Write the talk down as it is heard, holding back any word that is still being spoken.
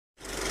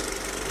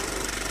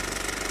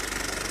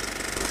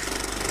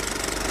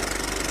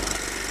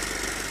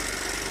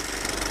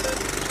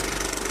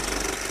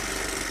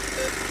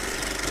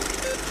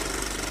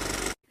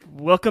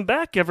Welcome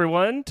back,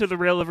 everyone, to the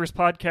Rail Lovers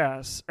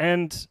podcast.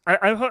 And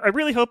I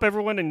really hope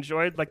everyone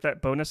enjoyed like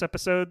that bonus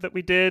episode that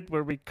we did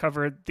where we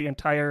covered the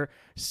entire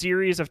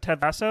series of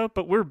Ted Lasso.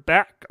 But we're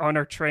back on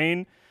our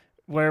train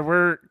where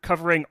we're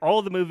covering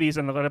all the movies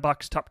in the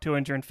Letterboxd Top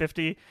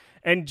 250.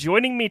 And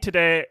joining me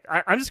today,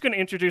 I'm just going to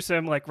introduce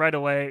him like right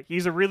away.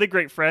 He's a really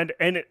great friend,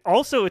 and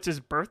it's his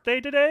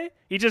birthday today.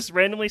 He just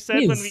randomly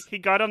said when he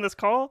got on this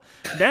call,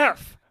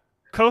 Neff.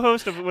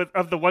 Co-host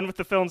of the One with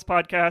the Films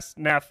podcast,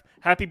 Neff.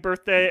 Happy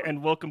birthday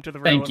and welcome to the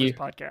Rail Lovers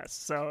podcast.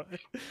 So,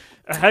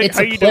 how you doing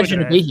today? It's a pleasure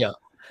to be here.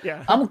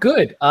 Yeah, I'm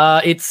good.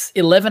 It's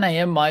 11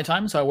 a.m. my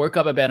time, so I woke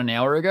up about an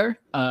hour ago,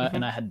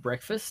 and I had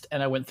breakfast,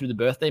 and I went through the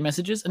birthday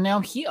messages, and now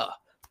I'm here.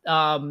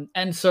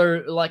 And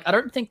so, like, I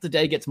don't think the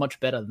day gets much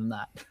better than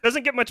that.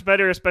 Doesn't get much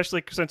better,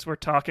 especially since we're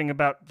talking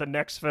about the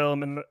next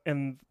film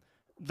in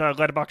the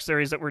Letterboxd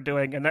series that we're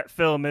doing, and that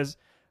film is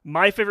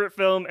my favorite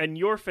film and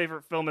your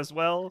favorite film as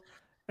well.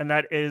 And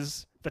that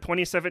is the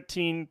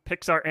 2017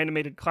 Pixar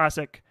animated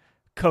classic,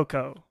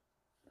 Coco.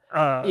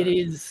 It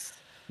is,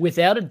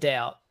 without a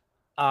doubt,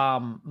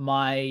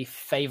 my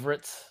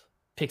favorite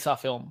Pixar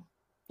film.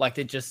 Like,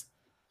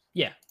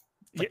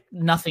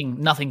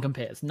 nothing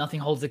compares. Nothing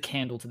holds a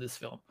candle to this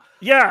film.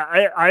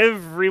 Yeah,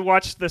 I've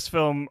rewatched this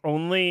film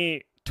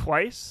only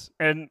twice.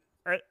 And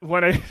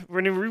when I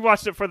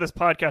rewatched it for this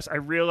podcast, I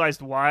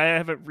realized why I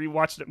haven't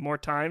rewatched it more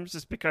times,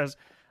 just because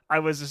I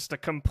was just a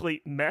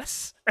complete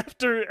mess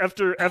after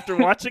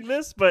watching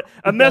this, but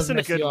a mess in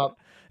a good way.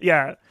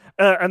 Yeah,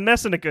 a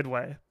mess in a good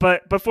way.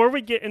 But before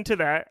we get into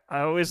that,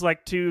 I always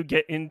like to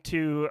get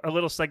into a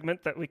little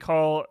segment that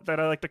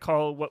I like to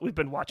call what we've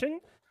been watching.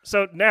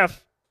 So,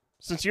 Neff,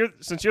 since you're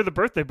the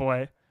birthday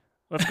boy,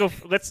 let's go.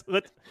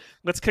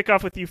 let's kick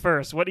off with you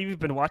first. What have you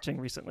been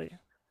watching recently?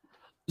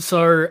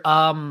 So,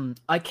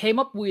 I came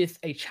up with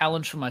a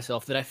challenge for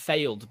myself that I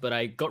failed, but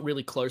I got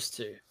really close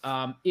to.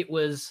 It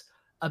was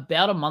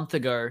about a month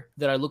ago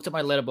that I looked at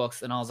my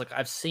Letterboxd and I was like,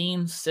 I've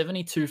seen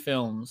 72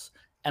 films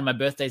and my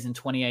birthday's in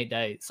 28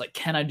 days. Like,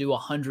 can I do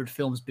 100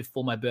 films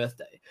before my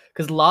birthday?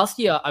 Because last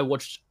year I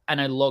watched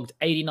and I logged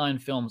 89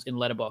 films in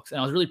Letterboxd and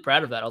I was really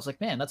proud of that. I was like,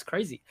 man, that's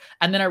crazy.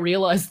 And then I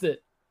realized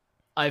that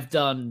I've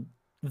done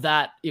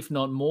that, if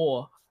not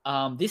more,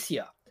 this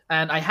year.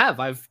 And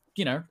I've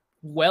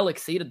well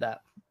exceeded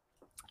that.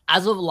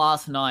 As of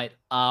last night,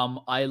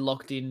 I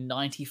locked in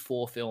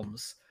 94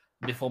 films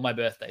before my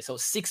birthday. So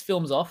 6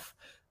 films off.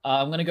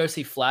 I'm going to go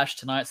see Flash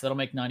tonight, so that'll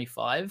make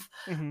 95.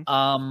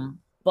 Mm-hmm.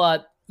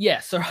 But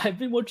yeah, so I've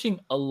been watching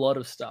a lot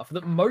of stuff.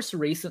 Most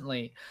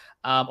recently,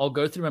 I'll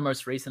go through my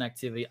most recent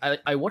activity.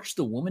 I watched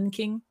The Woman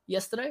King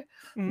yesterday,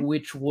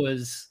 which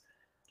was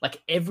like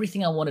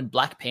everything I wanted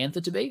Black Panther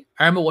to be.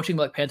 I remember watching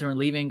Black Panther and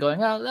leaving and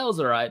going, oh, that was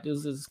all right. It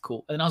was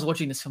cool. And then I was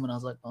watching this film and I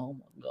was like, oh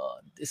my God,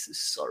 this is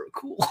so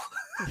cool.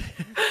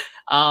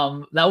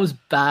 That was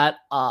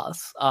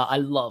badass. I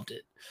loved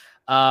it.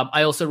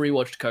 I also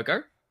rewatched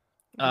Coco.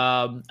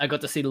 I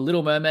got to see The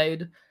Little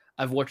Mermaid.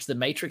 I've watched the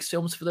Matrix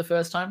films for the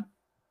first time.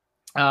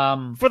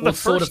 For the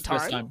first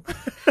time?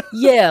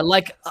 Yeah,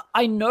 like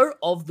I know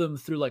of them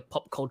through like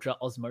pop culture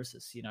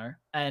osmosis,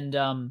 and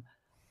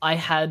I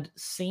had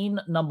seen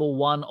number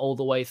 1 all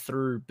the way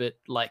through, but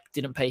like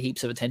didn't pay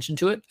heaps of attention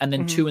to it. And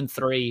then 2 and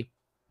 3,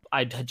 I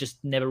had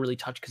just never really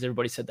touched because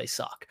everybody said they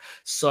suck.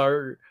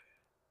 So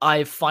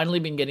I've finally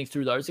been getting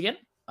through those again.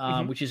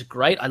 Which is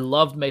great. I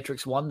loved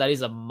Matrix 1. That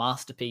is a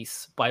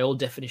masterpiece by all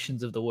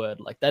definitions of the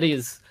word. Like, that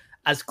is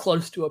as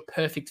close to a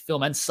perfect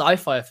film and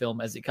sci-fi film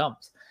as it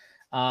comes.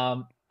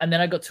 And then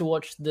I got to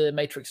watch The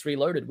Matrix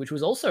Reloaded, which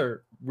was also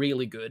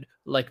really good,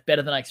 like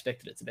better than I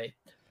expected it to be.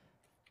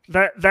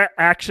 That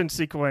action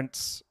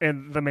sequence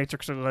in The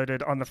Matrix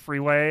Reloaded on the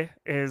freeway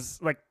is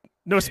like,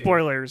 no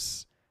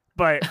spoilers,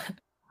 but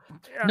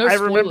I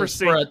remember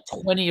seeing for a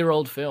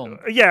 20-year-old film.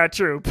 Yeah,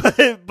 true, but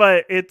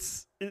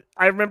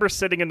I remember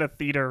sitting in the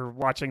theater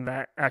watching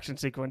that action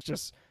sequence,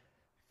 just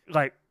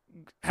like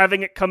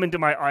having it come into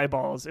my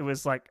eyeballs. It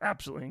was like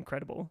absolutely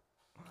incredible.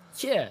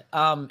 Yeah,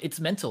 it's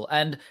mental,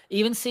 and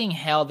even seeing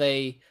how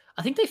I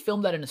think they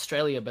filmed that in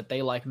Australia, but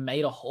they like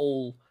made a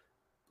whole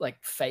like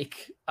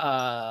fake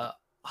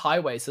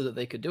highway so that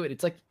they could do it.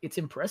 It's like, it's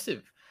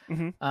impressive.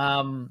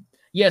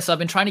 Yeah, so I've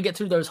been trying to get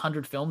through those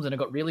 100 films and I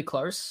got really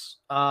close.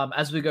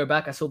 As we go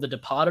back, I saw The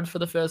Departed for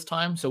the first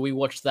time. So we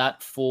watched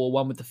that for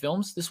One with the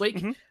Films this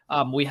week.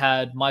 We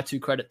had my 2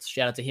 credits,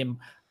 shout out to him,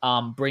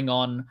 bring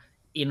on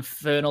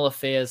Infernal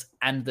Affairs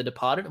and The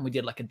Departed. And we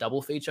did like a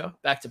double feature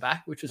back to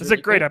back, which was It's really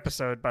a great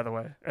episode, by the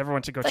way.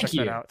 Everyone should go check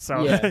that out.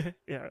 So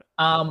yeah.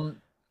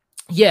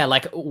 Yeah,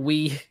 like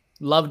we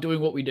love doing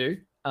what we do.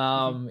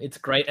 It's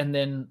great. And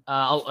then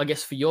I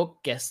guess for your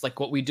guests, like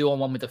what we do on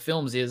One with the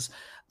Films is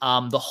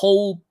the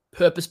whole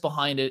purpose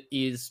behind it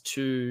is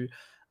to,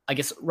 I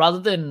guess, rather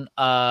than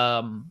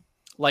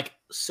like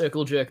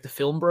circle jerk the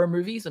film bro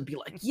movies and be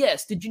like,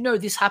 yes, did you know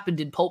this happened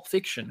in Pulp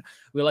Fiction?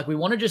 We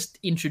want to just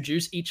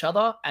introduce each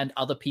other and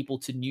other people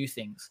to new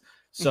things.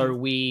 So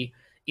we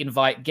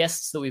invite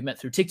guests that we've met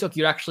through TikTok.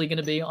 You're actually going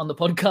to be on the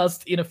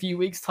podcast in a few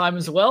weeks' time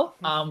as well.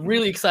 I'm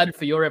really excited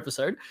for your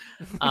episode.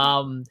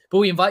 But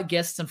we invite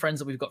guests and friends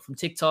that we've got from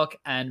TikTok,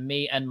 and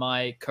me and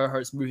my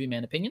co-host Movie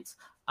Man Opinions.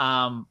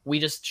 We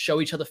just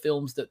show each other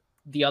films that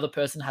the other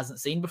person hasn't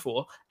seen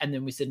before, and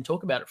then we sit and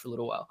talk about it for a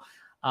little while.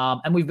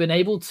 And we've been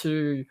able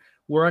to,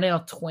 we're on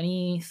our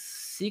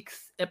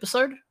 26th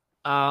episode.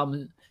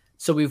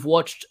 So we've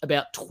watched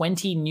about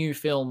 20 new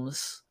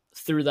films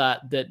through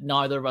that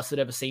neither of us had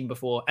ever seen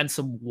before, and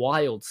some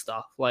wild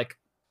stuff. Like,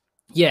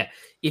 yeah,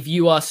 if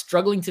you are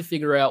struggling to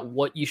figure out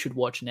what you should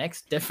watch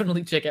next,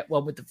 definitely check out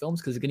One with the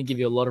Films, because it's going to give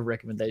you a lot of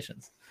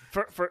recommendations.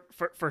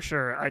 For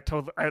sure, I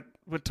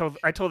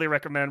totally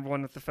recommend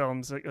One with the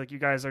Films. Like you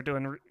guys are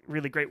doing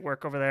really great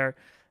work over there,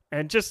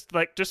 and just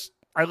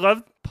I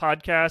love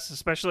podcasts,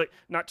 especially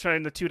not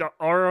trying to toot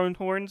our own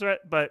horns, right?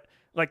 But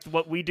like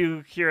what we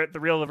do here at the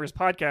Real Livers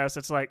podcast,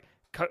 it's like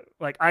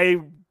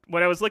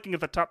when I was looking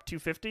at the top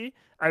 250,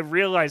 I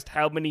realized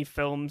how many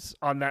films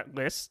on that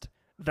list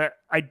that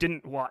I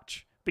didn't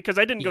watch because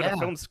I didn't go to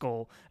film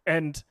school,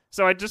 and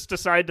so I just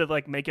decided to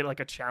like make it like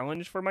a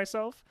challenge for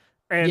myself,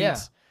 and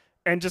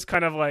just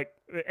kind of like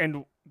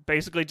and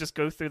basically just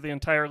go through the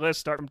entire list,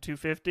 start from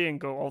 250 and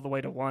go all the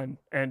way to 1.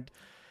 And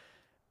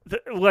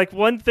like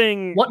one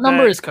thing, what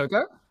number is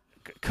Coco?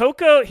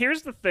 Coco,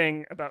 here's the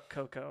thing about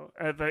Coco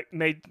that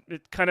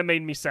kind of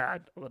made me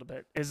sad a little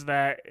bit, is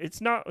that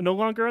it's no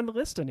longer on the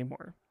list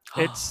anymore.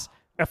 It's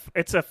a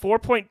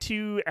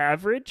 4.2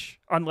 average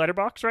on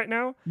Letterboxd right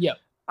now. Yep.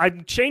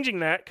 I'm changing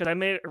that because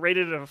I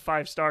rated it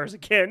 5 stars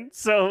again.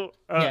 So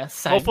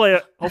same. hopefully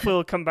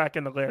it'll come back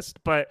in the list.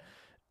 But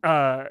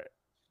that's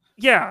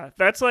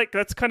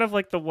kind of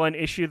like the one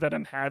issue that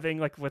I'm having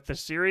like with the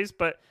series.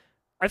 But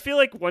I feel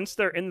like once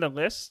they're in the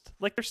list,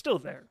 like they're still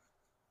there.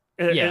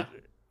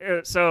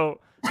 So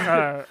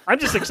I'm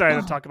just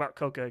excited to talk about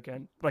Coco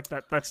again. Like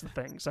that's the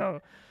thing. So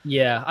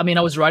yeah, I mean,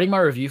 I was writing my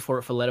review for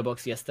it for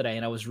Letterboxd yesterday,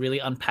 and I was really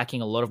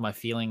unpacking a lot of my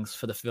feelings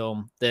for the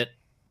film. That,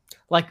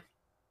 like,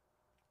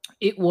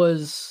 it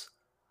was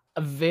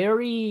a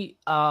very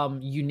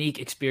unique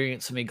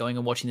experience for me going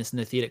and watching this in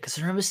the theater, because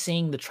I remember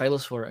seeing the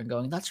trailers for it and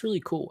going, "That's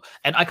really cool."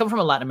 And I come from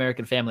a Latin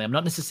American family. I'm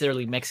not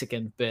necessarily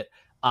Mexican, but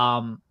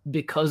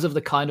because of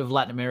the kind of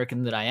Latin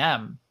American that I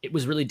am, it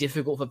was really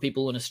difficult for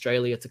people in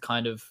Australia to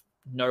kind of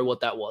know what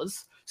that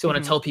was. So when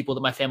I tell people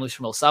that my family's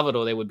from El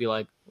Salvador, they would be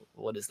like,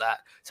 "What is that?"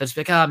 So I'd just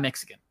be like,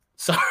 Mexican.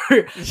 So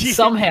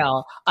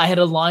somehow I had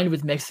aligned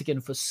with Mexican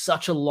for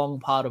such a long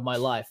part of my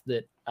life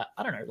that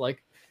I don't know,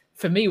 like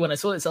for me, when I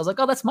saw this, I was like,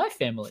 "Oh, that's my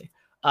family."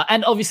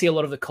 And obviously a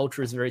lot of the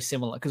culture is very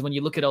similar, because when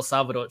you look at El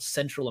Salvador, it's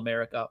Central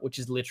America, which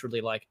is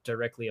literally like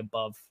directly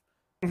above.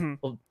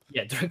 Well,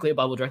 yeah, directly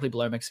above or directly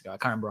below Mexico. I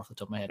can't remember off the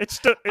top of my head. It's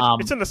still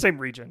it's in the same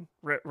region,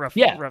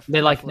 roughly. Yeah,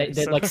 they're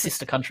like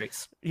sister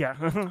countries. Yeah.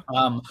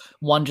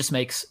 One just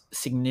makes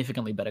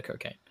significantly better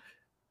cocaine.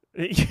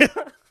 Yeah.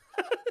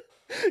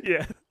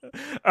 Yeah.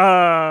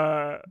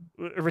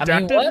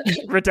 Redacted. I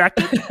mean,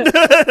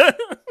 redacted.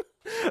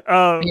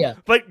 Yeah.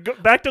 But go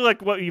back to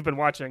like what you've been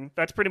watching.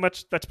 That's pretty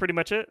much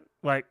it.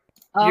 Like.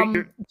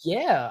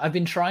 Yeah, I've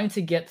been trying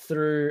to get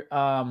through.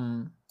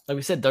 Like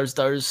we said, those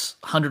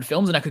 100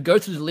 films, and I could go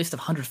through the list of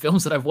 100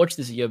 films that I've watched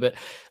this year, but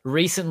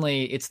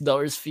recently it's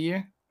those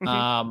few.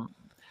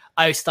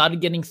 I started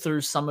getting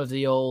through some of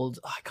the old,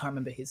 I can't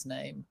remember his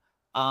name.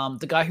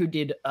 The guy who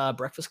did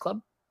Breakfast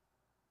Club.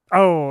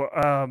 Oh,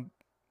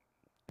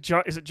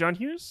 John, is it John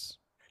Hughes?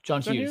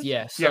 John Hughes,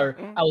 yeah. So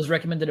I was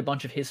recommended a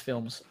bunch of his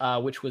films,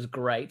 which was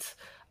great.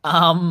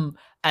 And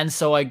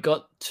so I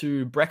got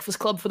to Breakfast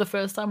Club for the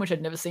first time, which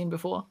I'd never seen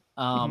before.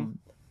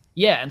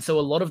 Yeah, and so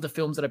a lot of the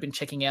films that I've been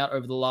checking out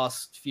over the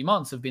last few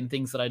months have been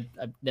things that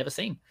I've never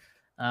seen.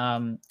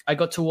 I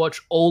got to watch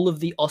all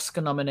of the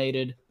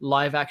Oscar-nominated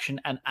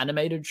live-action and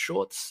animated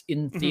shorts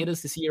in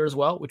theaters this year as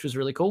well, which was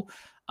really cool.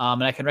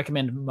 And I can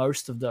recommend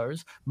most of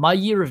those. My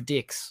Year of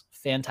Dicks,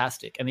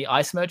 fantastic. And The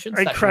Ice Merchants,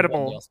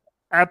 incredible.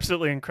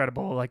 Absolutely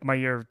incredible. Like My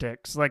Year of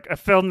Dicks, like a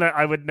film that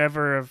I would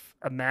never have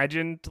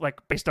imagined, like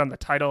based on the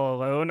title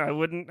alone, I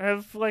wouldn't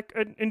have like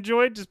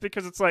enjoyed, just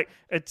because it's like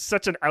it's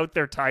such an out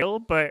there title,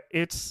 but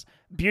it's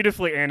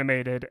beautifully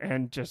animated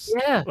and just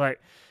I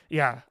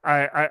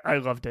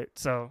loved it.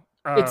 So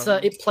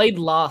it played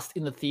last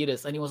in the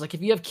theaters, and he was like,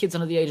 "If you have kids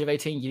under the age of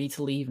 18, you need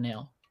to leave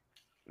now."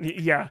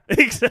 Yeah,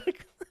 exactly.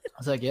 I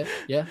was like, yeah,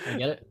 I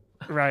get it.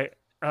 Right.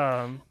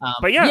 But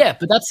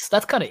but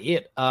that's kind of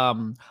it.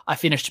 I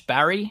finished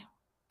Barry,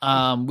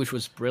 which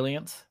was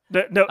brilliant.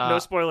 No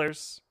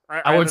spoilers.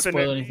 I won't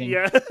spoil anything.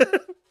 Yeah.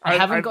 I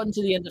haven't gotten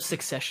to the end of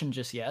Succession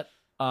just yet.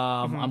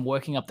 I'm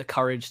working up the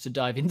courage to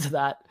dive into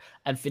that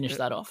and finish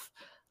that off.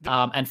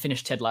 And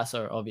finish Ted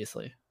Lasso,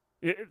 obviously.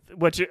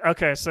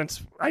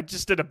 Since I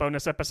just did a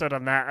bonus episode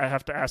on that, I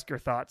have to ask your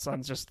thoughts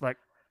on just like,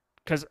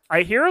 because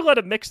I hear a lot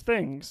of mixed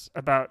things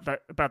about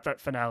that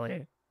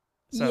finale.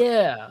 So.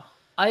 Yeah,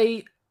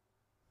 I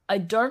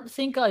don't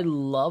think I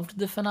loved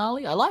the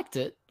finale. I liked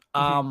it.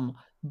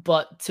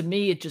 But to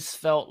me, it just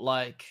felt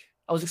like,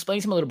 I was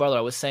explaining to my little brother,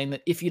 I was saying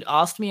that if you'd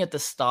asked me at the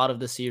start of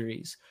the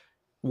series,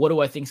 what do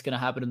I think's going to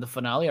happen in the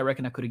finale? I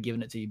reckon I could have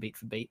given it to you beat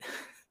for beat.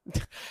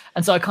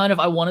 And so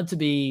I wanted to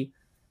be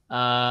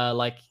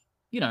like,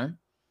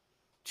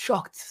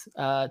 shocked,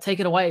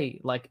 taken away,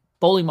 like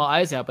bawling my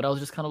eyes out. But I was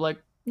just kind of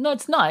like, no,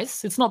 it's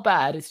nice. It's not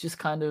bad. It's just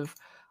kind of,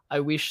 I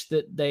wish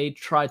that they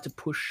tried to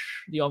push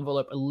the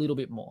envelope a little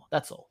bit more.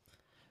 That's all.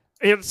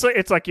 It's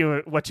like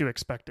what you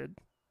expected.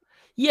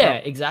 Yeah,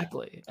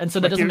 exactly. And so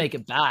that Like doesn't make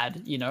it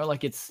bad,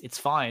 like it's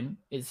fine.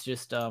 It's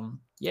just I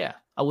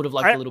would have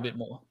liked a little bit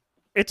more.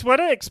 It's what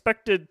I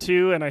expected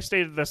too, and I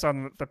stated this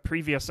on the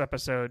previous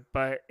episode,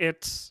 but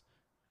it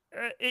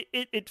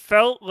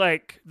felt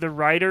like the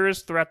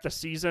writers throughout the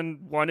season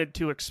wanted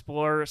to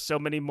explore so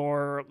many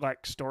more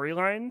like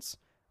storylines,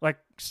 like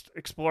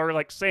explore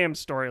like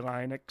Sam's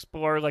storyline,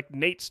 explore like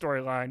Nate's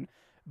storyline,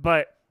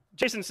 but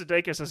Jason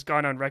Sudeikis has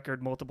gone on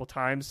record multiple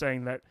times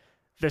saying that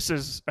this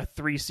is a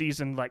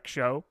 3-season like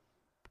show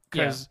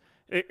because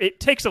it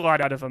takes a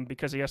lot out of him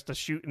because he has to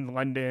shoot in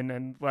London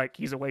and like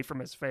he's away from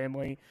his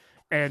family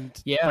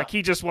and like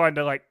he just wanted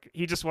to like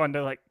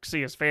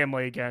see his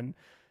family again.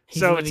 He's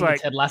so living it's like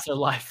the Ted Lasso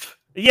life.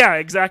 Yeah,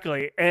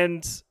 exactly.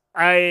 And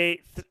I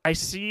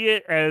see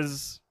it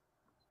as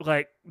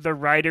like the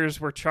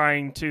writers were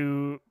trying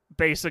to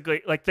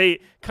basically like they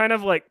kind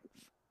of like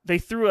they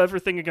threw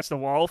everything against the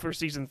wall for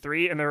season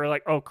 3 and they were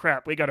like, oh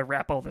crap, we got to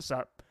wrap all this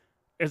up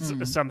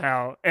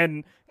somehow,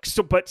 and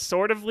so but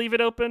sort of leave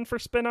it open for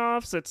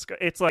spin-offs. It's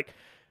like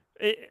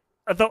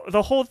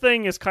the whole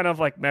thing is kind of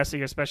like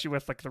messy, especially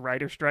with like the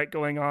writer strike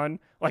going on.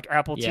 Like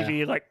Apple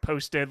TV like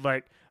posted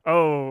like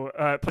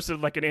posted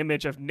like an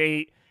image of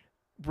Nate,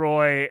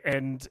 Roy,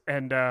 and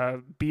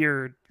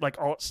Beard like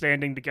all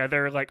standing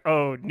together like,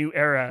 oh, new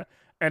era.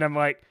 And I'm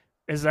like,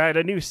 is that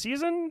a new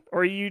season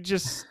or are you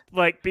just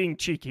like being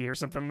cheeky or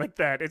something like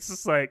that? It's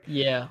just like,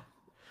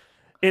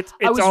 it's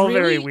all really,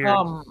 very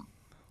weird.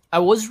 I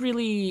was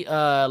really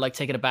like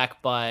taken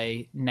aback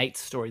by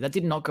Nate's story. That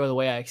did not go the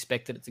way I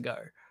expected it to go.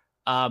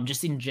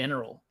 Just in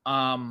general,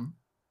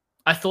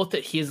 I thought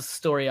that his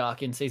story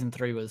arc in season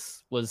 3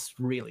 was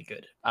really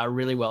good,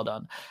 really well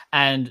done.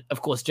 And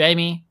of course,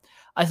 Jamie,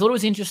 I thought it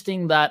was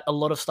interesting that a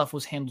lot of stuff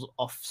was handled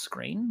off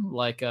screen.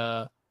 Like,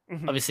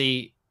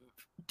 obviously,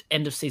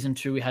 end of season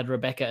 2, we had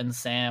Rebecca and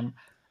Sam,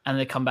 and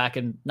they come back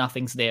and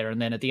nothing's there. And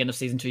then at the end of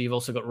season 2, you've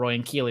also got Roy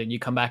and Keely, and you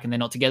come back and they're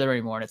not together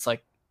anymore. And it's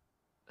like,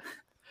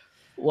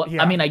 what?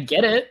 Yeah. I mean, I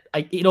get it.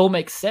 It all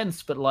makes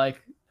sense, but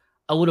like,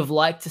 I would have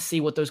liked to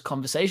see what those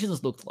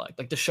conversations looked like.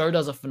 Like, the show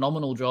does a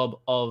phenomenal job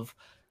of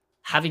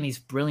having these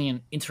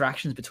brilliant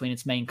interactions between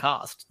its main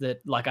cast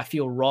that, like, I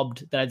feel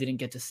robbed that I didn't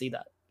get to see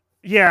that.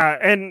 Yeah,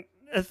 and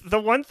the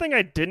one thing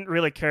I didn't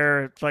really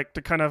care, like,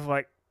 to kind of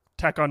like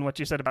tack on what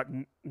you said about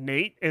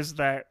Nate, is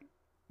that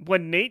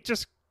when Nate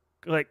just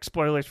like,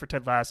 spoilers for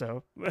Ted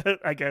Lasso,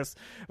 I guess,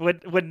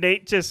 when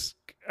Nate just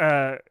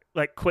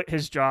like quit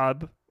his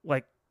job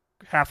like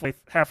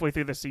halfway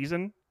through the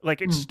season,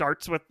 like it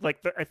starts with like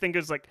I think it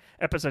was like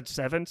episode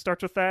 7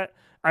 starts with that.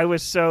 I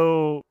was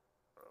so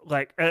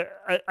like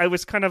I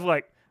was kind of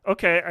like,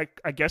 okay,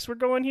 I guess we're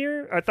going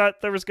here. I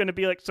thought there was going to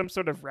be like some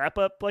sort of wrap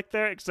up like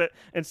there, except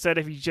instead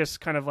of he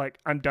just kind of like,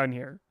 I'm done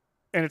here,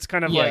 and it's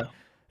kind of like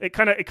it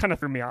kind of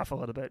threw me off a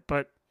little bit.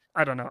 But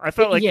I don't know. I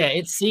felt like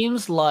it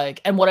seems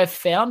like, and what I've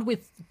found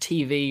with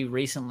TV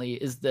recently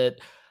is that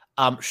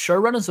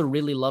showrunners are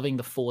really loving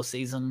the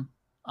 4-season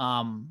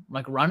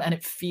like run, and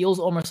it feels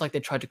almost like they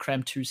tried to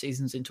cram 2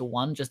 seasons into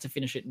one just to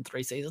finish it in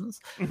 3 seasons.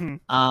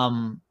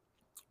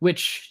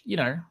 Which,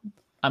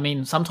 I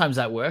mean, sometimes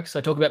that works.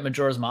 I talk about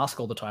Majora's Mask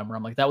all the time, where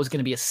I'm like, that was going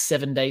to be a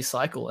 7-day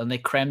cycle, and they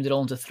crammed it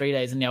all into 3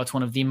 days, and now it's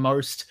one of the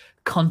most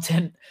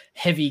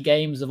content-heavy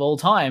games of all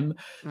time.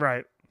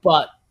 Right.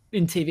 But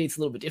in TV, it's a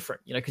little bit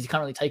different, because you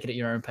can't really take it at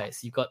your own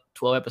pace. You've got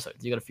 12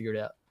 episodes. You got to figure it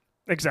out.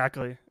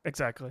 Exactly.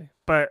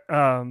 But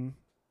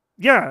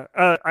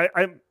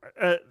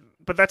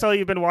but that's all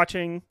you've been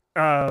watching.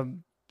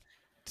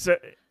 So,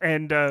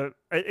 and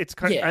it's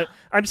kind of,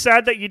 I'm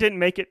sad that you didn't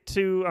make it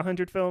to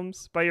 100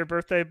 films by your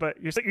birthday, but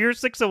you're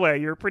 6 away.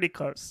 You're pretty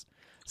close.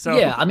 So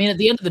yeah, I mean, at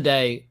the end of the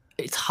day,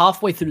 it's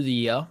halfway through the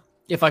year.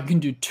 If I can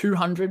do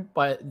 200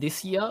 by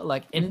this year,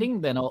 like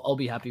ending, then I'll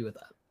be happy with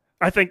that.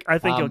 I think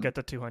you'll get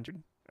to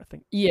 200. I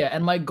think. Yeah,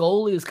 and my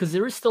goal is, because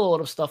there is still a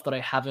lot of stuff that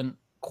I haven't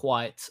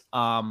quite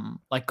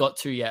like got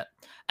to yet,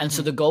 and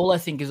so the goal I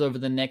think is over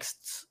the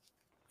next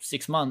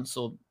 6 months,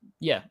 or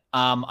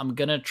I'm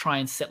gonna try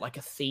and set like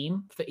a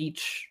theme for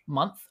each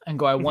month and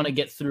go, I want to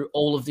get through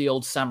all of the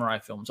old samurai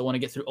films, I want to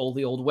get through all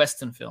the old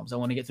Western films, I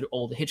want to get through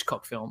all the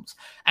Hitchcock films,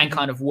 and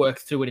kind of work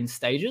through it in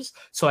stages,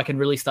 so I can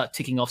really start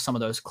ticking off some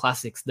of those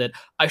classics that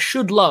I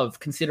should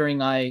love,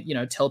 considering I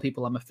tell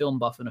people I'm a film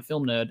buff and a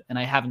film nerd, and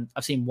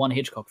I've seen one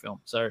Hitchcock film,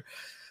 so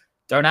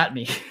don't at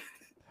me.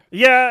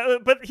 Yeah,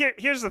 but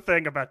here's the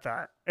thing about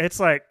that. It's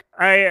like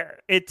I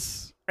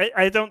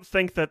don't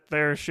think that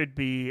there should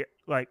be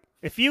like,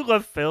 if you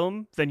love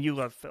film, then you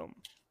love film.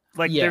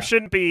 Like there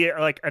shouldn't be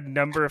like a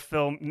number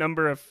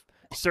of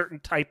certain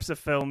types of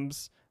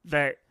films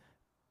that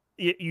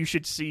you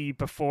should see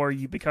before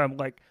you become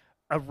like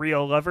a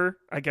real lover.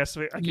 I guess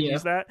I could Yeah.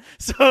 use that.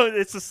 So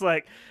it's just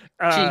like,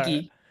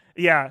 Cheeky.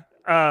 yeah.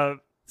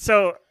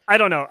 So I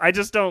don't know. I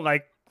just don't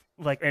like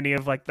any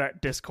of like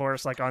that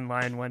discourse like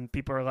online when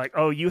people are like,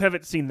 "Oh, you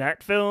haven't seen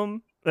that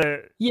film,"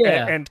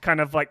 Yeah. and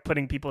kind of like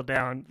putting people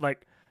down.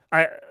 Like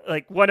I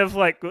like one of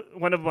my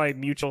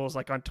mutuals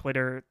like on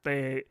Twitter,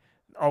 they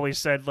always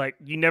said like,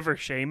 "You never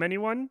shame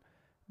anyone,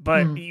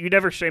 but Mm. you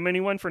never shame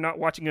anyone for not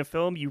watching a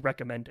film. You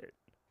recommend it."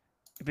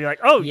 It'd be like,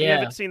 "Oh, you Yeah.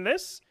 haven't seen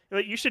this?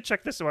 Like, you should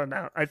check this one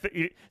out. I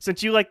think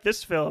since you like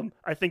this film,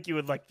 I think you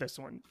would like this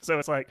one." So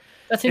it's like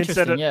That's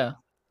instead interesting. of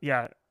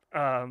Yeah.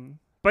 yeah,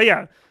 but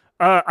yeah,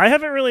 I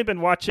haven't really been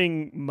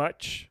watching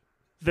much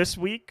this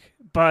week,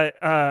 but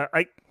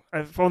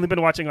I've only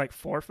been watching like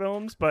 4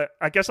 films. But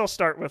I guess I'll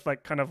start with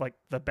like kind of like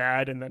the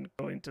bad and then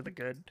go into the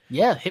good.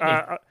 Yeah. Hit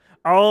me.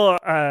 I'll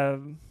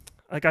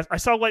like I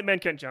saw White Man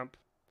Can't Jump.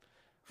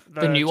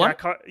 The new one?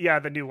 Yeah,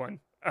 the new one.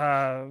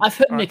 I've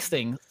heard mixed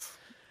things.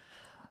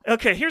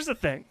 Okay, here's the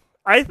thing.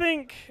 I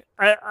think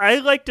I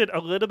liked it a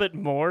little bit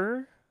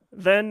more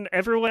than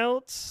everyone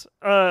else.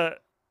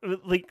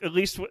 Like at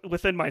least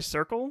within my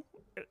circle.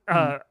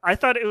 I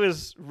thought it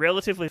was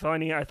relatively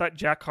funny. I thought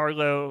Jack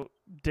Harlow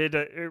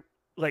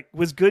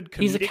was good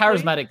comedically. He's a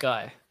charismatic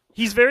guy.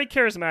 He's very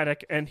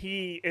charismatic, and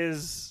he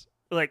is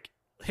like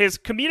his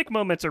comedic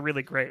moments are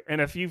really great.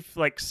 And if you've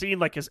like seen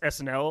like his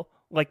SNL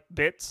like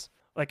bits,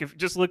 like if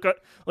just look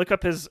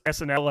up his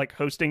SNL like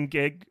hosting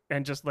gig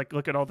and just like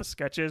look at all the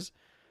sketches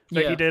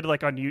that he did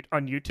like on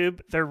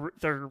YouTube,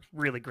 they're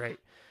really great.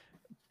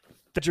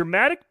 The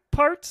dramatic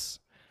parts,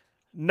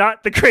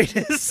 not the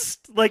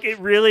greatest. Like it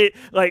really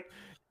like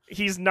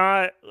he's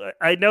not.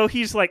 I know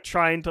he's like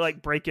trying to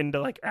like break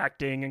into like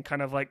acting and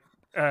kind of like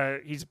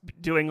he's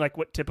doing like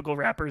what typical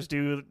rappers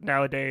do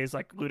nowadays,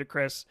 like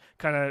Ludacris,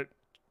 kind of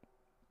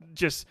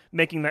just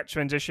making that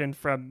transition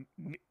from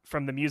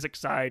the music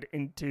side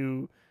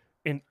into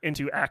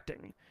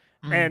acting.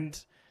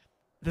 And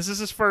this is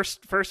his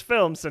first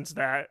film since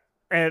that,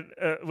 and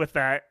with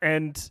that,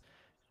 and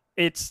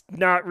it's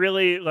not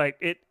really like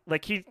it.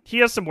 Like he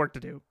has some work to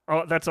do.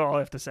 That's all I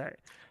have to say.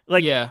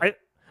 Like I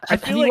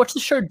have you watched the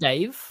show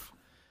Dave?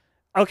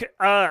 Okay,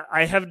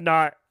 I have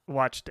not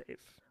watched Dave.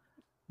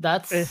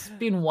 That's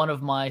been one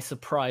of my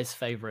surprise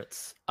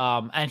favorites.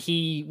 And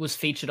he was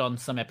featured on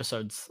some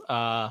episodes.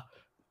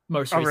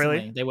 Most recently,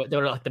 really? They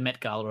were like the Met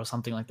Gala or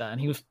something like that, and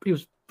he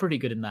was pretty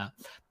good in that.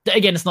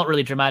 Again, it's not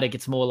really dramatic.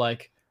 It's more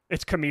like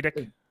it's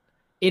comedic.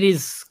 It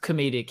is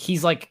comedic.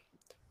 He's like,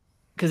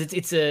 because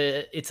it's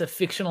a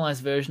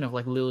fictionalized version of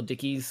like Lil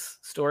Dicky's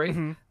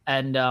story,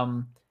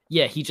 and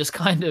he just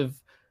kind of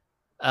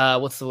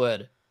what's the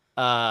word?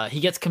 He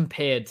gets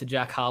compared to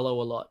Jack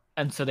Harlow a lot,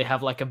 and so they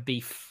have like a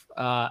beef,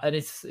 and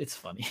it's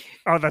funny.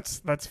 Oh,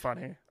 that's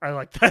funny. I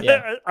like that.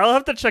 Yeah. I'll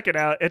have to check it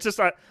out. It's just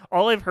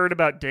all I've heard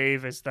about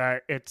Dave is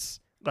that it's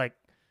like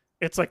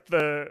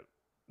the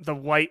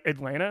white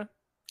Atlanta.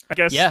 I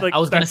guess. Yeah, like, I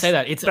was going to say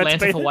that it's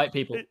Atlanta for white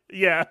people.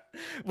 Yeah,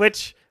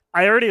 which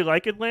I already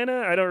like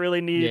Atlanta. I don't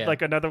really need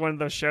like another one of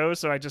those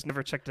shows, so I just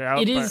never checked it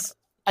out. Is.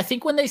 I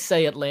think when they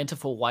say Atlanta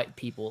for white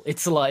people,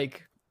 it's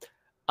like,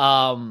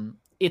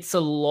 it's a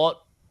lot.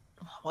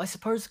 Well, I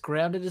suppose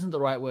grounded isn't the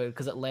right word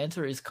because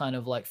Atlanta is kind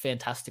of like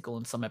fantastical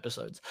in some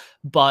episodes,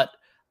 but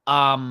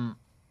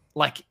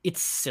like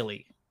it's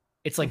silly.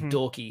 It's like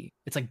dorky.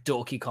 It's like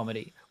dorky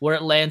comedy. Where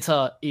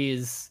Atlanta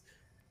is,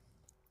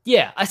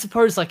 I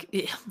suppose like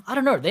I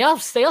don't know. They are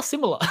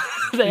similar.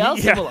 They are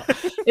similar.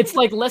 It's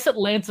like less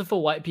Atlanta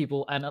for white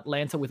people and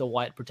Atlanta with a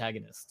white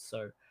protagonist.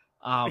 So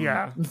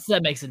that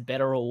makes it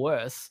better or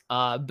worse.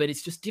 But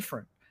it's just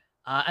different.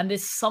 And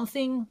there's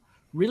something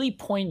really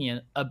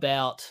poignant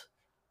about.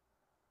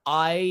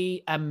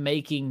 I am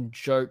making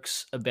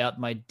jokes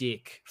about my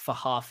dick for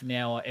half an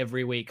hour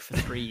every week for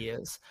 3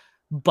 years,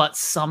 but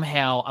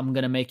somehow I'm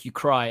going to make you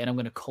cry and I'm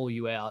going to call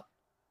you out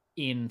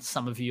in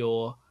some of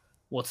your,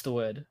 what's the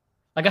word?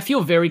 Like I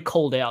feel very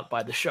called out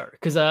by the show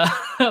because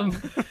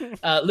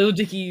Lil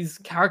Dicky's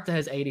character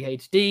has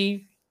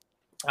ADHD.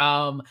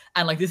 And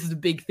like, this is a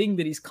big thing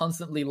that he's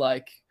constantly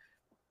like,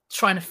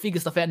 trying to figure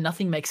stuff out.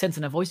 Nothing makes sense.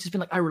 And I've always just been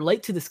like, I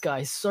relate to this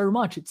guy so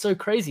much. It's so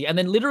crazy. And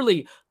then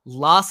literally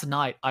last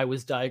night I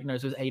was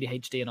diagnosed with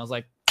ADHD and I was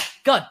like,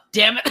 God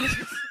damn it.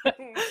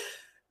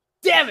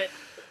 Damn it.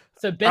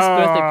 So best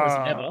birthday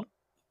present ever.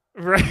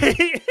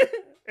 Right.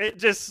 It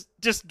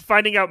just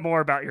finding out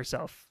more about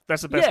yourself.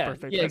 That's the best birthday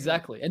present. Yeah,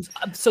 exactly. And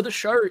so the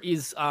show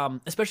is,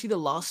 especially the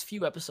last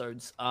few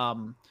episodes,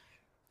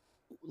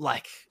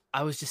 like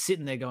I was just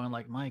sitting there going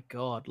like, my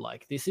God,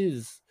 like this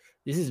is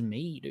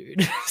me, dude.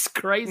 It's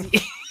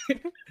crazy.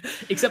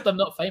 Except I'm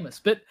not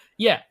famous. But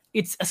yeah,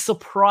 it's a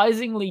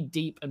surprisingly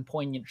deep and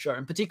poignant show.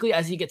 And particularly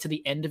as you get to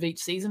the end of each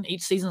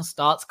season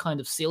starts kind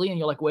of silly and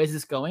you're like, where's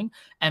this going?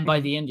 And by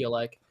the end, you're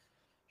like,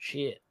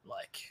 shit,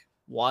 like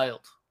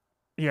wild.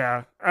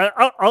 Yeah,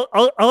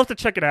 I'll have to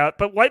check it out.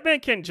 But White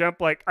Man Can't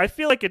Jump, like I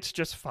feel like it's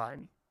just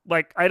fine.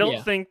 Like I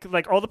don't think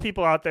like all the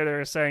people out there that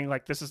are saying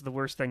like this is the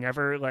worst thing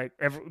ever. Like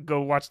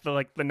go watch the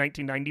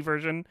 1990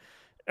 version.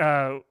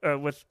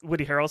 With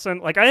Woody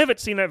Harrelson. Like I haven't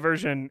seen that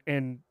version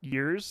in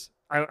years.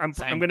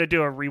 I'm gonna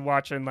do a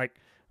rewatch in like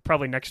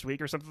probably next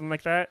week or something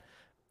like that.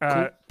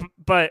 Cool.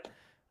 But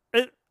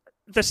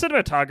the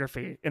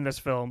cinematography in this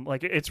film,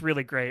 like it's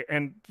really great,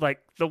 and like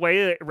the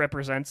way it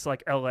represents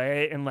like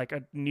LA in like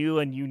a new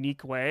and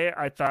unique way,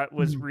 I thought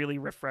was really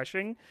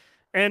refreshing,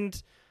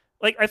 and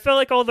like I felt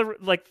like all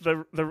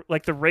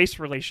the race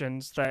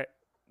relations that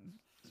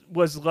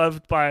was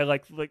loved by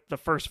like the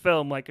first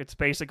film, like it's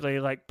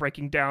basically like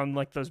breaking down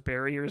like those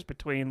barriers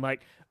between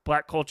like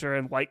black culture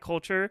and white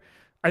culture.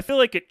 I feel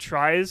like it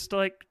tries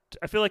to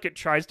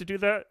do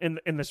that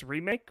in this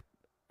remake.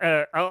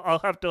 I'll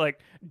have to like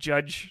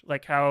judge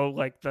like how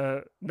like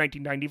the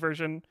 1990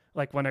 version,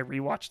 like when I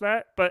rewatch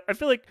that, but I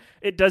feel like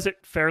it does it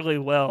fairly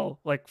well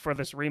like for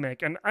this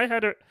remake, and I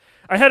had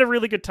a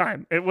really good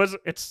time.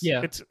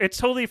 It's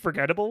totally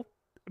forgettable,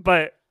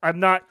 but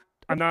I'm not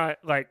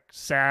like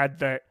sad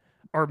that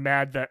or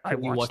mad that I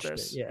watched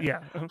this.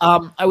 Yeah.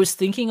 I was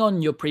thinking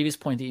on your previous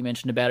point that you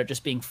mentioned about it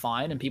just being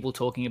fine and people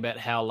talking about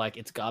how like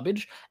it's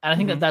garbage, and I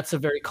think that that's a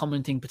very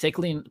common thing,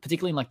 particularly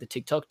in like the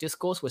TikTok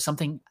discourse, where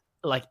something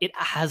like it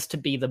has to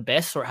be the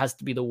best or it has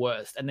to be the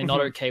worst, and they're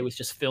not okay with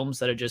just films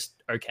that are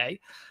just okay.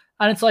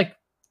 And it's like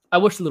I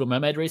watched The Little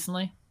Mermaid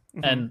recently,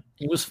 and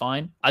it was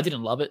fine. I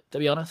didn't love it, to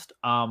be honest,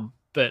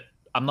 but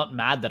I'm not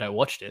mad that I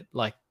watched it.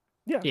 Like,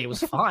 yeah, it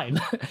was fine.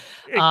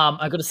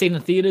 I got to see it in the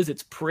theaters.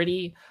 It's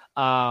pretty.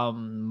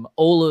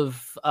 All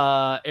of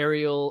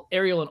Ariel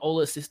and all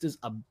her sisters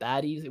are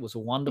baddies. It was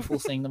wonderful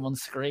seeing them on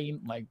screen.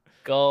 My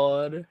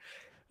God,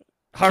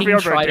 King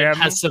Trident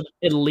has some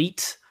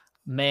elite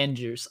man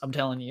juice, I'm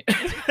telling you.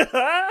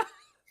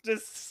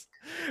 Just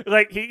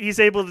like he's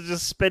able to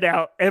just spit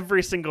out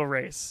every single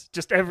race.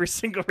 Just like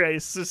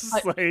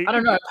I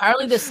don't know.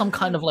 Apparently there's some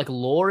kind of like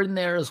lore in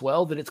there as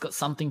well, that it's got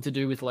something to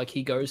do with like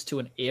he goes to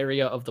an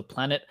area of the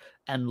planet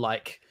and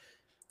like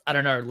I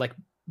don't know, like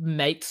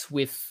mates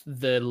with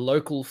the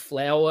local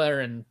flower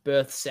and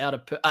births out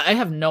a I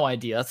have no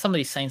idea.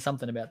 Somebody's saying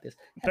something about this.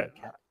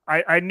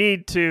 I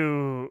need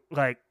to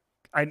like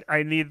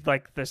I need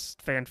like this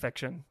fan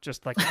fiction,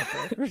 just like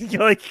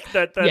like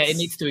that. Yeah, it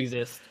needs to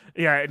exist.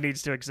 Yeah, it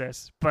needs to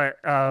exist. But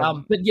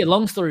yeah,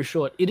 long story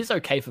short, it is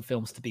okay for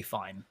films to be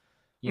fine.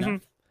 You know?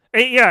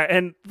 Yeah,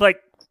 and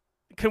like,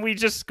 can we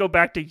just go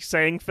back to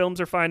saying films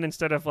are fine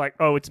instead of like,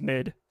 oh, it's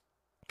mid?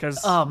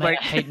 Because like,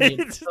 I hate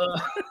mid.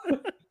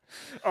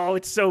 Oh,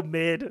 it's so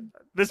mid.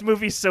 This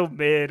movie's so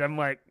mid. I'm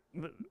like,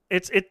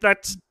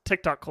 that's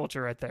TikTok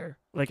culture right there.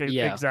 Like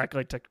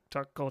exactly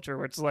TikTok culture,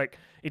 where it's like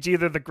it's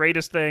either the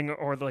greatest thing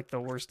or like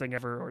the worst thing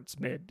ever, or it's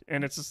mid,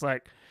 and it's just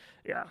like,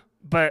 yeah.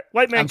 But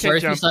White Man I'm Can't sorry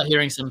Jump. If you start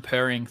hearing some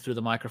purring through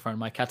the microphone.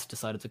 My cat's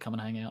decided to come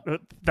and hang out.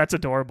 That's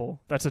adorable.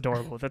 That's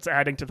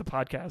adding to the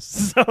podcast.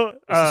 So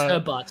this is her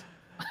butt.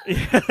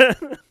 Yeah.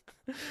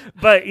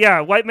 But yeah,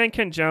 White Man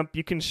Can Jump.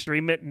 You can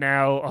stream it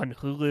now on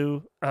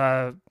Hulu.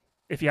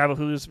 If you have a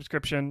Hulu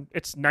subscription,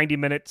 it's 90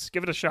 minutes.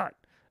 Give it a shot.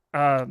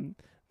 The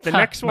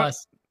next one.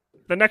 Nice.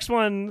 The next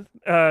one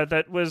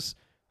that was,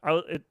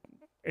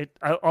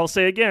 I'll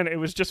say again, it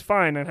was just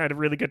fine and had a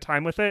really good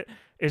time with it,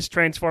 is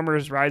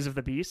Transformers: Rise of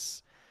the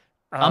Beasts.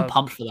 I'm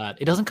pumped for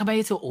that. It doesn't come out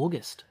until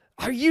August.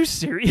 Are you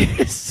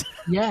serious?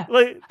 Yeah.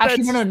 Like,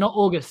 actually, no, not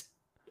August.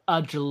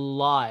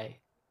 July.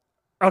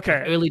 Okay.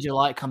 Like early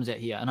July it comes out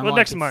here, and I'm like,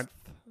 next month.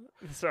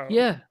 So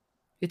yeah,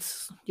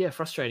 it's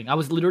frustrating. I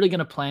was literally going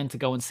to plan to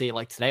go and see it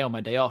like today on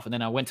my day off, and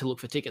then I went to look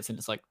for tickets, and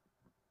it's like,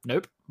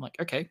 nope. I'm like,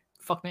 okay.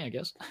 Fuck me, I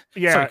guess.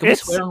 Yeah, sorry, can we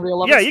swear on Real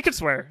Lovers? Yeah, you can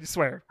swear.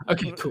 Swear.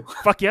 Okay, cool.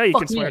 Fuck yeah, you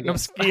can swear.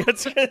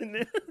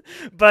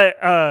 But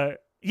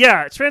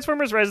yeah,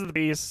 Transformers: Rise of the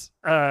Beasts.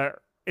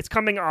 It's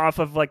coming off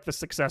of like the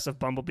success of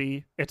Bumblebee.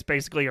 It's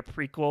basically a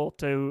prequel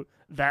to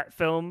that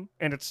film,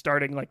 and it's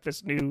starting like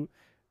this new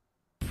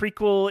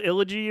prequel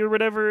trilogy or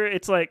whatever.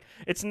 It's like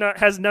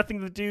has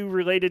nothing to do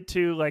related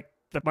to like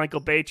the Michael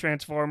Bay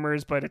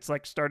Transformers, but it's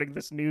like starting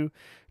this new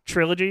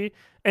trilogy.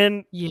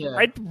 And yeah,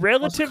 I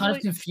was kind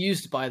of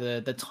confused by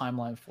the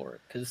timeline for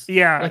it, because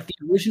like the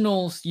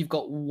originals, you've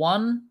got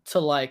one to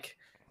like,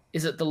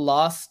 is it the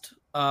last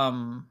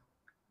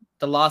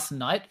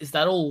night? Is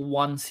that all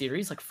one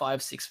series, like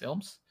 5-6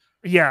 films?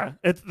 Yeah,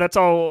 that's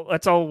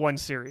all one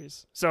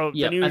series. So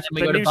yeah, and then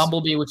we go to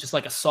Bumblebee, which is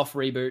like a soft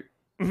reboot,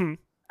 and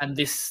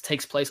this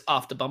takes place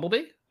after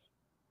Bumblebee.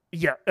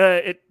 Yeah,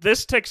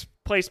 this takes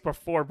place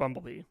before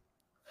Bumblebee,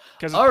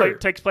 because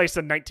it takes place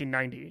in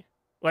 1990.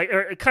 Like,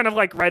 or kind of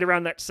like right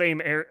around that same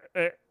era.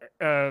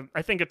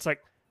 I think it's like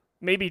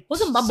maybe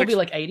wasn't Bumblebee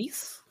like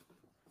 80s?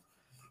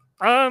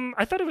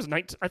 I thought it was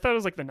I thought it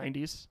was like the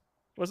 90s,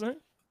 wasn't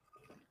it?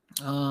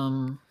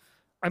 I'm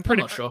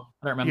not sure.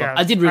 I don't remember. Yeah,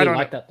 I did really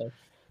like that though.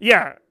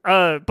 Yeah,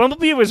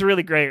 Bumblebee was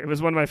really great. It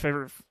was one of my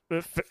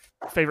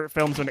favorite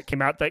films when it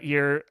came out that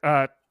year.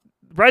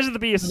 Rise of the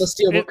Beasts. The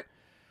Steelbook.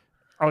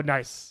 Oh,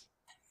 nice.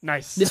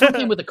 This one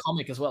came with a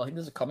comic as well. I think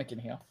there's a comic in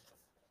here.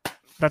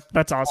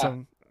 That's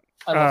awesome.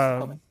 I love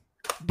the comic.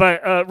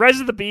 But Rise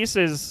of the Beast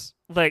is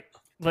like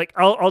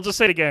I'll just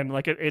say it again.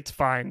 Like it's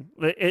fine.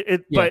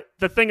 But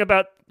the thing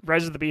about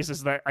Rise of the Beast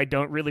is that I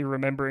don't really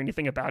remember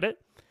anything about it.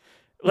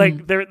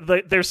 Like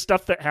there's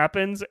stuff that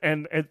happens,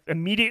 and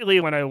immediately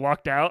when I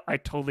walked out, I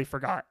totally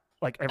forgot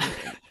like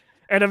everything,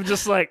 and I'm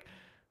just like,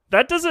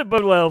 that doesn't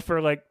bode well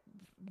for like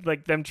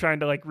them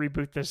trying to like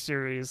reboot this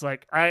series.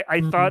 Like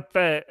I thought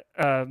that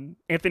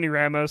Anthony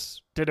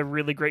Ramos did a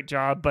really great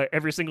job, but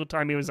every single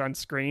time he was on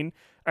screen,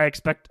 I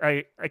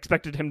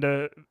expected him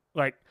to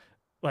like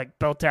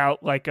belt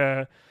out like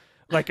a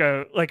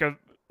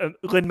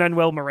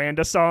Lin-Manuel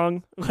Miranda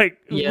song, like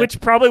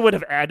which probably would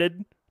have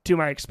added to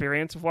my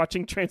experience of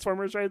watching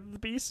Transformers: Rise of the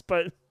Beast.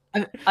 But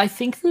I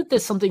think that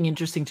there's something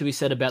interesting to be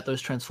said about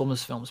those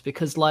Transformers films,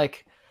 because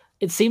like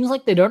it seems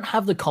like they don't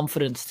have the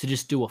confidence to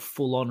just do a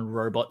full-on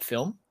robot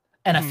film.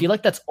 And I feel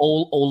like that's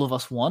all of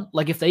us want.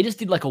 Like if they just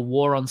did like a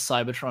War on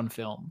Cybertron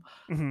film,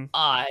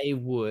 I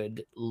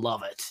would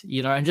love it,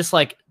 you know, and just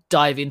like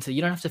dive into,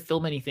 you don't have to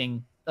film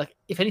anything. Like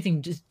if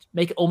anything, just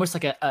make it almost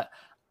like a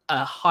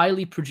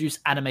highly produced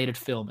animated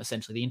film.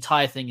 Essentially, the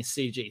entire thing is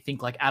CG.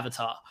 Think like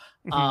Avatar.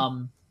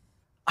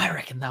 I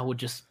reckon that would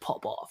just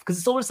pop off, because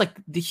it's almost like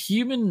the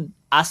human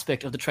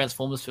aspect of the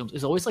Transformers films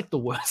is always like the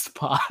worst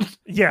part.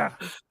 Yeah,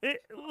 they're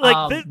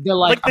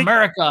like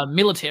America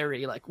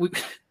military. Like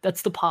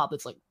that's the part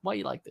that's like, why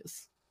you like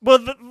this? Well,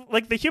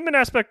 the human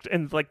aspect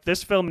in like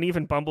this film and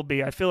even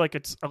Bumblebee, I feel like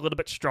it's a little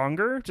bit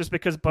stronger, just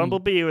because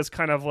Bumblebee was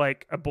kind of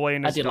like a boy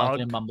and his dog. I did like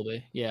it in Bumblebee,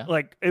 yeah.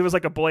 Like it was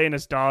like a boy and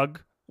his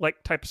dog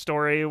like type of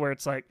story where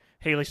it's like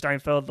Haley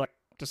Steinfeld like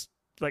just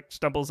like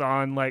stumbles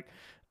on like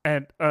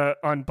and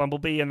on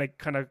Bumblebee, and they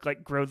kind of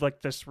like grow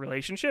like this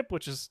relationship,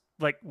 which is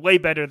like way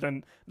better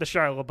than the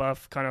Shia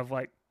LaBeouf kind of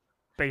like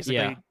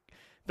basically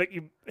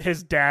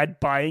his dad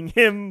buying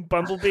him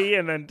Bumblebee,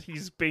 and then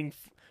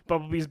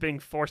Bumblebee's being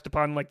forced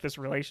upon like this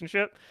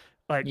relationship.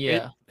 Like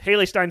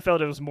Haley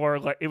Steinfeld, it was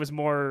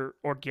more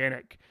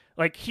organic.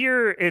 Like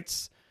here,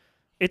 it's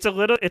a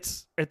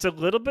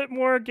little bit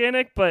more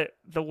organic, but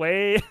the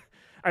way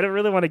I don't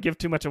really want to give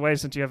too much away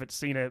since you haven't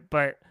seen it,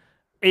 but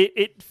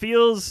it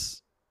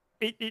feels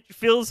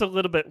a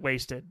little bit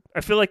wasted.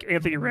 I feel like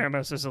Anthony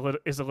Ramos is a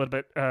little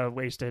bit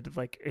wasted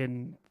like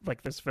in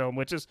like this film,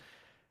 which is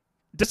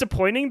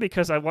disappointing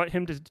because I want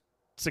him to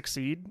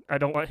succeed. I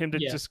don't want him to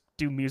just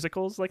do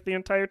musicals like the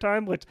entire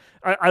time, which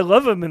I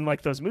love him in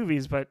like those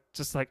movies, but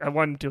just like I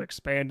want him to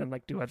expand and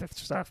like do other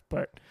stuff.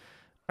 But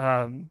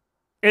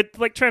it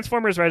like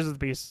Transformers: Rise of the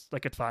Beast,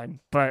 like it's fine.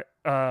 But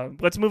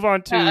let's move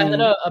on to. I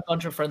had a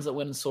bunch of friends that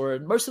went and saw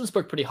it. Most of them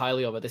spoke pretty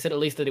highly of it. They said at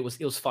least that it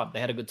was fun. They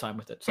had a good time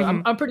with it. So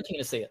I'm pretty keen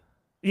to see it.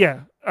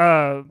 Yeah.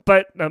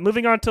 But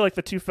moving on to like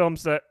the two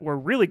films that were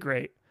really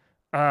great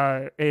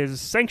is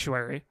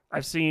Sanctuary.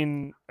 I've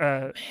seen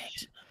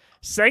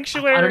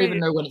Sanctuary. I don't even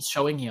know when it's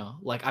showing here.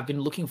 Like I've been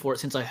looking for it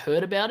since I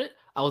heard about it.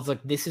 I was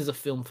like, this is a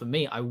film for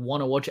me. I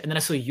want to watch it. And then I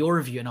saw your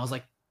review and I was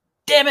like,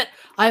 damn it,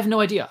 I have no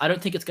idea. I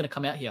don't think it's going to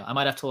come out here. I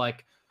might have to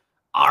like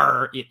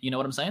it. You know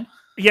what I'm saying?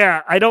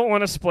 Yeah, I don't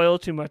want to spoil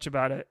too much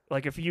about it.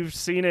 Like if you've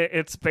seen it,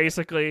 it's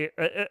basically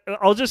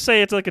I'll just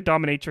say it's like a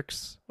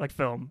dominatrix like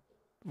film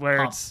where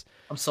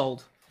I'm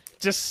sold.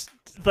 Just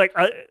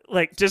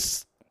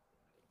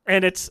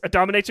and it's a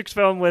dominatrix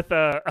film with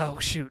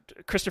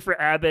Christopher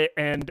Abbott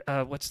and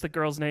what's the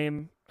girl's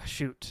name?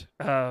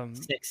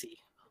 Sexy.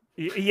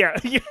 Yeah.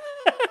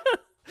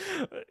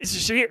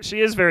 She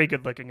is very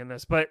good looking in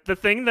this, but the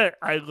thing that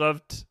I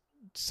loved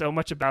so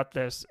much about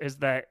this is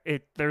that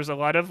there's a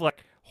lot of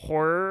like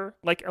horror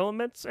like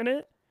elements in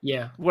it.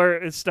 Yeah. Where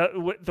it's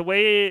the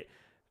way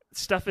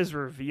stuff is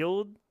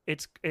revealed,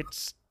 it's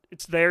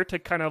there to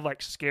kind of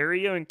like scare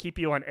you and keep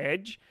you on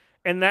edge.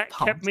 And that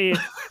kept me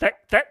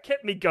that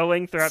kept me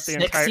going throughout the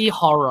entire sexy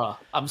horror.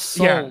 I'm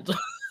sold.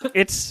 Yeah.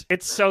 It's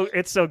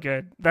so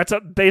good. That's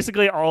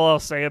basically all I'll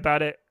say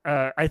about it.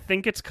 I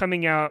think it's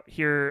coming out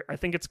here. I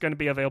think it's going to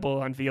be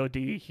available on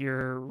VOD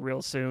here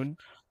real soon.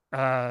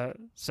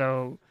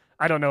 So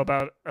I don't know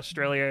about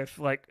Australia. If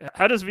like,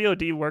 how does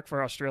VOD work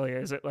for Australia?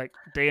 Is it like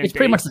day and It's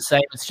pretty much the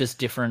same. It's just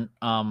different.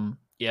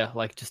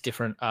 Like just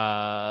different.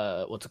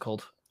 What's it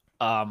called?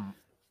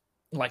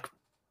 Like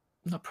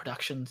not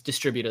productions,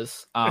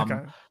 distributors. Okay.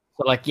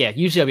 So like,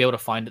 usually I'll be able to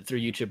find it through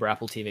YouTube or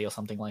Apple TV or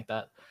something like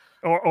that.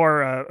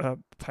 Or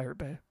Pirate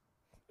Bay.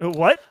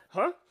 What?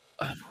 Huh?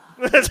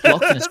 It's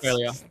blocked in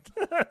Australia.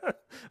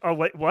 Oh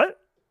wait, what?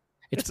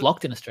 It's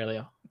blocked in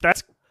Australia.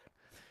 That's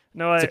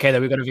it's okay though.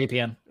 We've got a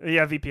VPN.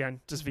 Yeah, VPN,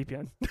 just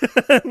VPN.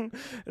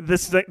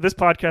 This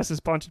podcast is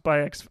sponsored by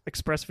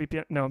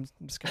ExpressVPN. No, I'm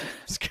just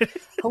kidding.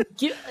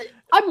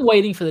 I'm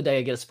waiting for the day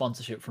I get a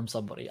sponsorship from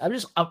somebody.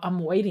 I'm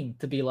waiting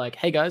to be like,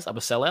 hey guys, I'm a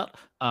sellout.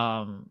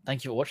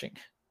 Thank you for watching.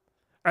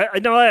 I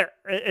know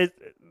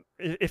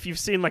if you've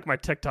seen like my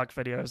TikTok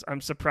videos, I'm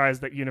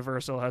surprised that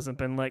Universal hasn't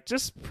been like,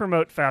 just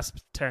promote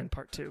Fast 10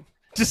 Part 2.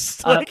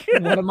 Just like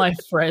one of my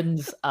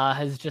friends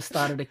has just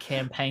started a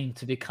campaign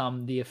to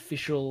become the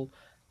official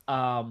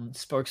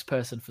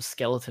spokesperson for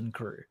Skeleton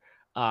Crew,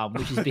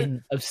 which he's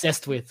been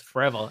obsessed with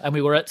forever. And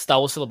we were at Star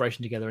Wars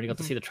Celebration together and he got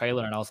to see the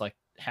trailer and I was like,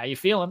 how you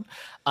feeling?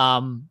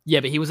 But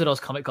he was at Oz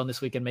Comic Con this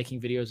weekend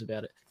making videos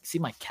about it. You see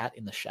my cat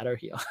in the shadow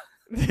here.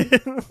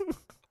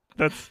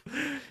 That's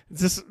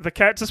just the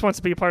cat just wants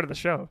to be a part of the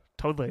show.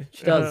 Totally.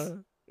 She does.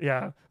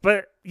 Yeah,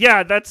 but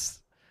yeah,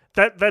 that's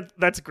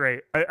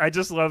great. I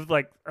just love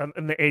like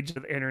in the age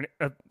of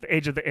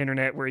the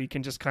internet, where you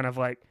can just kind of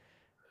like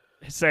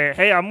say,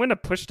 hey, I'm gonna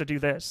push to do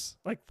this,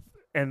 like,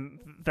 and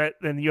that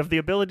then you have the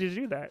ability to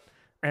do that.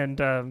 And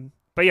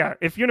but yeah,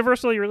 if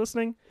Universal, you're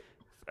listening,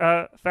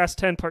 Fast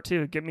 10 Part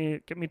 2, get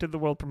me to the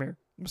world premiere.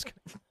 I'm just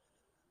kidding.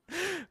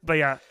 But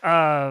yeah,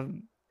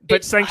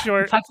 but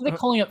Sanctuary. The fact that they're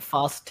calling it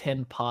Fast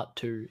 10 Part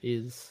 2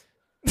 is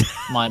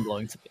mind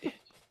blowing to me.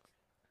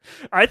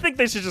 I think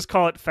they should just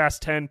call it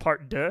Fast 10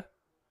 Part 2,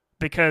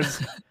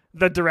 because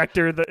the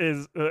director that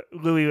is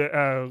Louis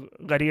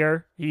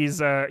Leterrier,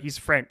 he's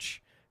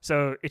French,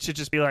 so it should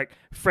just be like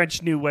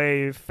French New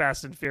Wave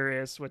Fast and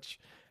Furious, which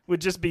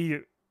would just be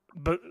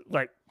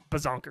like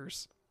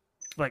bazonkers,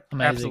 like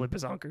amazing. Absolute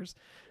bazonkers.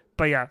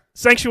 But yeah,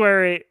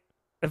 Sanctuary,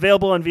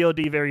 available on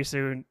VOD very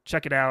soon.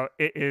 Check it out.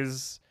 It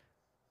is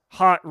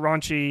hot,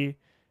 raunchy,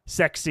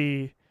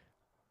 sexy,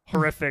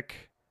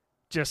 horrific.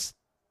 Just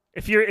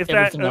if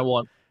everything I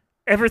want.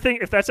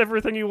 If that's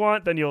everything you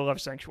want, then you'll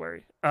love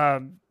Sanctuary.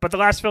 But the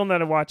last film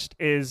that I watched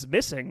is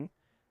Missing,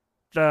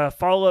 the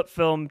follow-up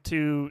film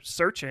to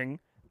Searching.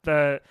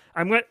 I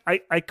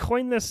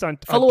coined this on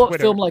follow-up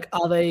Twitter. film, like,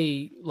 are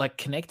they like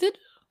connected?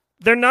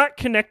 They're not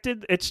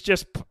connected. It's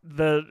just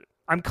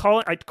I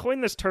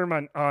coined this term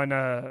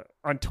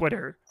on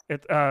Twitter.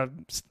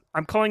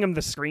 I'm calling them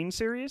the Screen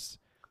series.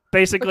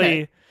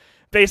 Basically,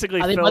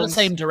 are they by the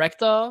same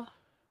director?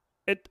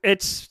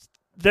 It's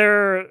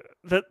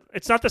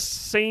not the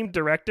same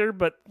director,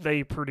 but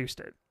they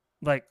produced it.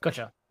 Like,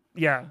 gotcha.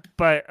 Yeah,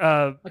 but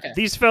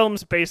these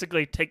films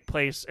basically take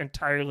place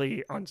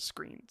entirely on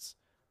screens.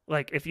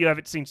 Like, if you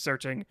haven't seen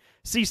Searching,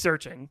 see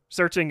Searching.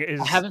 Searching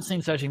is... I haven't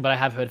seen Searching, but I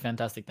have heard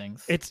fantastic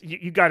things. It's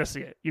you got to see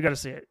it. You got to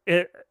see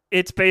it.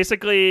 It's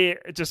basically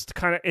just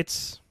kind of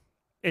it's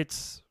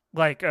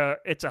like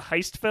it's a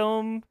heist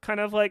film,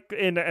 kind of like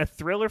in a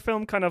thriller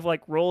film, kind of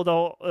like rolled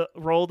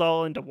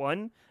all into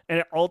one, and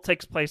it all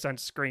takes place on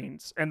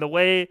screens. And the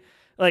way,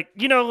 like,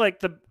 you know,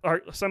 like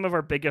some of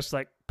our biggest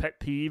like pet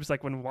peeves,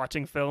 like when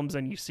watching films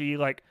and you see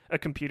like a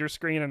computer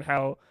screen and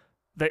how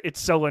that it's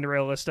so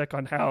unrealistic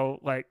on how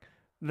like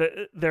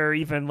they're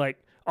even like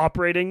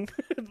operating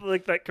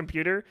like that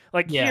computer.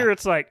 Like here,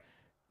 it's like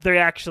they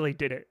actually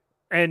did it,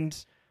 and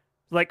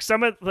like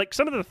some of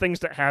the things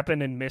that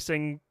happen in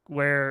Missing,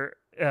 where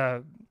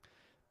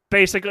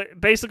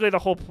basically the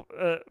whole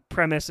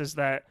premise is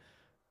that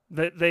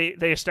they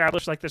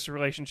establish like this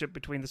relationship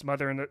between this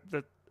mother and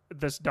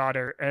this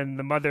daughter, and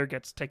the mother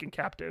gets taken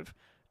captive,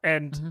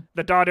 and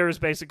the daughter is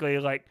basically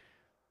like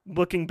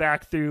looking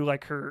back through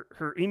like her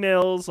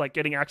emails, like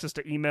getting access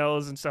to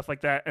emails and stuff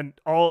like that, and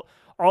all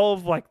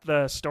of like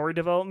the story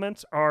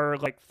developments are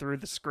like through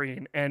the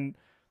screen, and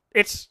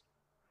it's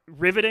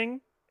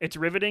riveting. It's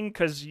riveting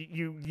because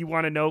you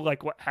want to know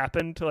like what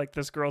happened to like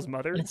this girl's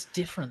mother. It's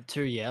different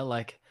too, yeah.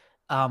 Like,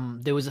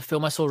 there was a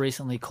film I saw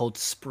recently called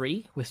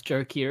Spree with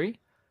Joe Keery,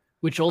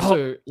 which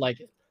also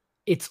like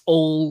it's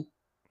all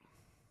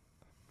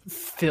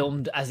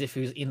filmed as if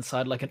he was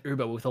inside like an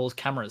Uber with all his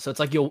cameras. So it's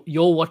like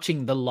you're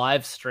watching the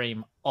live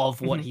stream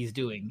of what he's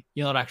doing.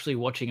 You're not actually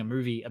watching a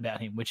movie about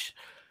him, which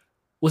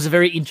was a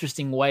very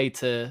interesting way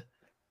to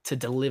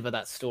deliver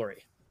that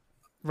story.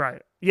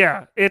 Right.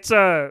 Yeah.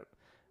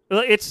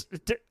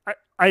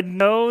 I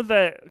know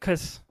that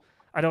because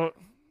I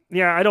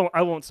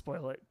won't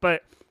spoil it,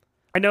 but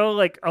I know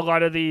like a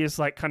lot of these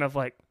like kind of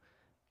like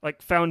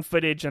found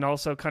footage and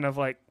also kind of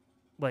like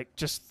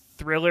just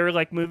thriller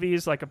like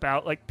movies like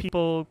about like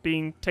people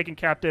being taken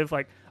captive,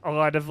 like a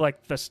lot of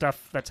like the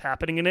stuff that's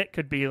happening in it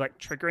could be like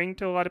triggering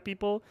to a lot of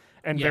people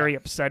and very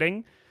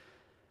upsetting.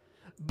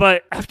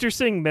 But after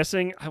seeing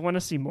Missing, I want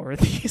to see more of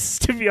these,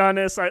 to be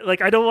honest.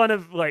 I don't want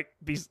to like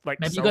be like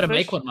maybe selfish. You got to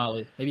make one,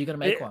 Marley. Maybe you got to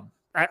make one.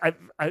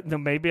 No,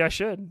 maybe I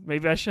should,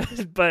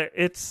 but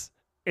it's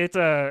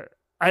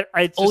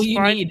all you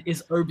need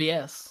is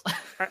OBS.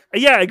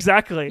 Yeah,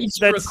 exactly. You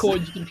just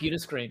record your computer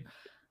screen.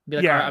 Be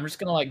like, all right, I'm just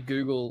gonna like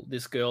Google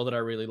this girl that I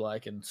really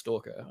like and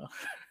stalk her.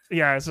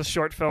 Yeah, it's a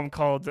short film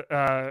called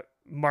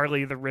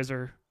Marley the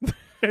Rizzer.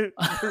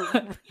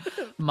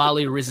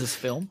 Marley Rizz's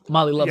film.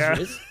 Marley loves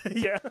Riz.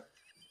 Yeah.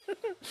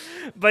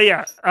 But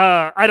yeah,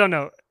 I don't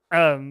know.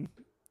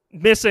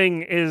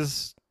 Missing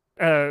is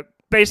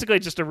basically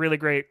just a really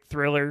great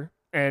thriller,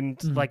 and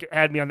like it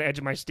had me on the edge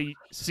of my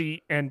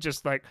seat, and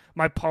just like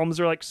my palms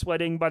are like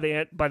sweating by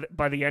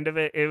the end of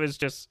it. It was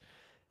just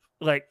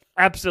like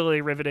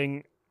absolutely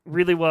riveting,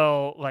 really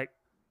well, like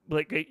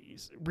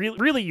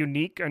really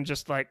unique, and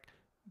just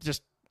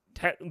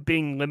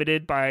being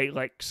limited by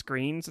like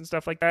screens and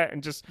stuff like that,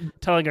 and just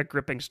telling a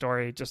gripping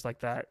story just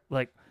like that.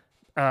 Like,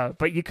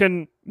 but you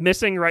can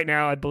Missing right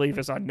now, I believe,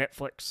 is on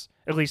Netflix,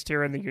 at least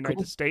here in the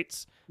United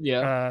States.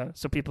 Yeah.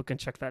 So people can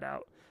check that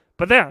out.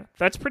 But yeah,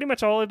 that's pretty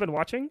much all I've been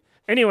watching.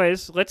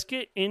 Anyways, let's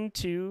get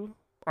into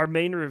our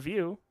main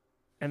review,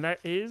 and that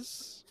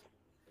is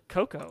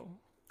Coco.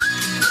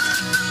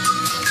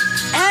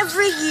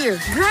 Every year,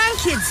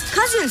 grandkids,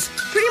 cousins,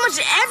 pretty much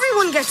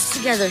everyone gets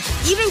together,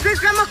 even great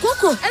grandma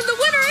Coco. And the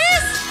winner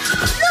is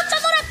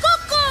Luchadora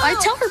Coco! I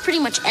tell her pretty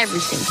much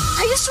everything.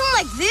 I used to run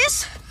like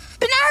this,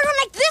 but now I run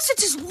like this,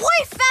 which is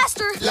way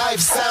faster. Life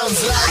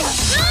sounds like...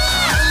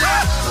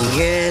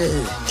 Miguel,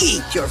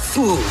 eat your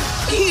food.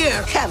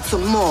 Here, have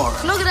some more.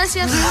 No,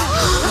 gracias.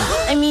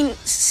 I mean,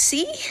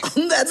 see?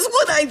 That's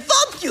what I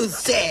thought you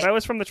said. That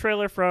was from the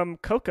trailer from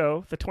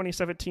Coco, the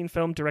 2017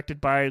 film directed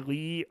by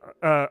Lee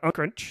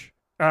Unkrich.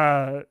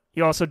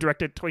 He also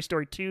directed Toy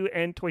Story 2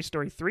 and Toy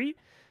Story 3.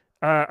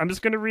 I'm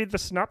just going to read the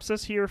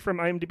synopsis here from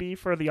IMDb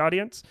for the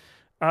audience.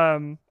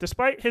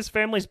 Despite his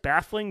family's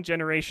baffling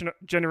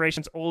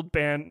generation's old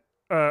band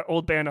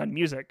on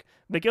music,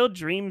 Miguel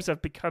dreams of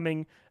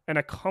becoming an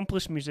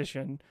accomplished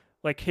musician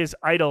like his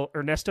idol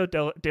Ernesto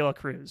de la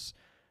Cruz.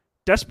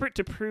 Desperate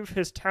to prove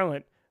his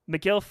talent,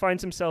 Miguel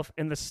finds himself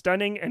in the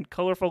stunning and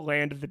colorful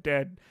land of the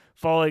dead,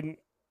 following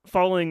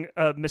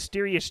a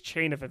mysterious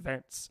chain of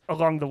events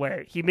along the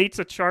way. He meets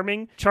a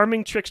charming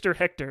trickster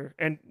Hector,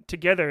 and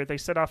together they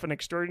set off an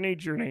extraordinary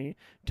journey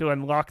to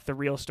unlock the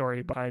real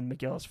story behind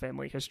Miguel's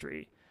family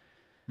history.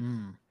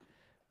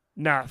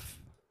 Naf,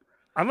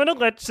 I'm gonna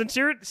let since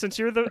you're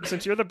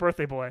the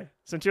birthday boy,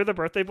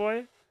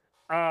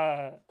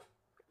 I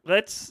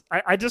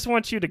just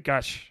want you to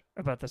gush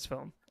about this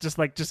film. Just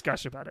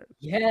gush about it.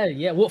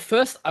 Yeah. Well,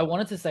 first I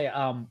wanted to say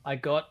I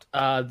got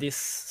this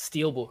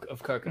steelbook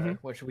of Coco,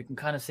 which we can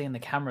kind of see in the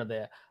camera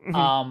there,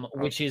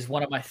 which is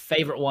one of my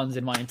favorite ones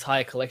in my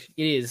entire collection.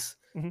 It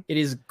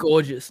is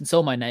gorgeous, and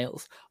so are my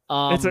nails.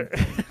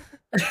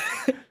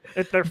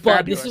 They're fabulous.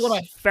 But this is one of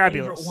my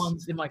fabulous favorite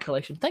ones in my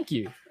collection. Thank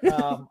you.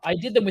 I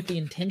did them with the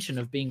intention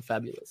of being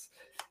fabulous.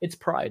 It's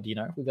pride, you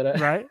know. We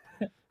gotta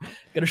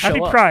gotta show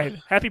Happy up.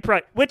 Happy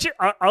Pride. Which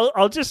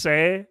I'll just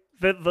say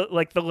that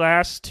the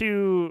last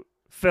two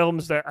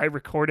films that I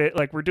recorded,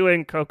 like we're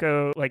doing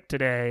Coco like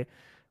today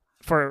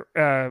for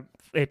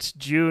it's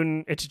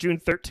June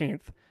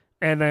 13th,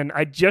 and then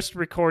I just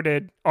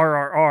recorded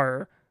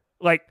RRR.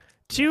 Like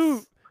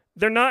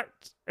they're not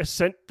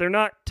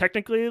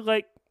technically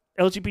like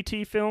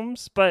LGBT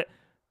films, but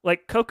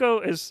like Coco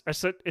is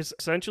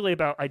essentially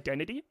about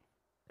identity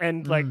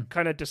and like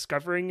kind of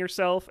discovering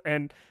yourself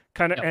and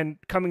kind of and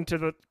coming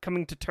to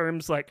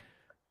terms like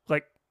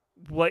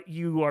what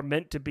you are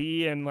meant to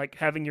be, and like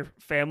having your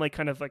family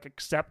kind of like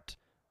accept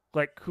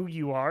like who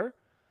you are.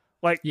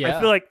 Like I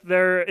feel like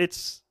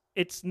it's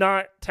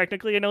not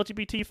technically an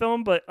LGBT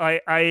film, but but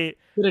it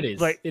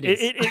is. Like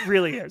it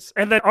really is.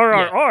 And then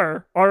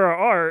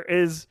RRR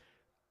is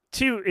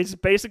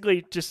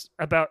basically just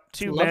about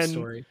two men.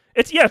 Story.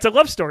 It's a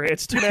love story.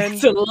 It's two men.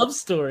 It's a love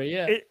story.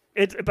 Yeah.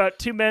 It's about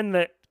two men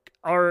that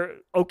are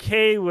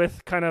okay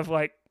with kind of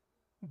like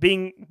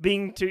being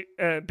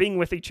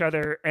with each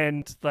other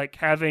and like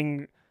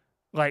having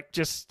like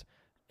just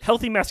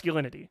healthy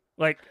masculinity,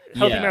 like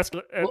healthy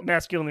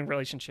masculine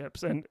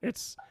relationships, and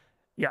it's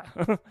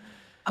I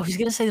was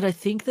gonna say that I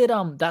think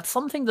that that's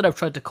something that I've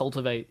tried to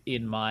cultivate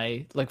in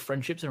my like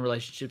friendships and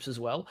relationships as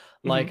well.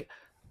 Like,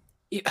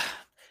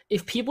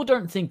 if people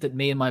don't think that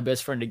me and my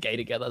best friend are gay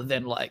together,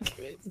 then like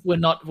we're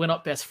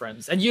not best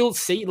friends. And you'll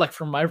see like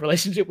from my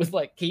relationship with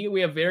like Key,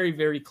 we are very,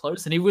 very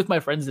close. And even with my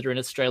friends that are in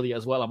Australia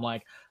as well, I'm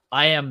like,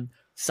 I am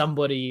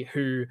somebody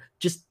who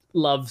just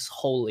loves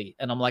wholly,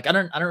 and I'm like, I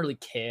don't really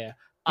care.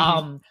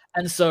 And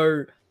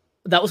so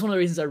that was one of the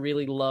reasons I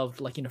really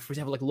loved, like, you know, for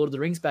example, like Lord of the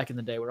Rings back in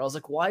the day, where I was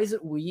like, why is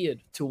it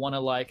weird to want to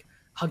like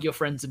hug your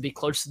friends and be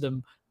close to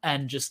them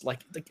and just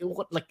like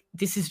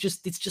this is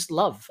just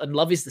love, and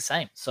love is the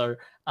same. So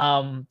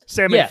Sam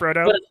and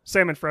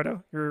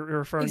Frodo, you're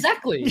referring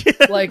exactly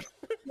like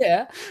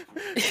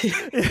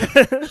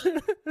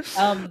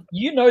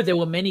you know, there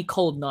were many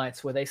cold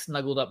nights where they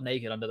snuggled up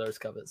naked under those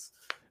covers.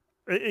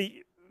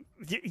 Totally.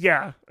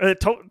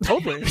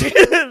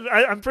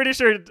 I'm pretty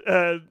sure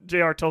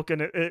J.R.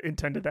 Tolkien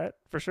intended that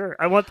for sure.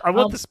 I want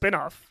the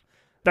spin-off.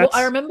 Well,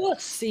 I remember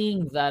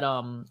seeing that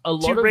a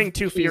lot of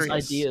his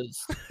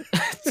ideas.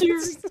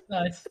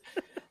 Nice.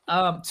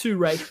 Too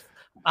Wraith.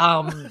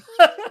 I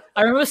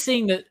remember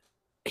seeing that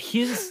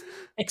his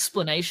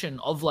explanation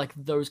of like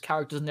those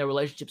characters and their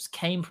relationships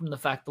came from the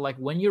fact that like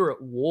when you're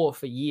at war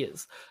for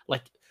years,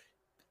 like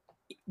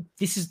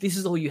this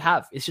is all you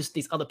have. It's just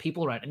these other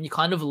people around, and you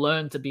kind of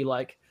learn to be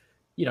like,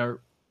 you know,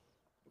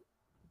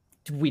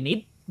 we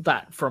need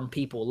that from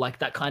people, like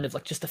that kind of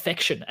like just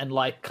affection and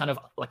like kind of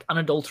like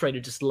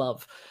unadulterated just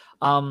love.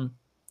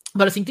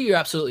 But I think that you're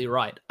absolutely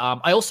right.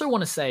 I also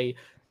want to say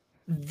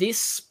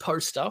this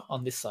poster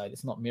on this side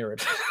is not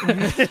mirrored.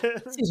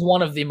 This is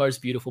one of the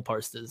most beautiful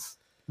posters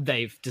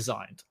they've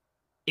designed.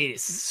 It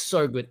is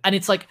so good. And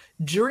it's like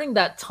during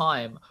that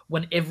time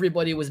when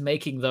everybody was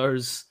making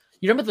those,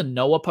 you remember the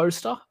Noah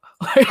poster?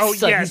 Oh,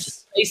 like yes. He's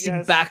just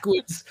facing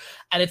backwards,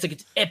 and it's like,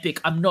 it's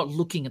epic. I'm not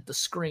looking at the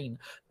screen,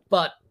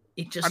 but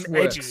it just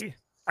works.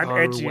 I'm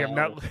edgy. I'm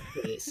not.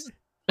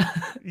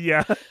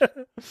 Yeah.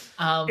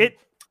 I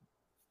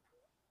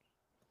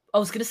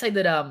was gonna say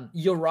that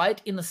you're right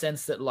in the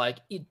sense that like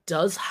it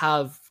does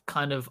have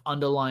kind of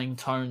underlying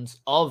tones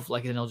of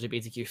like an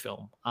LGBTQ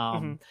film,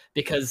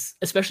 because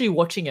especially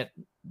watching it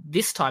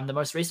this time, the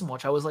most recent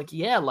watch, I was like,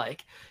 yeah,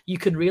 like you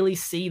could really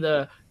see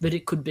that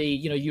it could be,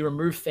 you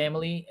remove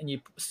family and you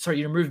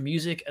remove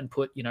music and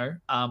put,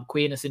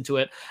 queerness into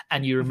it,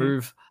 and you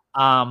remove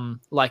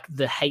like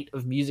the hate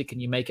of music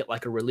and you make it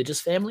like a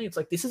religious family. It's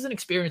like, this is an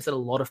experience that a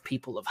lot of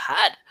people have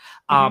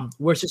had,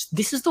 where it's just,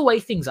 this is the way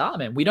things are,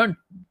 man. We don't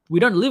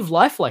live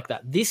life like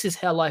that. This is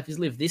how life is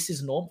lived. This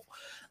is normal.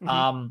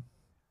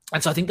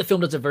 And so I think the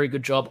film does a very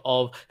good job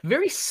of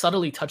very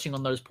subtly touching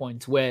on those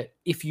points where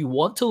if you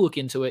want to look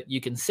into it,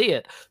 you can see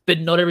it, but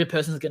not every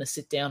person is going to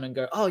sit down and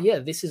go, oh yeah,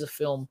 this is a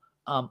film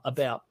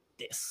about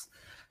this.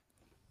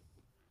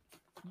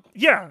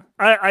 Yeah,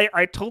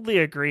 I totally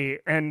agree.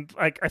 And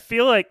like, I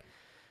feel like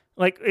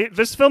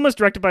this film was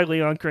directed by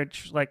Leon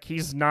Critch. Like,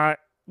 he's not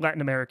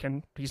Latin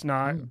American. He's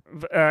not.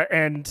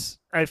 And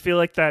I feel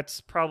like that's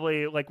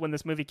probably like when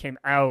this movie came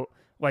out,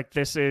 like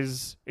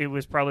it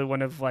was probably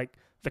one of like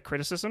the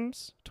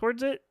criticisms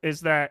towards it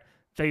is that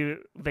they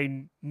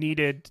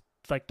needed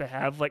like to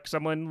have like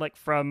someone like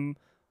from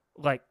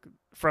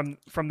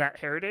that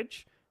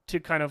heritage to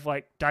kind of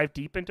like dive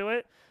deep into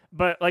it.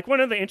 But like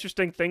one of the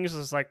interesting things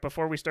is like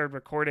before we started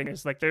recording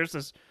is like there's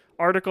this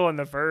article in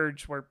The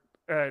Verge where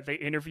they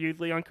interviewed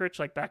Leon Critch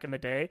like back in the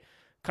day,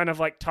 kind of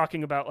like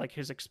talking about like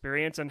his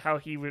experience and how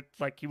he was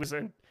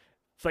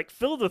like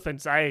filled with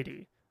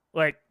anxiety,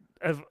 like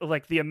of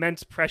like the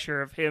immense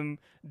pressure of him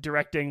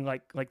directing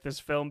like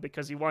this film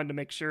because he wanted to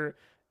make sure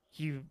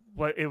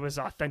it was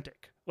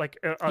authentic, like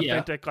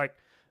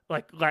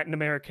like Latin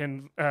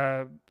American,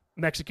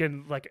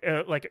 Mexican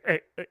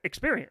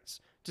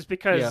experience, just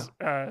because.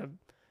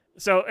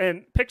 So,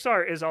 and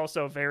Pixar is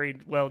also very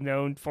well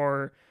known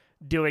for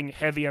doing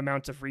heavy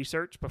amounts of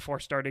research before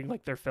starting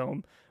like their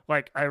film.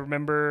 Like I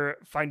remember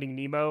Finding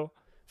Nemo.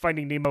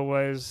 Finding Nemo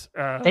was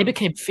they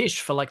became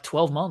fish for like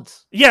 12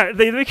 months. Yeah,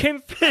 they became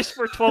fish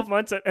for 12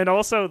 months, and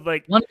also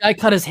like one guy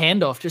cut his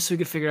hand off just so he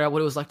could figure out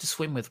what it was like to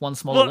swim with one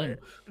small limb.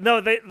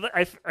 No,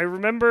 I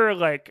remember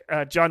like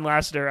John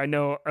Lasseter. I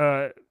know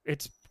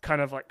it's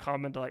kind of like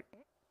common to like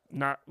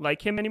not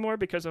like him anymore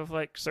because of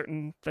like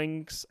certain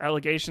things,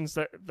 allegations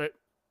that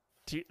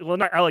well,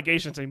 not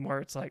allegations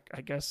anymore. It's like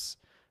I guess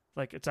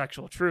like it's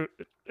actual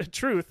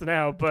truth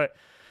now, but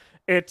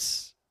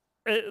it's.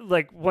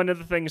 Like one of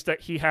the things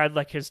that he had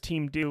like his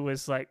team do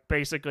was like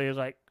basically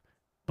like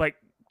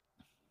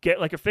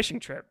get like a fishing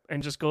trip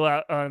and just go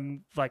out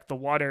on like the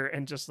water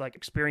and just like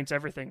experience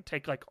everything,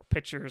 take like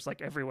pictures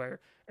like everywhere.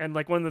 And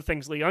like one of the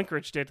things Lee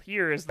Unkrich did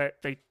here is that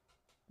they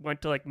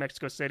went to like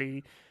Mexico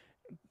City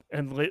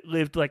and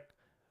lived like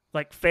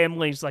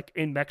families like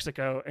in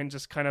Mexico and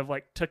just kind of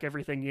like took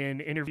everything in,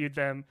 interviewed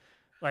them,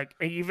 like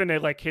even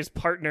like his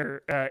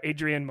partner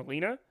Adrian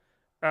Molina,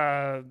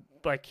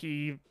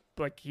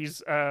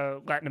 he's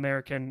Latin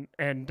American,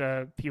 and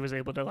he was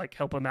able to like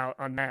help him out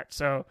on that.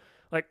 So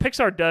like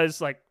Pixar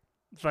does like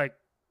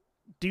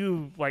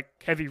do like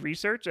heavy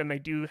research, and they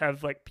do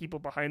have like people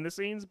behind the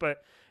scenes,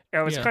 but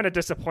I was kind of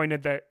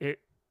disappointed that it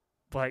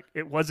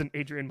wasn't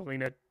Adrian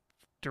Molina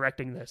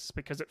directing this,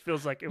 because it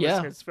feels like it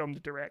was his film to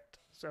direct.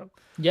 So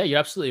yeah, you're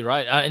absolutely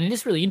right. And it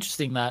is really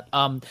interesting that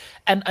and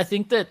I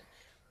think that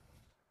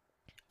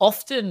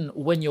often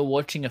when you're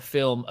watching a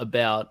film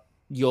about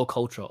your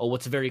culture or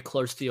what's very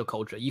close to your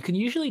culture, you can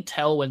usually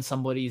tell when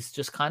somebody's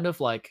just kind of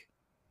like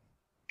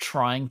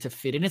trying to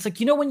fit in. It's like,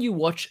 when you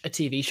watch a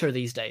TV show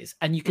these days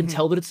and you can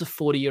tell that it's a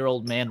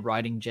 40-year-old man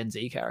writing Gen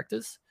Z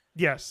characters.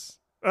 Yes.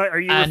 Are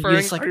you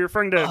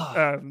referring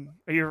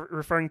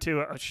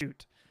to a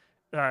shoot?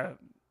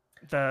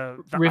 The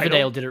Riverdale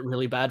Idol? did it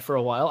really bad for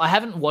a while. I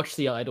haven't watched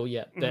The Idol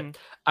yet, but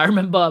I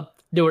remember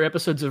there were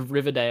episodes of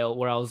Riverdale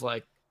where I was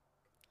like,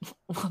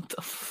 what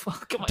the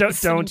fuck am I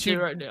listening to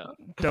right now?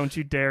 Don't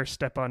you dare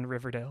step on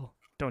Riverdale.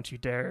 Don't you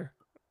dare.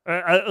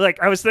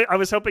 I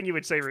was hoping you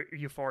would say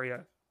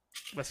Euphoria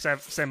with Sam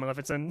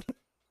Levinson.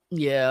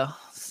 Yeah,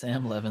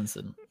 Sam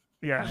Levinson.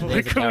 Yeah,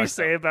 what can we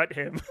say about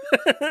him?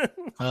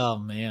 Oh,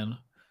 man.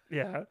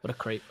 Yeah. What a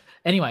creep.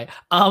 Anyway,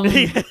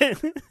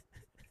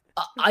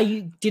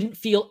 I didn't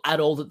feel at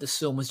all that this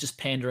film was just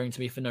pandering to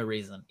me for no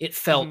reason. It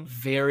felt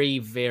very,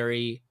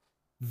 very,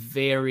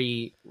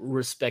 very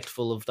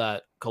respectful of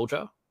that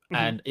culture.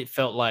 And it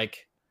felt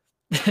like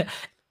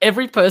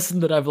every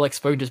person that I've like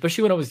spoken to,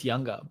 especially when I was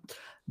younger,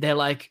 they're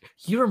like,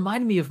 you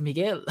remind me of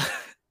Miguel.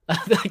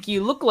 Like,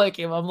 you look like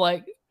him. I'm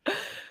like,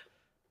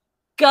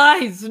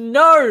 guys,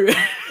 no,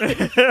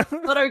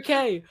 not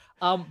okay.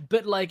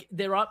 But like,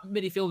 there aren't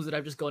many films that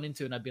I've just gone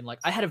into and I've been like,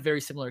 I had a very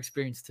similar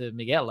experience to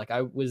Miguel. Like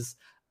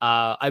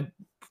I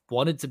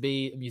wanted to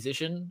be a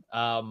musician.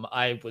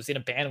 I was in a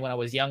band when I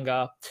was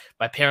younger.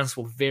 My parents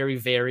were very,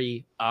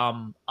 very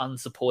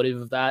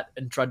unsupportive of that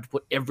and tried to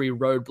put every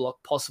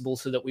roadblock possible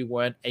so that we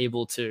weren't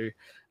able to,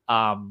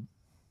 kind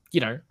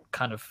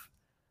of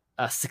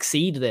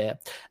succeed there.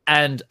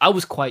 And I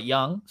was quite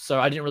young,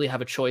 so I didn't really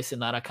have a choice in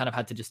that. I kind of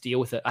had to just deal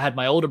with it. I had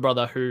my older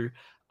brother who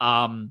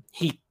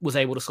he was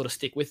able to sort of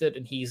stick with it,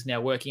 and he's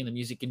now working in the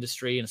music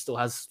industry and still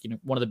has,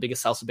 one of the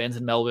biggest salsa bands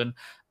in Melbourne.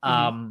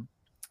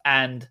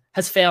 And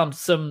has found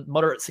some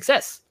moderate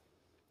success.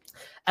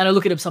 And I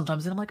look at him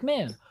sometimes and I'm like,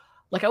 man,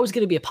 like I was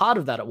going to be a part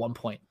of that at one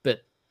point,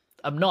 but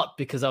I'm not,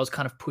 because I was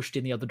kind of pushed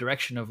in the other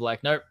direction of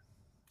like, nope,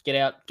 get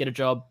out, get a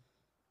job.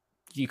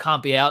 You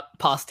can't be out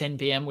past 10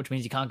 p.m., which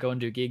means you can't go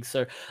and do gigs.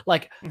 So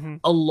like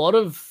a lot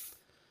of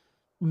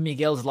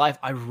Miguel's life,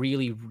 I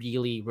really,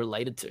 really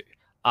related to.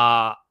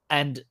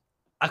 And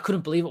I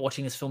couldn't believe it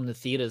watching this film in the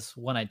theaters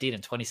when I did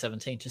in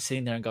 2017, just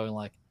sitting there and going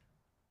like,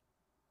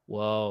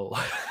 whoa,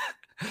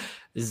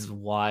 this is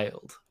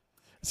wild.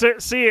 So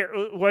see,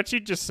 what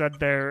you just said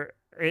there,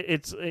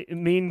 it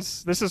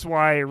means this is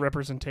why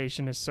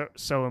representation is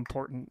so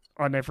important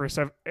on every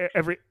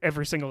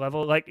single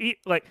level.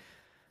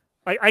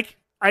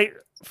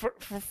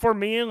 For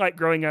me, like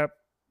growing up,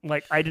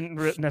 like I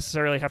didn't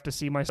necessarily have to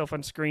see myself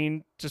on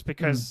screen just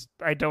because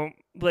I don't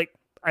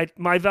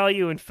my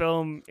value in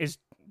film is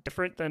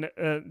different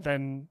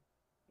than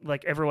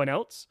like everyone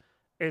else.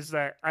 Is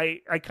that I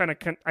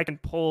can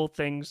pull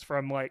things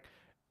from like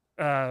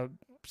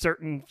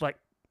certain like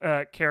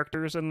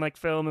characters in like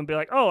film and be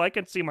like, oh, I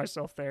can see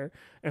myself there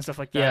and stuff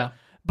like that. Yeah.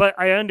 But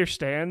I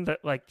understand that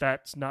like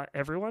that's not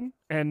everyone,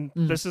 and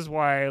this is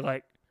why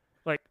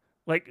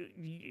like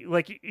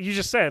you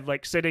just said,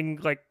 like sitting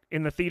like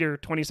in the theater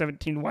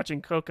 2017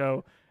 watching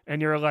Coco,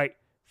 and you're like,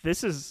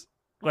 this is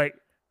like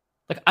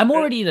I'm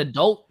already an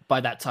adult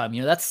by that time.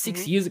 You know, that's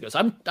 6 years ago.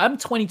 So I'm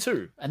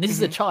 22, and this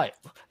is a child,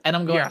 and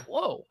I'm going,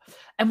 whoa.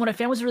 And what I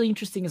found was really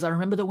interesting is I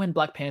remember that when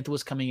Black Panther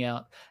was coming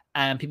out,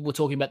 and people were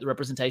talking about the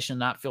representation in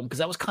that film, because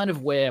that was kind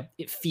of where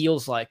it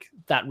feels like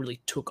that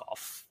really took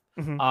off.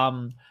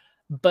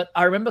 But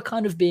I remember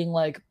kind of being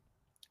like,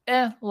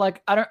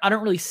 like I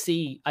don't really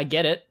see. I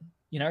get it,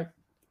 you know.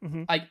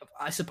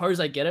 I suppose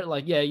I get it.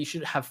 Like, yeah, you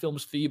should have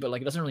films for you, but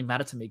like it doesn't really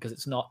matter to me because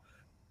it's not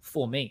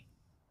for me.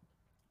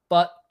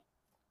 But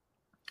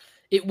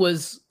it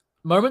was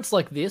moments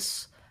like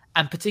this,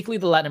 and particularly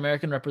the Latin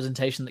American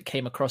representation that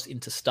came across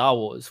into Star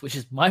Wars, which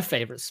is my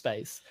favorite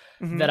space,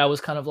 that I was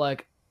kind of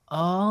like,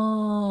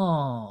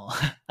 oh,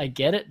 I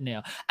get it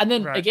now. And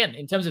then again,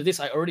 in terms of this,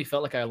 I already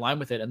felt like I aligned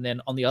with it. And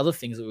then on the other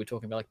things that we were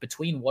talking about, like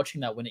between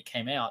watching that when it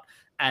came out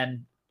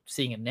and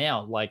seeing it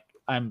now, like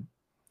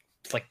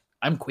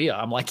I'm queer.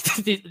 I'm like,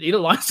 it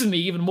aligns with me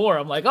even more.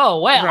 I'm like,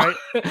 oh wow,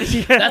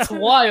 that's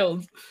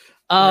wild.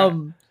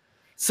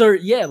 So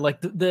yeah,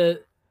 like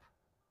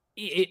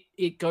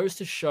it goes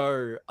to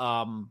show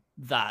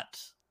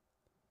that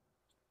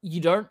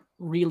you don't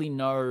really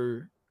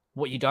know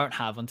what you don't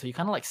have until you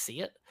kind of like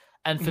see it.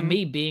 And for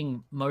me,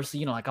 being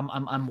mostly, you know, like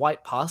I'm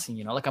white passing,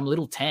 you know, like I'm a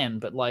little tan,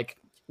 but like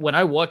when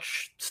I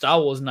watch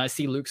Star Wars and I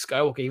see Luke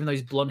Skywalker, even though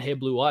he's blonde hair,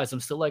 blue eyes, I'm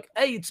still like,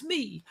 hey, it's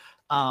me.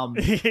 But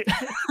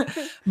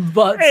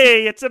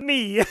hey, it's a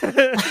me. What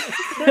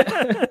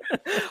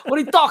are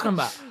you talking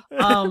about?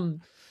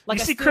 Like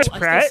you see Chris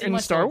Pratt in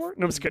Star Wars?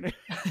 No, I'm just kidding.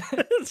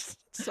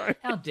 Sorry.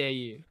 How dare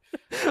you?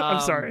 I'm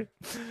sorry.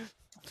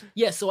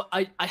 Yeah, so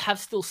I have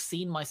still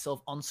seen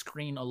myself on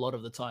screen a lot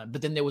of the time,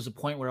 but then there was a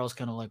point where I was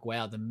kind of like,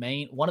 wow,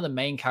 one of the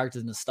main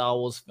characters in the Star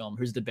Wars film,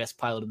 who's the best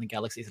pilot in the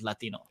galaxy, is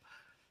Latino.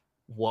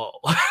 Whoa.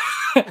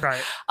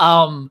 Right.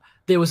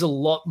 There was a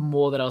lot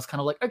more that I was kind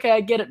of like, okay,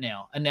 I get it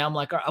now. And now I'm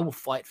like, all right, I will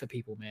fight for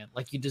people, man.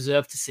 Like, you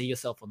deserve to see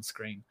yourself on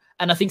screen.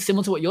 And I think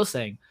similar to what you're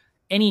saying,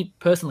 any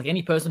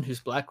person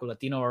who's Black or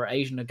Latino or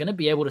Asian are going to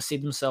be able to see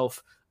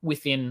themselves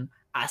within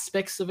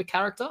aspects of a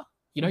character.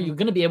 You know, you're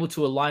going to be able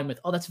to align with,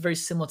 oh, that's very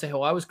similar to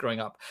how I was growing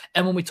up.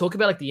 And when we talk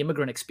about like the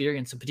immigrant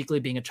experience, and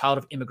particularly being a child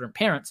of immigrant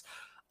parents,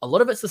 a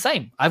lot of it's the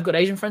same. I've got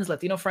Asian friends,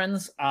 Latino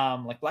friends,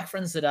 like Black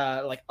friends that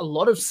are like a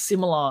lot of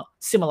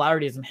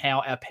similarities in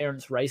how our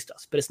parents raised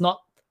us, but it's not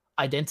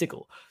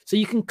identical. So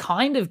you can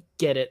kind of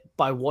get it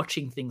by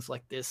watching things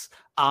like this,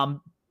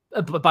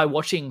 by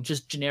watching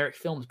just generic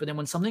films. But then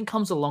when something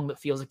comes along that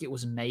feels like it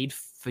was made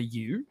for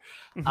you,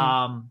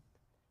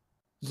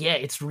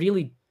 it's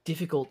really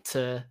difficult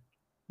to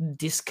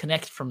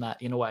disconnect from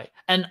that in a way.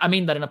 And I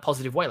mean that in a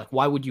positive way. Like,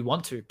 why would you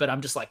want to? But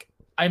I'm just like,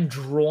 I'm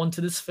drawn to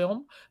this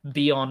film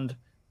beyond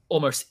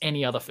almost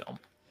any other film.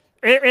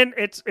 And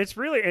it's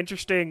really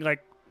interesting.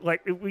 Like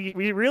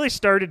we really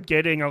started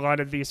getting a lot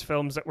of these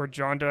films that were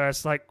drawn to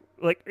us, like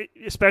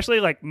especially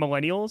like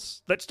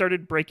millennials that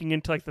started breaking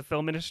into like the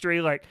film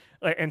industry, like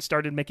and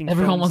started making.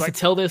 Everyone films, wants to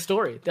tell their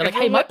story. They're like,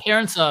 hey, my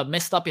parents are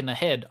messed up in the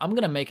head. I'm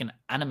gonna make an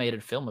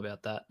animated film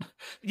about that.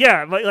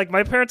 Yeah, like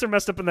my parents are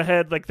messed up in the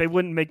head. Like they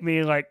wouldn't make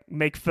me like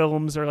make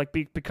films or like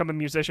become a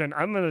musician.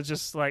 I'm gonna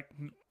just like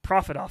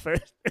profit off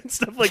it and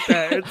stuff like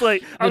that. It's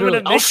like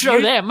I'll show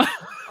them.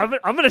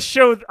 I'm gonna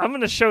show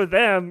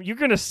them. You're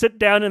gonna sit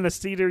down in the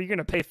theater. You're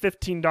gonna pay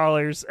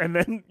 $15, and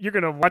then you're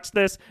gonna watch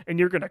this, and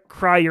you're gonna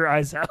cry your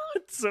eyes out.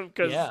 So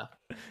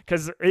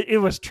because it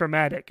was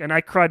traumatic, and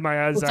I cried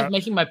my eyes out. It's like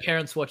making my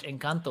parents watch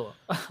Encanto,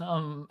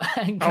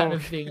 and kind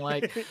of being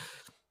like,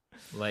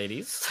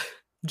 ladies,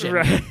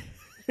 right.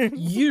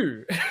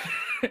 You.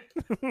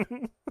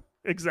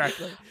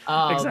 Exactly.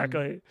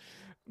 Exactly.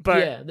 But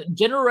yeah, the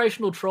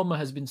generational trauma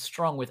has been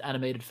strong with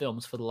animated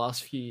films for the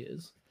last few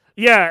years.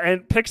 Yeah,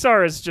 and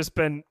Pixar has just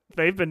been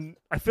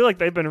I feel like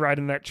they've been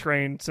riding that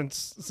train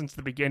since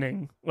the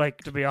beginning. Like,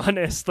 to be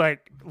honest,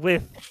 like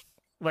with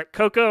like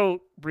Coco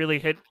really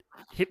hit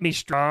hit me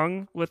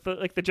strong with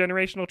the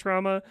generational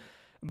trauma.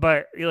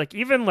 But like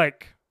even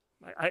like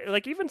I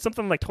like even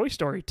something like Toy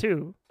Story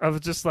too. I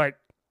was just like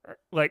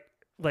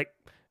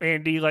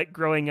Andy like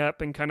growing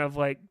up and kind of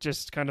like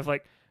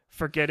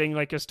forgetting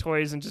like his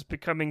toys and just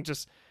becoming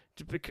just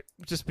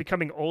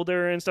becoming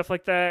older and stuff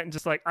like that, and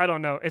just like I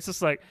don't know. It's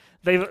just like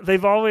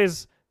they've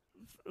always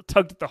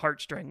tugged at the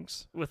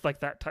heartstrings with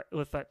like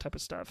with that type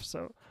of stuff.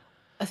 So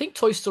I think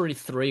Toy Story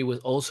 3 was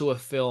also a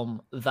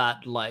film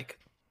that like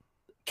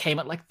came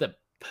at like the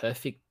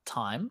perfect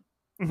time.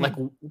 mm-hmm. Like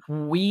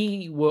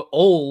we were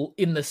all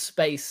in the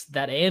space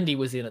that Andy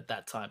was in at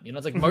that time. You know,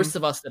 it's like most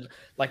of us that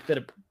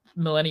are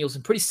millennials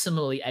and pretty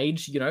similarly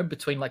aged, you know,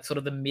 between like sort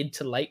of the mid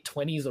to late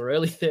 20s or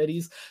early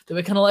 30s, that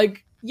were kind of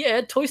like,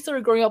 yeah, Toy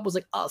Story growing up was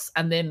like us.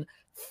 And then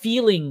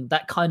feeling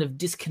that kind of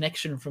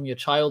disconnection from your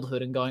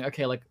childhood and going,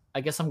 okay, like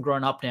I guess I'm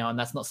grown up now and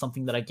that's not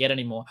something that I get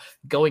anymore.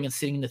 Going and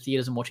sitting in the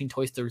theaters and watching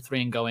Toy Story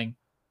 3 and going,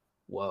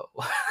 whoa.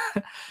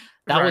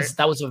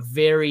 That was a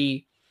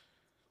very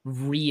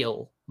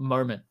real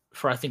moment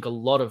for I think a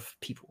lot of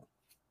people.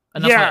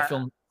 And that's why that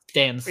film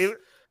stands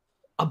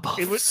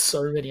above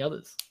so many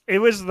others. It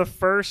was the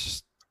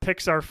first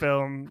Pixar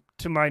film,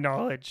 to my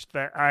knowledge,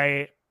 that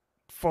I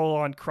full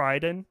on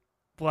cried in.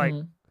 Like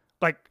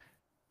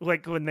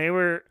when they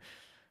were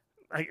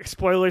like,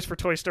 spoilers for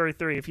Toy Story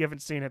 3 if you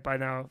haven't seen it by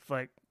now,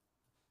 like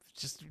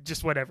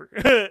just whatever.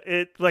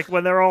 It like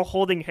when they're all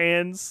holding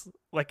hands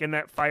like in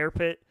that fire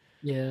pit.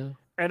 Yeah.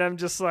 And I'm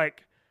just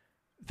like,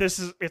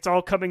 it's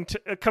all coming to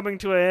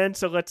an end,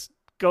 so let's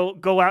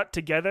go out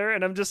together.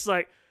 And I'm just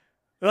like,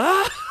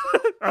 ah!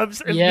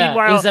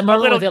 Meanwhile, it's that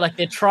moment where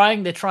they're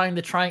trying,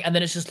 and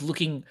then it's just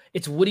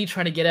it's Woody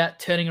trying to get out,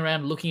 turning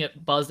around, looking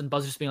at Buzz, and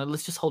Buzz just being like,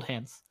 let's just hold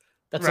hands.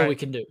 That's all we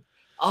can do.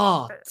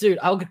 Oh, dude,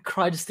 I would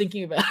cry just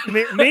thinking about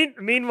it.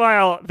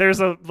 Meanwhile, there's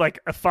a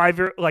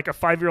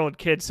 5-year-old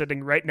kid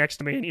sitting right next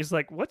to me, and he's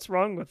like, "What's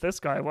wrong with this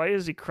guy? Why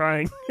is he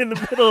crying in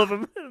the middle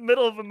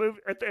of a movie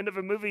at the end of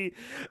a movie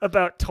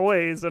about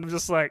toys?" And I'm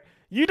just like,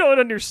 "You don't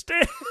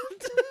understand."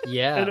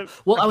 Yeah.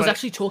 I was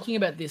actually talking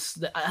about this.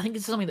 I think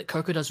it's something that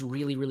Coco does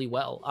really, really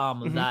well.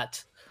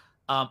 That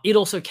it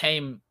also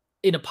came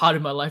in a part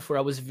of my life where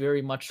I was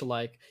very much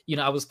like, you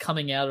know, I was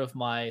coming out of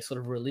my sort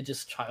of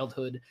religious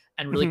childhood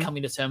and really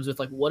coming to terms with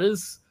like, what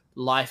does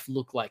life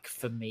look like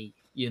for me?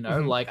 You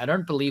know, like I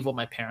don't believe what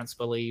my parents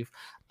believe.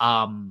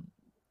 Am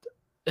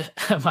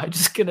I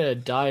just gonna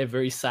die a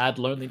very sad,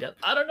 lonely death?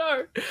 I don't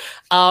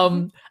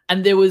know.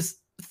 And there was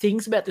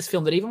things about this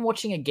film that even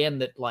watching again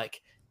that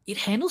like it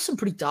handles some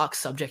pretty dark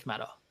subject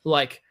matter.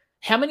 Like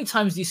how many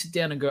times do you sit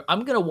down and go,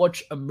 I'm gonna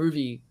watch a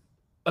movie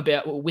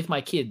with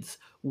my kids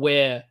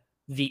where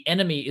the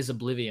enemy is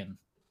oblivion.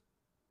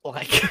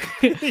 Like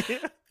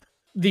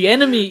the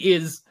enemy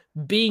is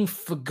being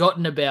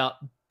forgotten about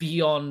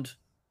beyond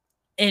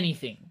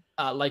anything.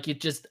 Like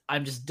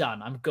I'm just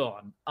done. I'm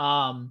gone.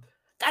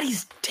 That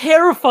is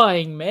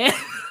terrifying, man.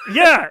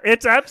 Yeah,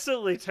 it's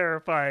absolutely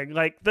terrifying.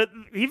 Like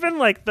even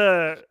like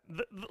the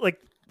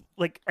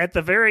at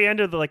the very end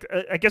of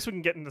the I guess we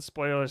can get into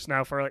spoilers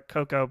now for like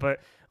Coco,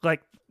 but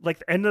like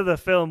the end of the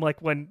film,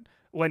 like when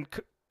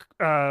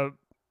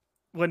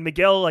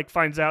Miguel like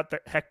finds out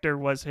that Hector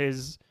was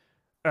his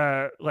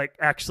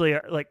actually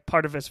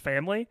part of his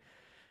family,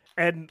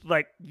 and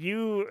like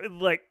you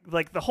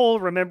like the whole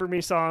Remember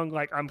Me song,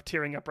 like I'm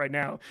tearing up right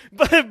now.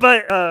 But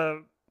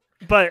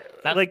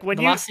like when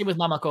the last scene with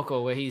Mama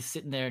Coco where he's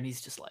sitting there and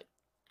he's just like,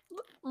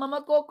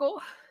 Mama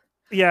Coco,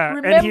 yeah,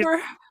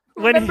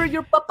 remember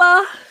your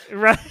papa,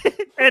 right?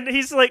 And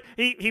he's like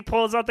he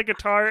pulls out the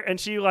guitar and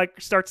she like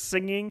starts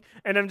singing,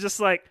 and I'm just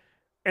like,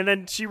 and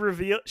then she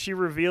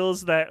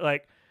reveals that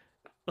like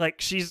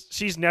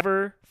she's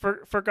never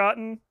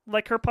forgotten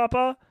like her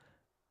papa,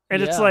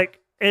 and it's like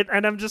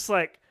and I'm just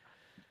like,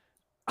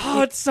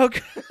 oh, it's so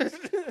good.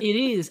 It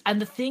is.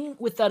 And the thing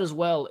with that as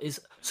well is,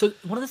 so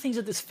one of the things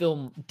that this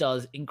film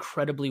does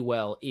incredibly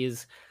well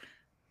is,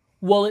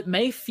 while it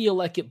may feel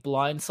like it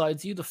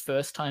blindsides you the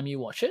first time you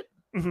watch it,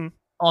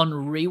 on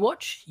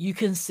rewatch, you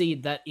can see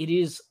that it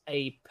is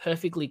a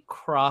perfectly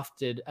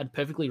crafted and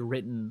perfectly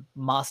written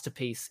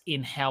masterpiece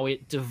in how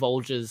it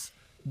divulges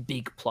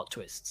big plot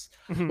twists.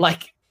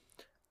 Like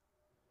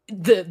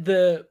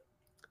the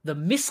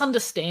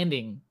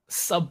misunderstanding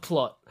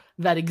subplot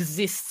that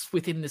exists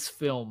within this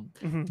film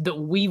that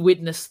we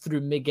witness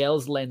through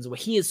Miguel's lens, where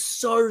he is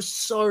so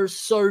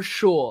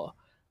sure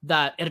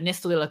that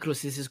Ernesto de la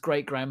Cruz is his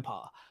great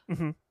grandpa,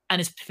 and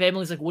his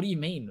family's like, "What do you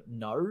mean?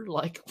 No,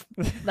 like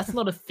that's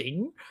not a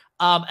thing."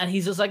 And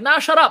he's just like, "Nah,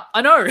 shut up.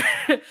 I know."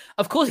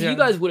 Of course, you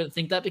guys wouldn't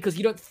think that because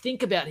you don't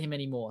think about him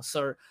anymore.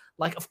 So,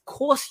 like, of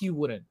course you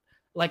wouldn't.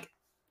 Like,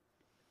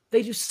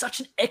 they do such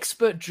an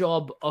expert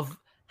job of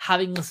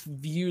having us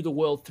view the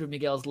world through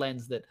Miguel's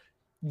lens that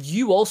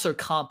you also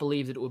can't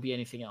believe that it would be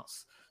anything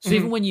else. So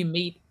even when you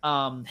meet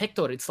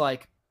Hector, it's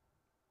like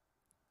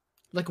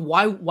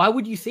why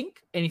would you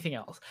think anything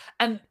else?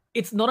 And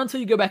it's not until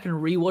you go back and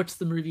rewatch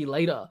the movie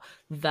later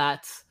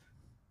that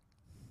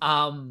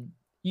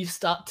you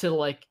start to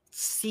like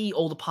see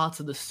all the parts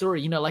of the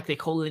story. You know, like they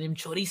call him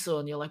chorizo,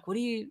 and you're like, what are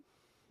you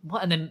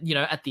what? And then,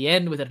 at the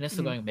end with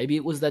Ernesto going, maybe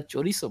it was that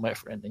chorizo, my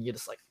friend. And you're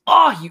just like,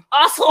 oh, you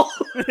asshole.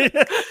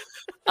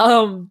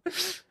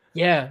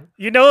 Yeah.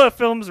 A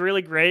film's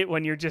really great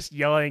when you're just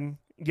yelling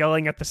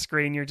at the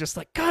screen. You're just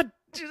like, God,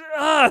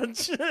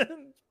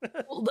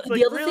 Well,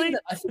 the other thing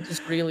that I think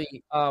is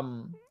really,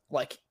 the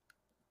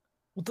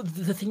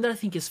thing that I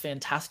think is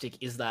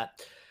fantastic is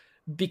that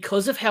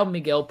because of how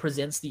Miguel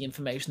presents the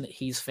information that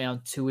he's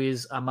found to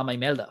his Mama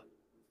Imelda,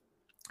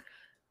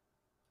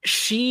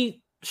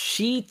 she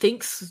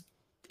thinks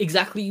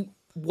exactly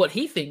what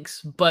he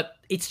thinks, but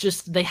it's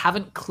just they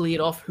haven't cleared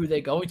off who they're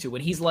going to.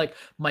 When he's like,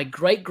 my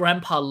great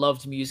grandpa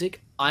loved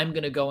music, I'm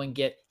gonna go and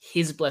get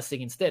his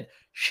blessing instead.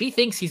 She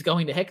thinks he's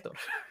going to Hector.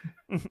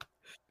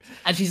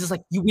 And she's just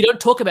like, we don't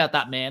talk about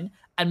that, man.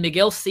 And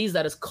Miguel sees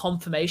that as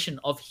confirmation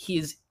of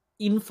his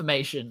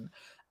information.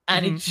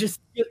 And it's just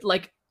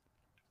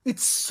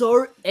it's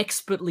so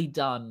expertly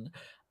done.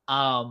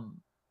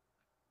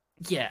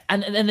 Yeah.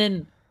 And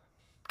then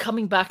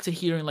coming back to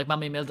hearing like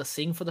Mama Imelda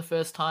sing for the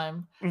first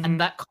time and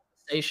that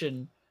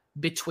conversation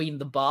between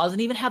the bars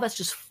and even how that's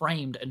just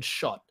framed and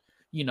shot,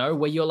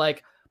 where you're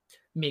like,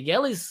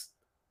 Miguel is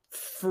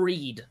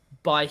freed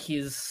by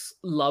his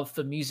love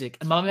for music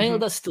and Mama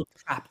Imelda's still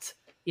trapped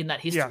in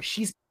that history. Yeah.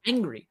 She's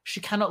angry. She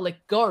cannot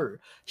let go.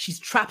 She's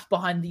trapped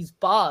behind these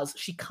bars.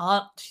 She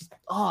can't.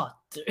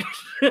 Dude.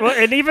 Well,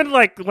 and even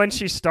like when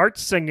she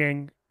starts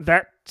singing,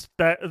 that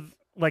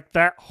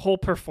whole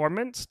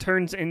performance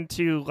turns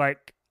into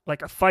like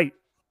a fight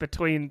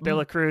between De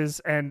La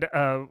Cruz and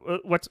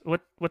what's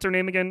her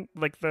name again?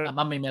 Like the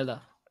Mama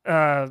Imelda.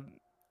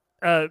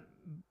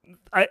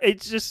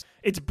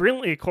 It's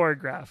brilliantly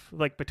choreographed,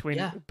 like between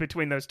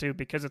those two,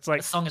 because it's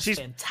like the song is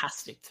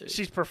fantastic too.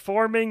 She's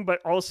performing, but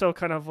also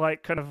kind of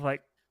like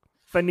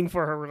fending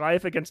for her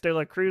life against De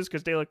La Cruz,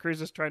 because De La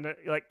Cruz is trying to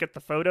like get the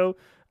photo,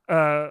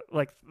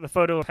 like the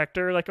photo of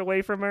Hector like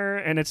away from her,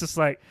 and it's just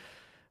like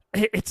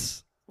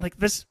it's like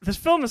this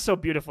film is so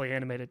beautifully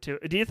animated too.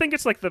 Do you think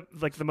it's like the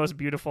most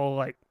beautiful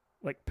like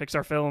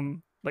Pixar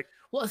film?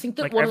 Well, I think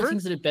that one of the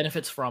things that it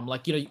benefits from,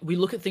 we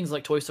look at things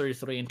like Toy Story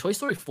 3 and Toy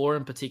Story 4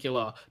 in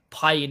particular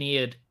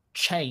pioneered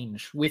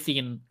change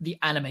within the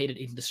animated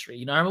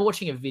industry. I remember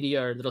watching a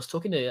video that I was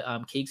talking to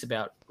Keegs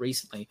about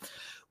recently,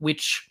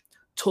 which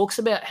talks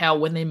about how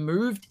when they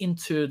moved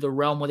into the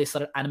realm where they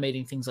started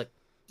animating things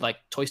like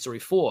Toy Story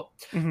 4,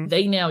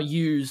 they now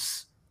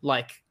use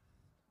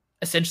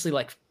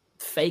essentially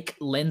fake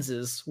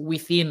lenses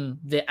within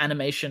their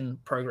animation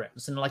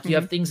programs. And you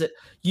have things that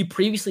you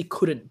previously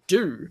couldn't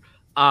do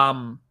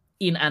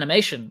in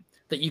animation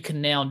that you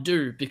can now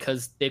do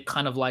because they've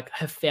kind of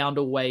have found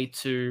a way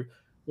to,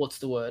 what's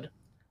the word?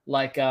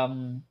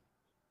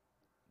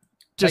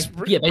 Just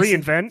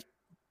reinvent,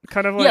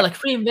 kind of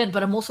reinvent.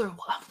 But I'm also,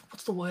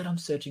 what's the word I'm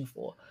searching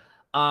for?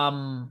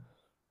 My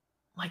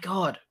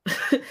God,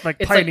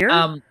 it's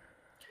pioneer.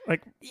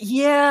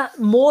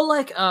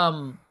 More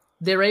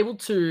they're able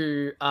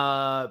to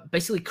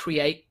basically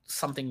create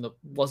something that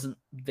wasn't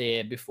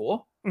there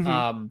before.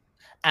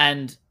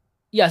 And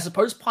yeah, I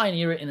suppose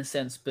pioneer it in a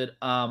sense, but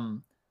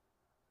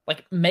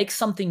make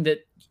something that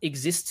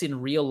exists in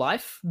real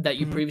life that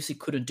you previously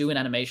couldn't do in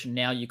animation.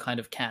 Now you kind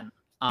of can.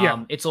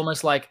 It's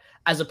almost like,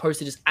 as opposed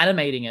to just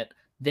animating it,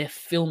 they're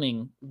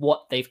filming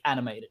what they've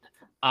animated,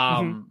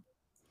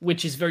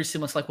 which is very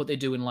similar to what they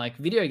do in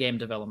video game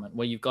development,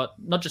 where you've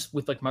got not just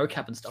with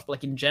mocap and stuff,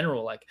 but in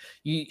general,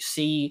 you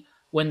see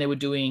when they were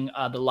doing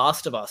The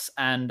Last of Us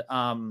and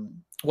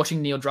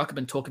watching Neil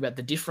Druckmann talk about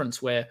the difference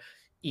where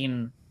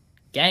in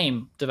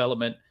game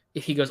development,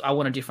 if he goes, I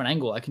want a different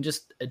angle, I can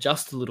just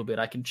adjust a little bit,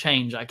 I can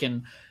change, I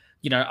can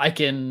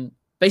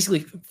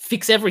basically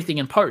fix everything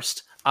in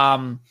post.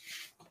 And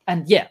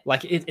yeah,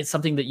 it's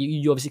something that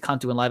you obviously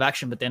can't do in live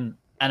action, but then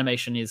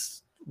animation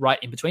is right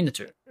in between the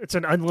two. It's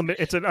an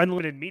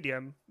unlimited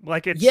medium.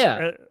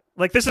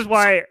 This is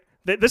why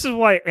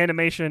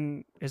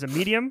animation is a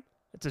medium.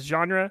 It's a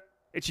genre.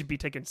 It should be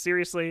taken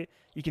seriously.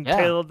 You can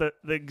tell the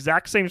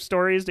exact same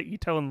stories that you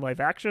tell in live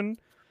action,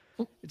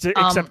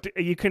 except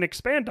you can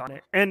expand on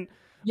it. And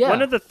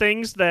one of the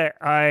things that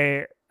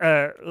I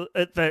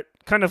that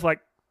kind of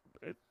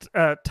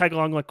tag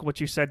along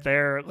what you said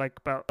there,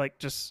 about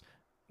just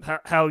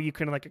how you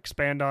can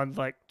expand on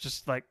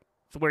just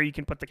where you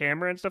can put the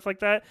camera and stuff like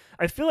that.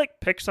 I feel like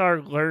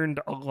Pixar learned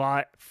a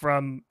lot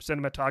from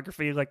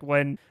cinematography,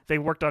 when they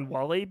worked on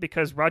WALL-E,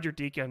 because Roger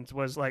Deakins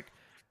was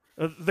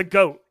the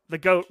goat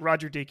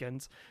Roger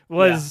Deakins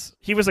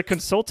he was a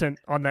consultant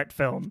on that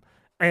film,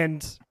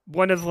 and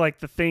one of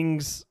the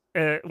things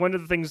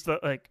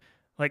that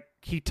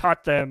he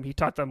taught them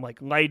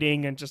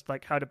lighting and just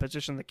how to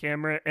position the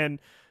camera, and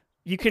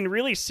you can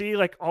really see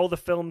all the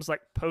films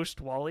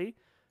post WALL-E,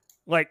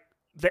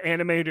 the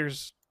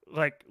animators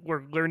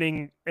were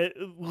learned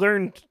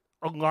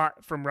a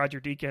lot from Roger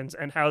Deakins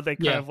and how they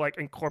kind of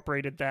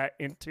incorporated that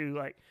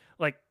into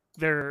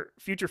their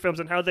future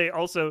films, and how they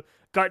also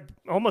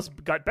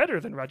almost got better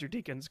than Roger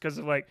Deakins because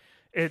of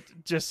it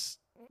just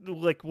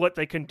what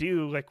they can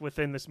do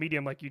within this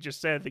medium. You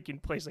just said, they can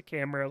place a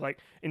camera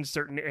in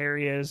certain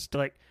areas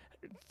to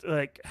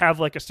like have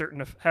like a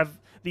certain have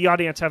the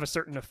audience have a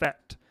certain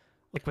effect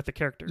like with the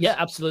characters. Yeah,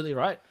 absolutely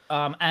right.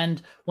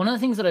 And one of the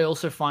things that I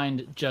also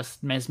find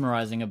just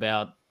mesmerizing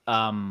about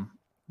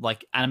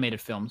like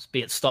animated films,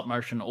 be it stop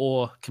motion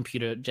or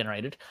computer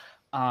generated,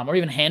 or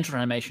even hand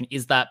drawn animation,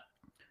 is that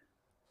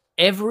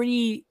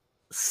every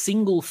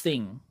single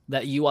thing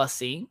that you are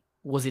seeing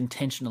was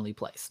intentionally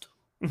placed.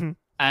 Mm-hmm.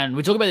 And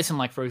we talk about this in,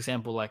 like, for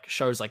example, like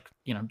shows like,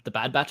 you know, The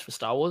Bad Batch for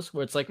Star Wars,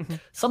 where it's like Mm-hmm.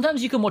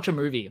 sometimes you can watch a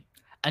movie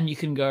and you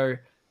can go,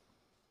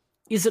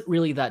 is it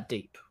really that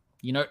deep?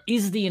 You know,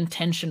 is the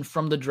intention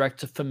from the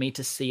director for me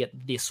to see it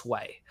this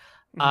way?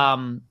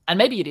 Mm-hmm. And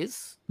maybe it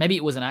is. Maybe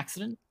it was an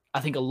accident.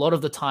 I think a lot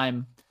of the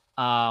time,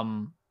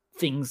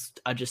 things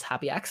are just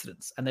happy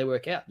accidents and they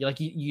work out.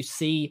 You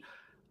see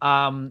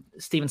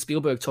Steven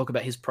Spielberg talk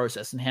about his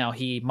process and how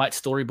he might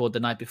storyboard the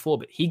night before,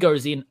 but he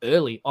goes in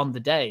early on the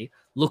day,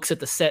 looks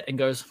at the set and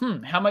goes,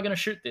 how am I going to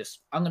shoot this?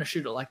 I'm going to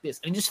shoot it like this.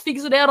 And he just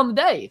figures it out on the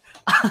day.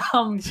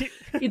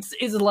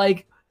 It's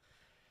like,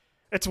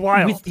 it's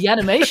wild. with the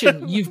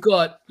animation, you've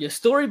got your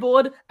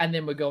storyboard, and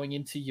then we're going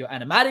into your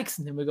animatics,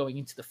 and then we're going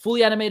into the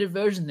fully animated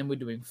version, and then we're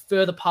doing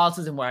further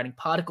passes, and we're adding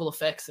particle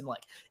effects, and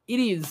like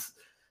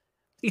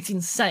it's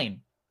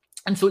insane.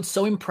 And so it's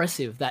so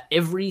impressive that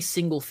every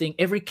single thing,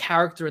 every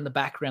character in the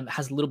background that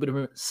has a little bit of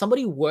movement,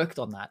 somebody worked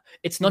on that.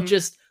 It's not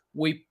just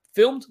we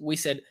filmed, we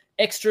said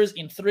extras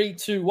in 3,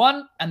 2,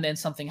 1, and then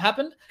something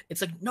happened.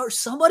 It's like, no,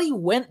 somebody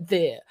went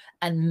there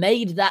and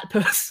made that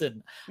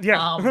person.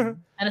 Yeah. And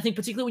I think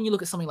particularly when you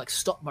look at something like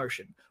stop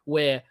motion,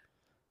 where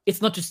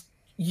it's not just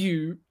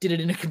you did it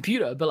in a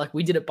computer, but like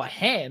we did it by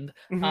hand,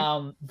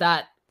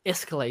 that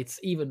escalates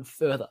even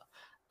further.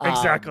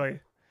 Exactly.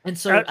 And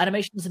so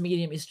animation as a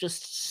medium is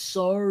just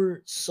so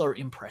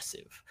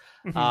impressive.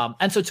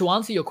 And so to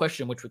answer your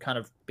question, which we kind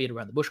of beat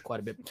around the bush quite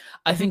a bit,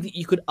 I think that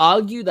you could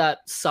argue that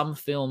some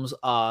films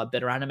are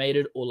better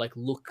animated or like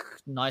look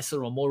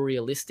nicer or more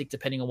realistic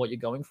depending on what you're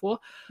going for.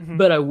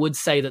 But I would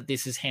say that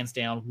this is hands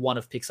down one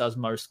of Pixar's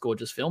most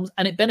gorgeous films.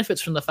 And it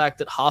benefits from the fact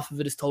that half of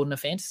it is told in a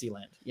fantasy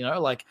land. You know,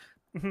 like,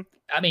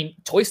 I mean,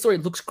 Toy Story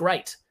looks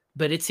great,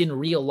 but it's in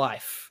real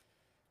life.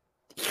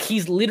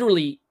 He's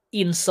literally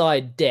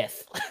inside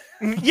death.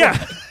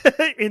 Yeah.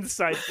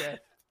 Inside death.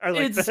 I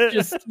like it's that.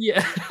 Just,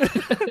 yeah.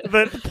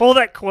 But pull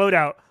that quote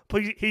out.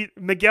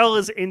 Miguel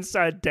is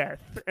inside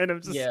death, and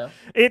I'm just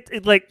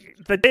it like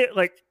the day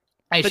like.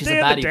 Hey, the she's a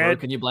Day of the baddie, bro. Dead-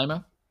 Can you blame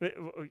her?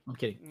 I'm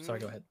kidding. Sorry,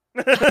 go ahead.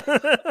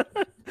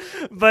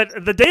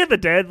 But the Day of the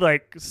Dead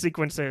like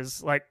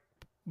sequences, like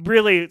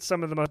really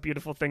some of the most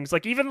beautiful things.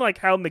 Like even like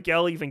how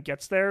Miguel even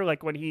gets there,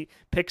 like when he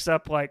picks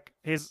up like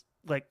his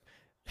like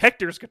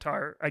Hector's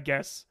guitar, I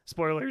guess.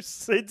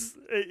 Spoilers.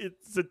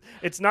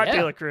 It's not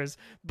De La Cruz,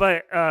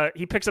 but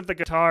he picks up the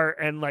guitar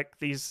and like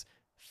these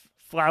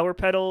flower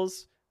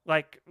petals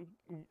like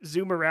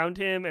zoom around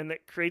him, and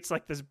it creates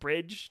like this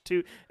bridge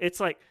to. It's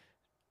like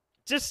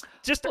just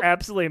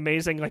absolutely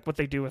amazing, like what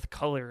they do with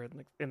color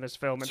in this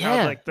film, and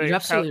how like you're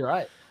absolutely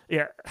right.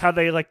 Yeah, how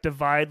they like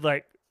divide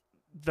like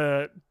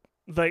the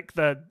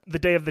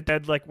Day of the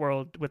Dead like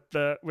world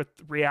with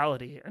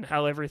reality, and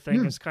how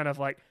everything is kind of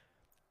like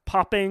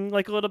popping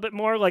like a little bit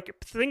more, like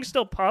things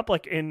still pop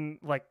like in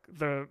like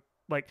the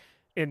like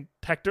in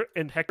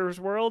Hector's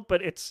world,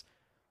 but it's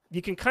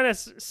you can kind of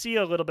see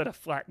a little bit of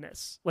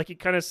flatness, like you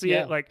kind of see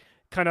it like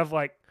kind of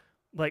like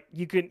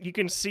you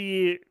can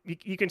see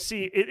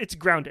it's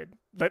grounded.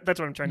 That's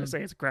what I'm trying to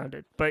say. It's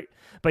grounded, but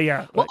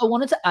yeah. Well, I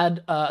wanted to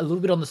add a little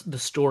bit on the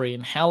story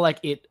and how like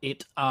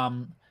it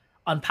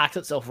unpacks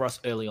itself for us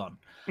early on.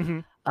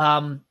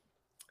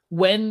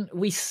 When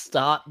we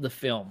start the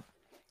film,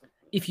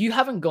 if you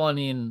haven't gone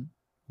in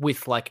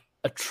with like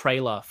a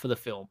trailer for the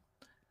film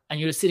and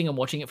you're just sitting and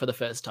watching it for the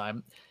first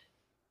time,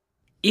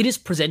 it is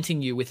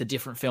presenting you with a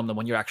different film than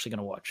when you're actually going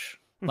to watch.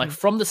 Like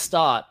from the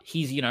start,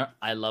 he's, you know,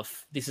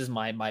 this is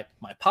my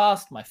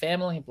past, my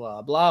family,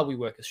 blah, blah. We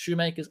work as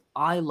shoemakers.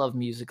 I love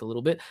music a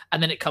little bit.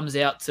 And then it comes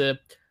out to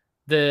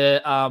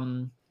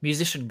the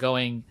musician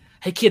going,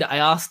 hey kid, I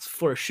asked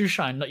for a shoe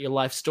shine, not your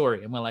life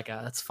story. And we're like,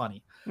 that's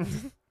funny.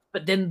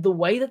 But then the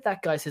way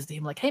that guy says to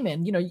him, like, hey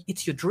man, you know,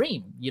 it's your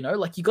dream, you know,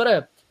 like you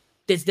gotta,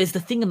 there's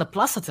the thing in the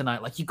plaza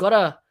tonight. Like you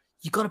gotta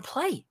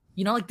play,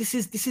 you know, like this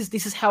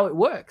is how it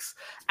works.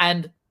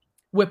 And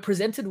we're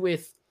presented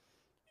with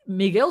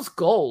Miguel's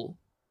goal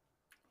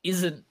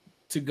isn't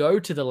to go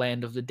to the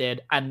land of the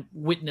dead and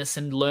witness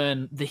and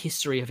learn the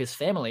history of his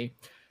family.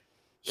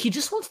 He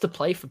just wants to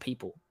play for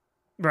people.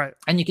 Right.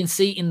 And you can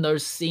see in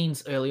those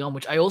scenes early on,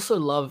 which I also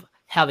love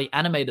how they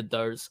animated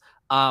those,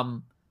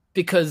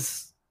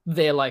 because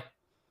they're like,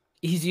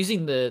 he's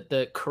using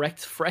the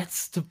correct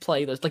frets to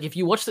play those. Like if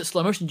you watched it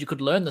slow motion, you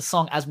could learn the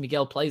song as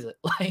Miguel plays it.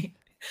 Like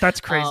that's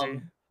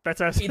crazy.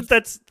 That's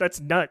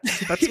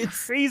nuts.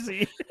 That's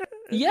crazy.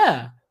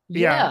 Yeah.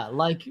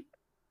 Like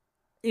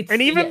it's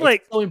and even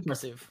like it's so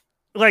impressive.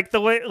 Like the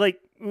way like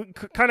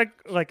kind of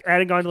like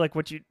adding on to like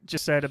what you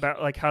just said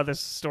about like how this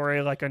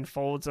story like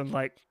unfolds, and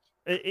like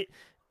it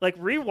like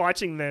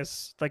rewatching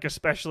this, like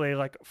especially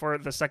like for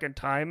the second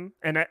time,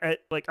 and I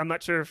like I'm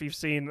not sure if you've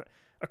seen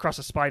Across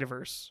the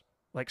Spider-Verse,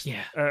 like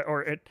Yeah.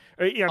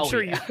 yeah, I'm Oh,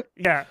 sure yeah.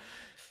 yeah.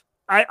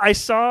 I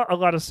saw a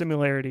lot of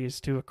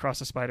similarities to Across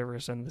the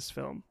Spider-Verse in this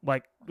film,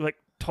 like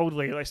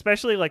totally, like,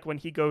 especially like when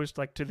he goes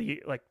like to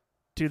the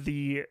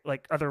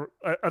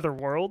other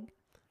world,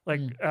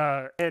 like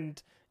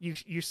and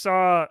you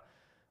saw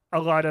a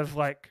lot of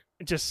like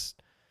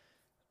just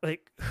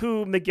like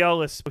who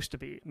Miguel is supposed to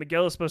be.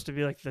 Miguel is supposed to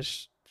be like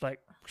this like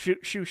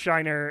shoe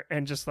shiner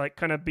and just like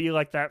kind of be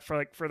like that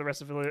for the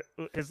rest of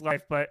his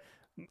life, but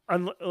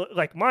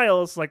like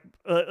Miles, like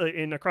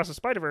in Across the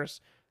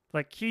Spider-Verse,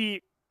 like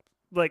he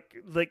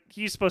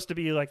he's supposed to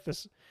be like the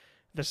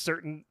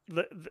certain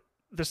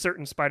the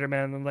certain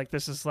Spider-Man, and like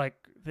this is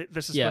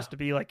supposed to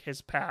be like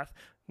his path.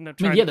 And I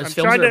mean, those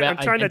films are about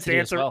identity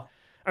as well.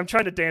 I'm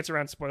trying to dance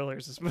around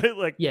spoilers,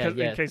 like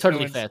in case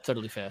totally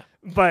fair.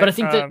 But I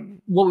think that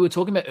what we were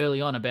talking about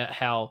early on about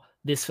how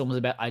this film is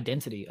about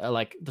identity,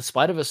 like the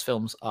Spider-Verse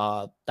films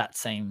are that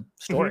same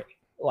story.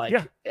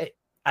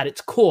 At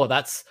its core,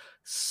 that's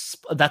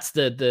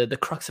the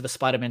crux of a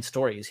Spider-Man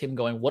story, is him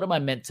going, what am I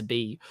meant to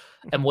be,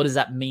 and what does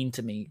that mean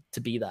to me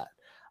to be that?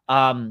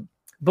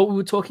 But we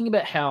were talking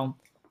about how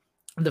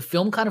the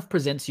film kind of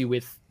presents you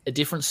with a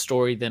different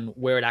story than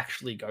where it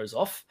actually goes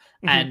off,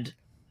 and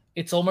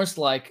it's almost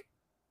like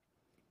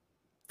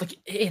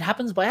it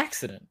happens by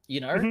accident, you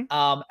know.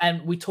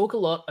 And we talk a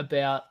lot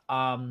about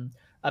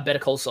a Better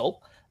Call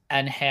Saul,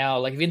 and how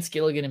like Vince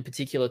Gilligan in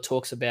particular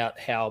talks about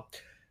how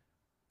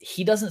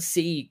he doesn't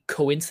see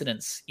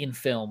coincidence in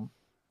film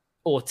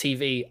or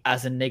TV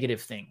as a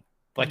negative thing,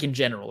 like in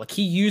general. Like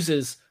he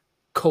uses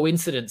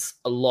coincidence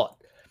a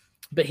lot,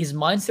 but his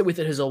mindset with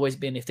it has always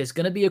been, if there's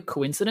going to be a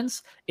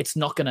coincidence, it's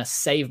not going to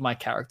save my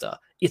character.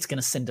 It's going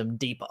to send him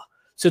deeper.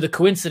 So the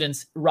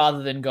coincidence,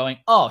 rather than going,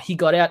 oh, he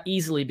got out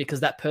easily because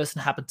that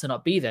person happened to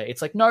not be there,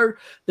 it's like, no,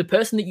 the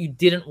person that you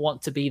didn't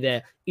want to be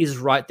there is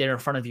right there in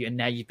front of you, and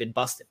now you've been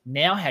busted.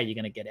 Now how are you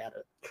going to get out of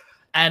it?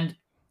 And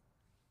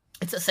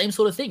it's the same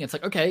sort of thing. It's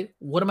like, okay,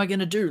 what am I going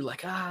to do?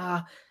 Like,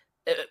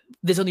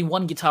 there's only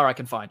one guitar I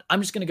can find.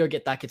 I'm just going to go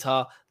get that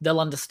guitar. They'll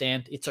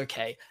understand. It's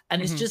okay.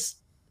 And it's just,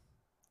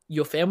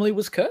 your family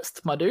was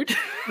cursed, my dude.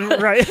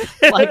 Right.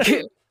 Like,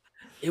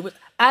 it was,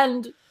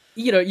 and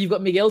you know, you've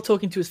got Miguel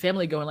talking to his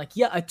family going like,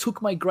 yeah, I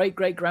took my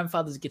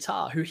great-great-grandfather's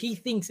guitar, who he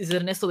thinks is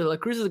Ernesto de la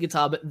Cruz's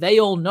guitar, but they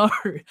all know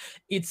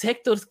it's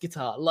Hector's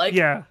guitar. Like,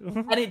 yeah.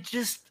 And it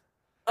just,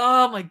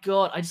 oh my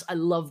God, I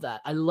love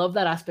that. I love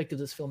that aspect of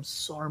this film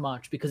so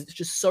much, because it's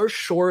just so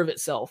sure of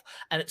itself,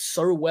 and it's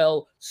so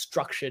well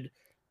structured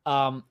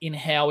in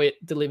how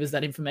it delivers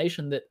that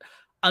information, that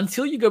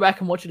until you go back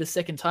and watch it a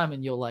second time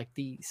and you're like,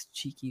 these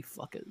cheeky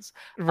fuckers.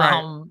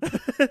 Right.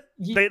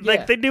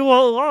 They knew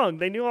all along.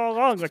 They knew all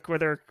along like where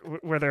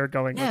they're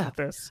going with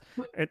this.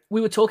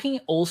 We were talking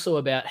also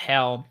about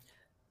how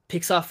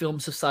Pixar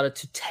films have started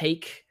to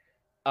take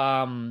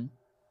from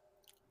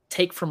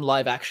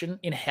live action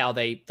in how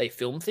they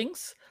film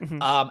things.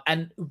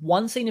 And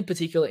one scene in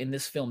particular in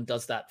this film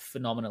does that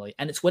phenomenally.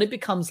 And it's when it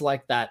becomes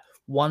like that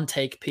one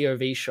take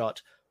POV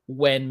shot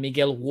when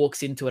Miguel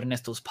walks into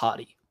Ernesto's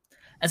party.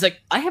 And it's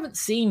like, I haven't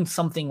seen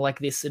something like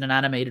this in an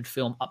animated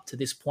film up to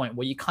this point,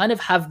 where you kind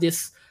of have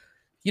this,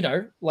 you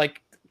know,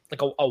 like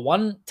a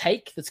one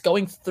take that's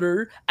going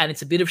through, and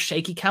it's a bit of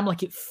shaky cam.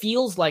 Like it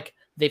feels like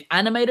they've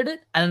animated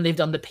it, and then they've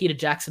done the Peter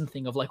Jackson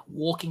thing of like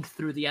walking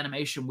through the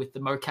animation with the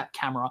mocap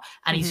camera,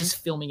 and he's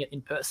just filming it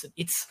in person.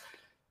 It's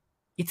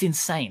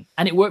insane,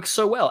 and it works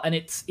so well, and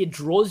it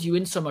draws you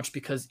in so much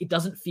because it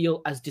doesn't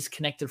feel as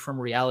disconnected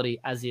from reality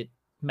as it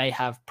may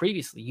have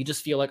previously. You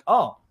just feel like,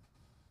 oh,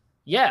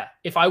 yeah,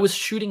 if I was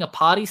shooting a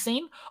party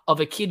scene of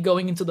a kid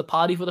going into the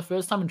party for the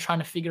first time and trying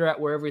to figure out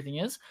where everything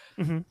is,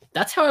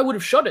 that's how I would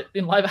have shot it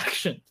in live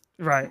action.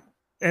 Right.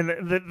 And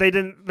they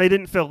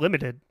didn't feel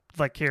limited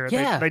like here.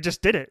 Yeah. They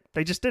just did it.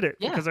 They just did it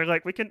because they're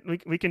like, we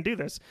can do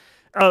this.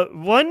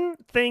 One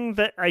thing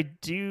that I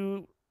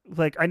do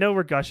like, I know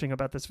we're gushing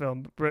about this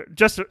film, but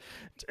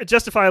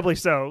justifiably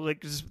so.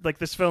 Like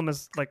this film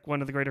is like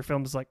one of the greater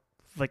films like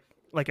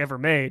ever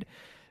made.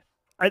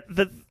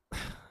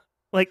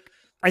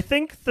 I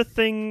think the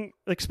thing,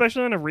 like,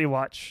 especially on a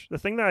rewatch, the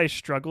thing that I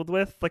struggled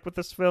with, like with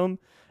this film,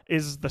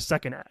 is the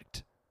second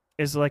act.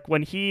 Is like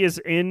when he's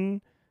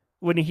in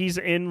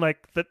like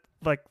the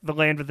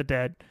land of the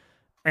dead,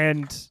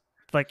 and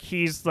like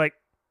he's like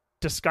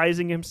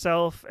disguising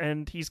himself,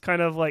 and he's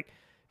kind of like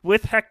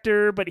with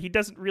Hector, but he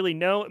doesn't really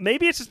know.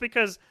 Maybe it's just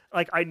because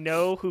like I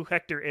know who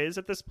Hector is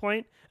at this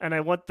point, and I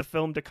want the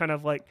film to kind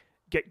of like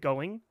get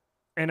going,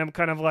 and I'm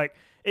kind of like,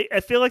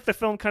 I feel like the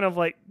film kind of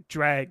like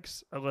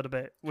drags a little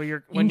bit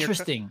when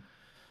interesting.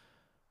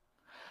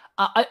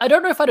 I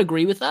don't know if I'd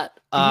agree with that.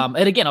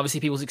 And again,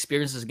 obviously people's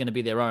experiences are going to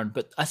be their own,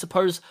 but I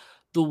suppose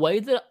the way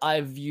that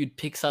I've viewed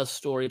Pixar's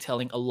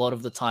storytelling a lot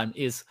of the time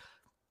is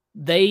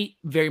they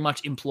very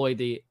much employ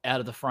the out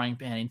of the frying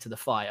pan into the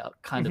fire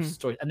kind of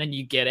story. And then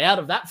you get out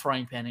of that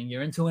frying pan and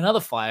you're into another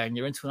fire and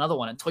you're into another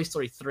one. And Toy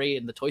Story 3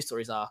 and the Toy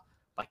Stories are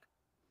like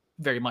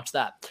very much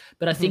that.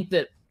 But I think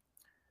that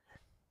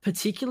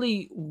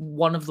particularly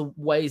one of the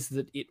ways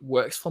that it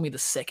works for me, the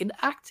second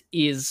act,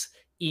 is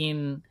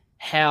in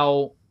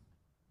how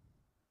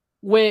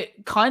we're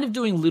kind of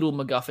doing little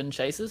MacGuffin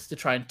chases to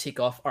try and tick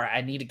off, all right,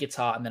 I need a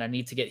guitar and then I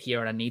need to get here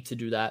and I need to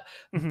do that.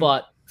 Mhm.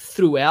 But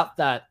throughout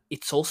that,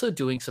 it's also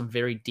doing some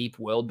very deep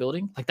world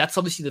building. Like that's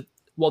obviously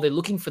while they're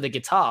looking for the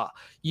guitar,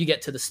 you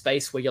get to the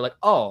space where you're like,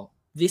 oh,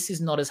 this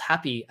is not as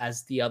happy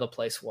as the other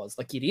place was.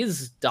 Like it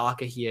is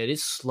darker here. It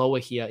is slower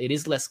here. It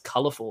is less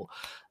colorful.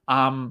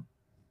 And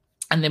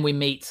then we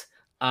meet,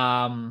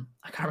 I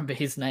can't remember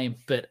his name,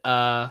 but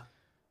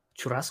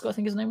Churrasco, I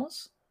think his name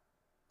was.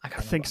 I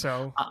can't think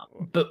so.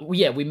 But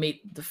yeah, we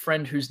meet the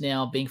friend who's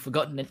now being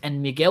forgotten,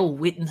 and Miguel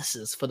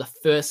witnesses for the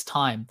first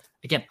time,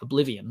 again,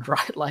 oblivion,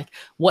 right? Like,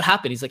 what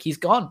happened? He's like, he's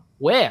gone.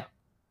 Where?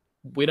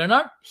 We don't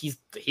know.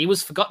 He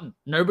was forgotten.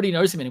 Nobody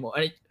knows him anymore.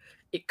 And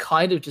it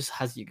kind of just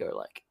has you go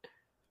like,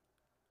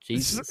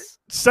 Jesus.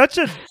 Such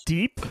a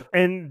deep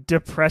and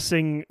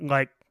depressing,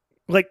 like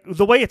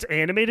the way it's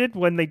animated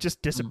when they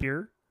just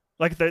disappear.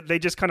 Like they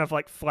just kind of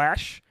like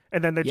flash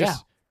and then they're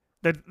just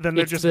they're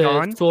just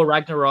gone. Thor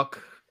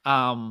Ragnarok,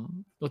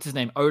 what's his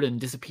name? Odin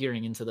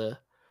disappearing into the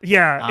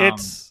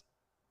it's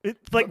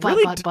like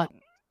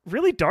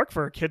really dark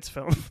for a kid's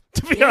film,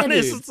 to be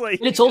honest. Dude. It's like,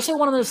 and it's also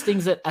one of those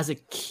things that as a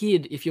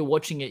kid, if you're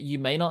watching it, you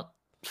may not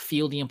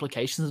feel the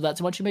implications of that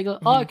too much. You may go,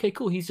 oh, okay,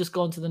 cool, he's just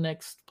gone to the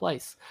next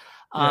place.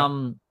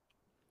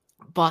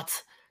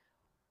 But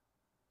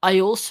I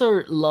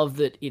also love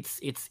that it's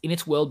in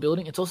its world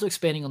building. It's also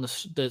expanding on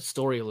the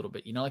story a little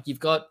bit. You know, like you've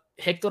got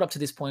Hector up to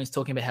this point is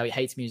talking about how he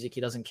hates music,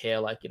 he doesn't care.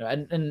 Like, you know,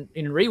 and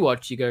in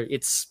Rewatch, you go,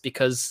 it's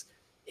because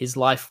his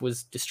life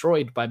was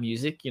destroyed by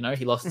music. You know,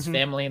 he lost his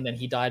family and then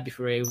he died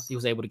before he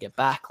was able to get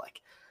back.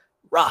 Like,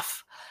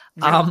 rough.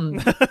 Yeah.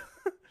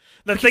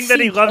 The thing that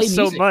he loves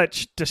so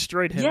much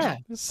destroyed him. Yeah.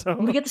 So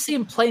and we get to see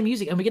him play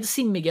music, and we get to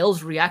see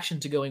Miguel's reaction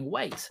to going,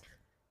 wait,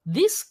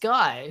 this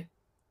guy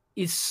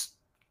is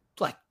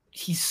like,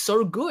 he's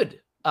so good.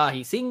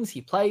 He sings,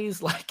 he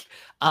plays, like,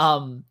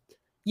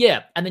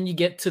 yeah. And then you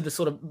get to the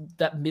sort of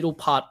that middle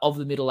part of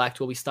the middle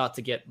act where we start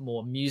to get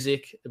more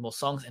music and more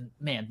songs. And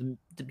man,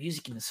 the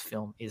music in this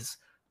film is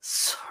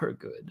so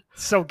good.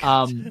 So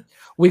good.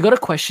 We got a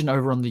question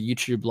over on the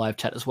YouTube live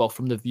chat as well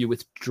from the view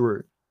with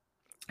Drew.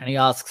 And he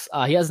asks,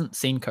 he hasn't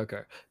seen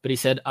Coco, but he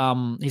said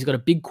he's got a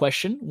big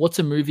question. What's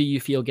a movie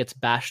you feel gets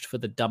bashed for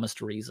the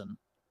dumbest reason?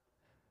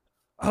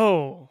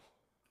 Oh,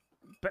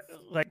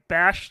 like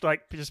bashed,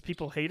 like just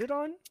people hate it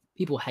on?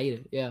 People hate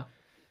it, yeah.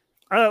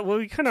 Well,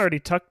 we kind of already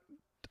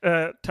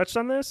touched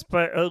on this,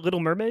 but Little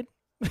Mermaid.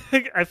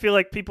 I feel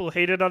like people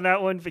hated on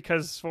that one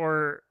because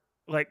for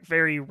like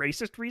very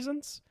racist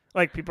reasons.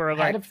 Like people are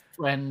like,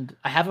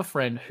 I have a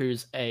friend who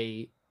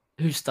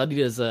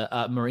studied as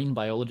a marine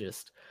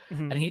biologist.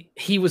 Mm-hmm. And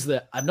he was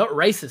I'm not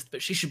racist,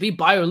 but she should be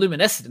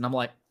bioluminescent. And I'm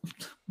like,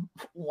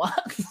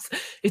 what?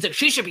 He's like,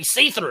 she should be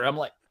see-through. I'm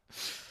like,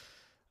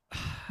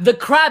 the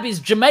crab is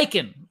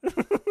Jamaican.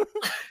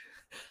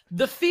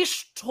 The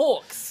fish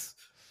talks.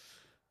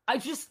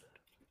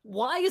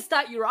 Why is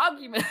that your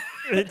argument?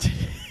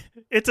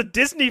 It's a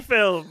Disney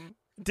film.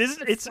 It's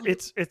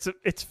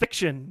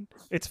fiction.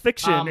 It's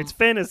fiction. It's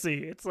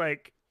fantasy. It's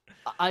like,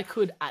 I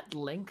could at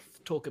length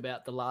talk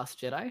about The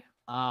Last Jedi.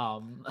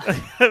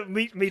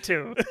 Me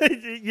too.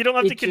 You don't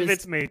have to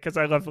convince me because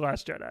I love The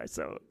Last Jedi.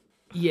 So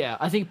yeah,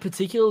 I think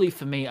particularly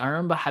for me, I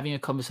remember having a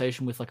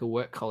conversation with like a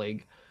work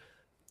colleague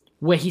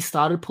where he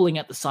started pulling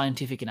out the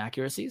scientific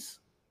inaccuracies,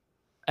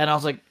 and I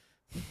was like,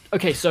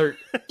 okay, so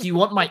do you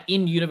want my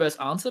in-universe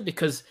answer?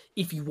 Because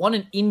if you want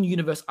an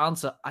in-universe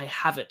answer, I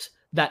have it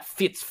that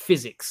fits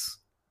physics.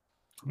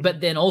 But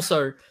then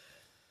also,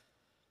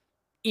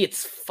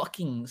 it's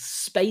fucking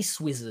space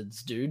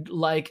wizards, dude.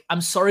 Like,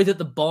 I'm sorry that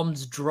the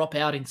bombs drop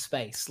out in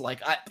space.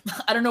 Like,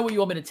 I don't know what you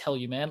want me to tell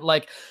you, man.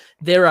 Like,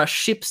 there are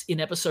ships in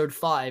episode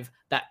 5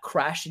 that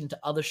crash into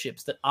other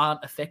ships that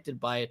aren't affected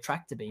by a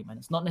tractor beam. And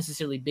it's not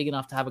necessarily big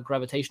enough to have a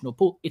gravitational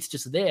pull. It's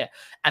just there.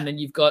 And then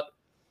you've got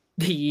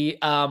the,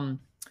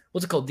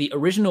 what's it called? The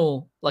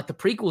original, like the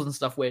prequels and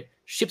stuff where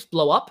ships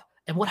blow up.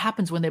 And what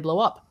happens when they blow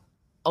up?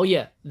 Oh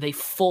yeah, they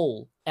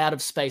fall out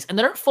of space. And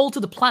they don't fall to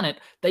the planet,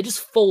 they just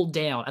fall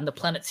down and the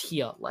planet's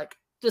here. Like,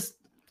 just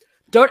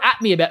don't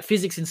at me about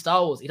physics in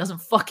Star Wars. It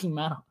doesn't fucking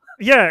matter.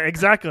 Yeah,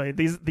 exactly.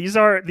 These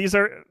are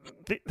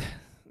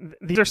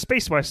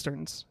space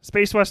westerns.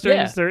 Space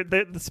westerns, Yeah.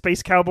 they're the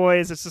space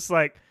cowboys. It's just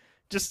like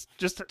just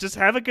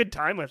have a good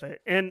time with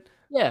it. And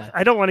yeah,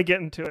 I don't want to get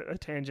into a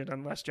tangent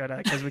on Last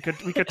Jedi because we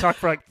could talk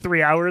for like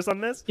 3 hours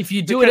on this. If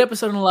you do an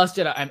episode on The Last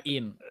Jedi, I'm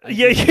in.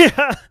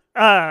 Yeah.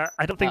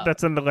 I don't think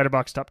that's in the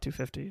Letterboxd top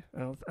 250. I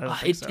don't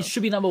think so. It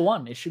should be number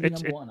one. It should be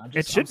number one.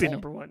 It should be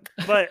number one.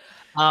 But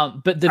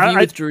the view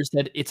with Drew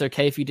said it's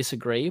okay if you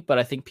disagree, but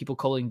I think people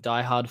calling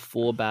Die Hard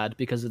 4 bad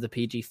because of the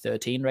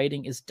PG-13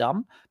 rating is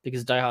dumb,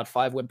 because Die Hard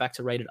 5 went back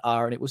to rated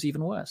R and it was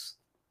even worse.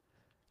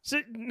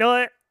 So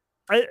no,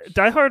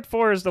 Die Hard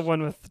 4 is the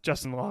one with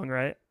Justin Long,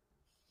 right?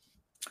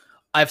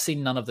 I've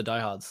seen none of the Die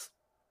Hards.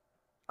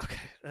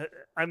 Okay,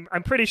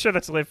 I'm pretty sure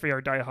that's Live Free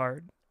or Die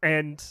Hard,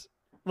 and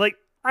like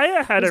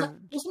I had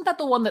wasn't that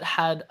the one that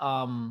had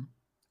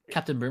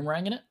Captain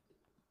Boomerang in it?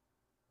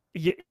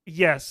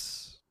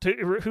 Yes.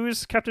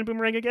 Who's Captain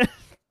Boomerang again?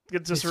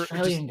 It's The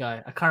Australian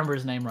guy. I can't remember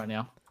his name right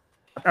now.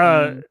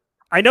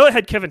 I know it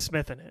had Kevin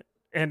Smith in it,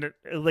 and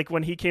like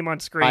when he came on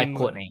screen,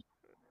 Courtney.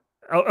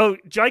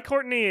 Jai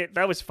Courtney,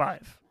 that was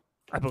 5,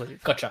 I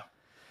believe. Gotcha.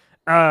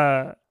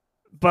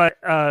 But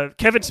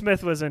Kevin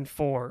Smith was in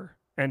 4,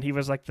 and he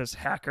was like this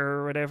hacker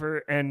or whatever,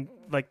 and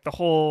like the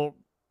whole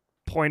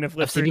point of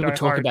I've seen people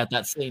talk about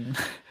that scene.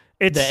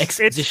 It's the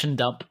exposition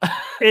dump.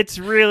 it's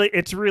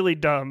really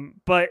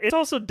dumb, but it's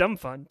also dumb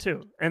fun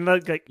too. And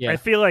like I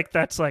feel like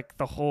that's like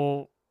the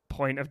whole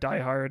point of Die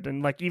Hard,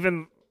 and like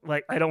even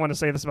like I don't want to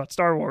say this about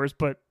Star Wars,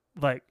 but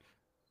like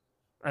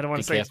I don't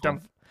want to say it's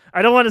dumb.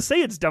 I don't want to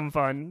say it's dumb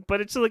fun,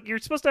 but it's like you're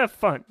supposed to have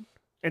fun.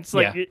 It's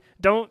like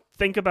don't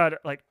think about it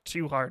like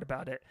too hard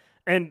about it.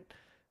 And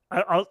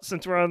I'll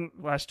since we're on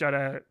Last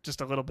Jedi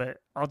just a little bit,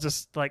 I'll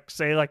just like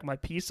say like my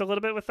piece a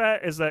little bit with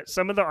that is that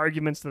some of the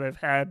arguments that I've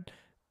had,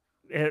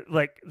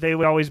 like they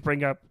would always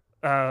bring up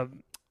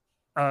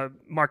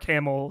Mark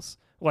Hamill's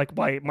like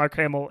why Mark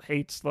Hamill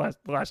hates the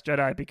Last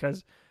Jedi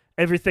because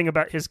everything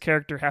about his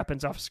character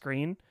happens off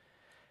screen.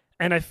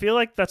 And I feel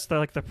like that's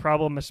the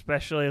problem,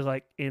 especially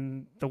like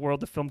in the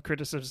world of film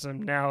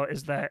criticism now,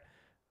 is that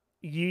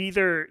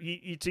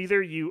it's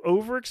either you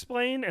over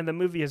explain and the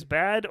movie is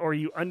bad, or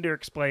you under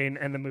explain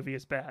and the movie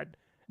is bad.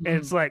 And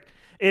it's like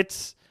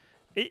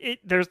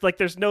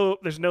there's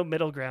no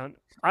middle ground.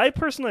 I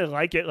personally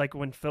like it like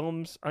when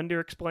films under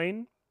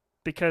explain,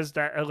 because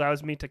that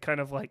allows me to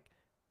kind of like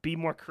be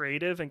more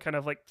creative and kind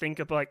of like think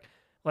of like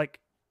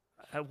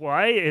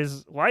why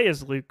is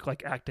Luke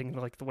like acting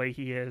like the way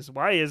he is?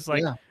 Why is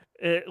like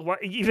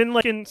even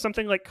like in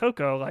something like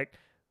Coco,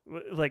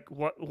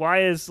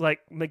 why is like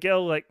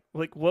Miguel like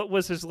what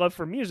was his love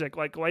for music?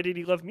 Like why did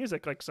he love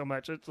music like so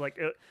much? It's like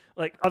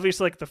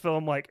obviously like the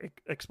film like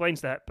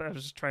explains that, but I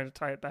was just trying to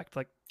tie it back to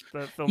like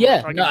the film.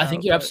 Yeah, no, I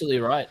think you're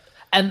absolutely right,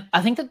 and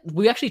I think that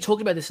we actually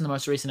talked about this in the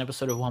most recent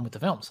episode of One with the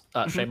Films.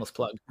 Shameless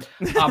plug.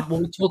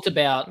 When we talked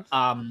about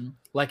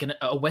like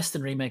a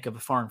Western remake of a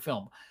foreign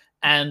film.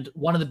 And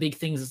one of the big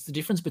things is the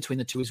difference between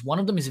the two is one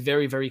of them is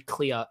very, very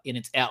clear in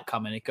its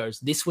outcome. And it goes,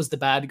 this was the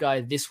bad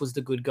guy. This was the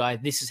good guy.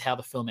 This is how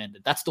the film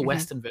ended. That's the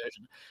Western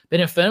version.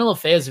 But Infernal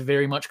Affairs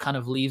very much kind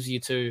of leaves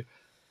you to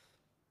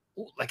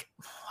like,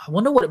 I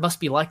wonder what it must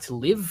be like to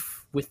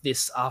live with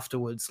this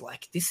afterwards.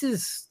 Like, this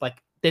is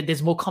like,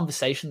 there's more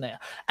conversation there.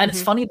 And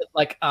it's funny that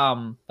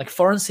like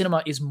foreign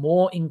cinema is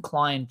more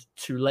inclined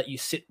to let you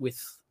sit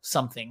with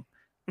something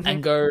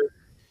and go,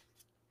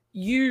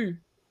 you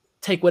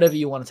take whatever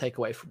you want to take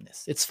away from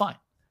this. It's fine.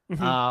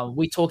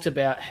 We talked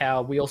about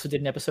how we also did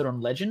an episode on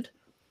Legend,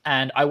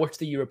 and I watched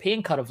the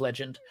European cut of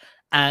Legend,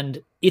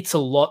 and it's a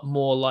lot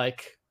more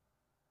like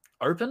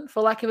open,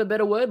 for lack of a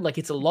better word. Like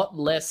it's a lot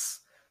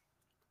less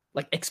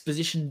like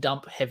exposition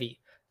dump heavy.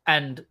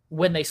 And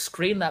when they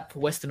screened that for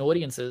Western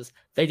audiences,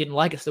 they didn't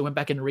like it. So they went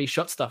back and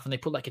reshot stuff, and they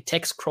put like a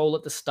text scroll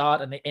at the start,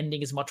 and the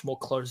ending is much more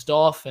closed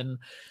off. And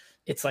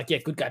it's like, yeah,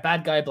 good guy,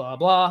 bad guy, blah,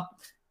 blah.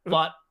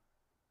 But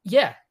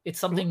yeah, it's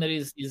something that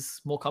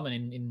is more common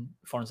in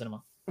foreign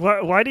cinema.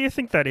 Why do you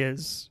think that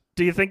is?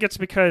 Do you think it's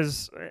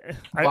because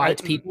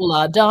white people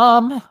are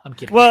dumb? I'm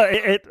kidding. Well,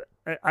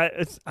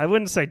 I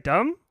wouldn't say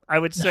dumb. I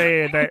would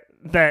say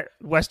that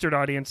Western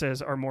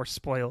audiences are more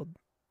spoiled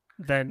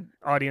than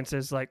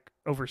audiences like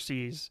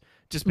overseas,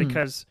 just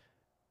because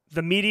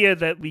the media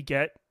that we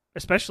get,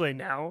 especially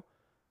now,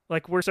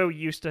 like we're so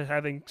used to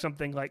having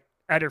something like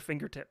at our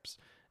fingertips.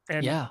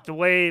 And the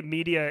way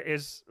media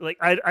is like,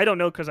 I don't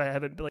know because I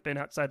haven't been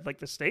outside like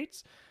the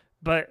States,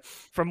 but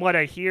from what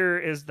I hear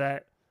is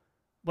that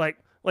like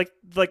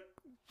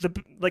the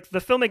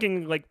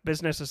filmmaking like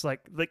business is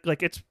like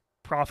it's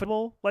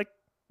profitable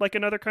like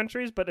in other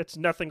countries, but it's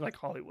nothing like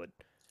Hollywood.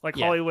 Like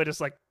Hollywood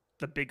is like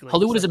the big leagues.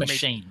 Hollywood is a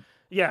machine.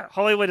 Yeah,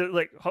 Hollywood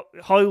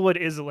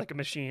is like a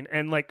machine,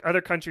 and like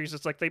other countries,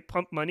 it's like they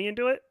pump money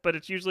into it, but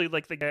it's usually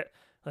like they get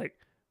like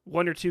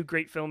 1 or 2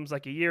 great films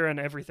like a year, and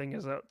everything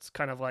is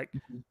kind of like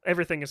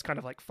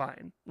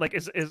fine. Like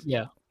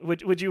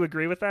would you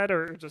agree with that,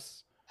 or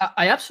just?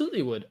 I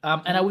absolutely would,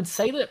 and I would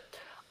say that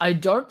I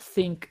don't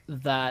think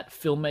that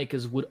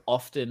filmmakers would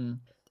often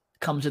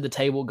come to the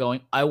table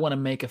going, I want to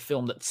make a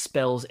film that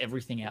spells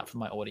everything out for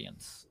my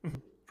audience,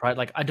 right?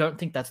 Like I don't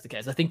think that's the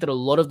case. I think that a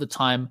lot of the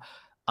time,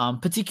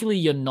 particularly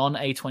your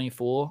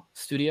non-A24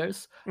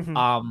 studios,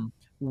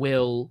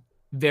 will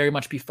very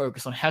much be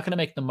focused on how can I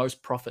make the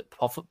most profit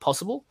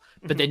possible,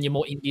 but then your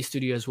more indie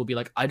studios will be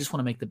like, I just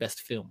want to make the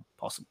best film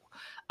possible.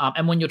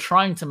 And when you're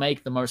trying to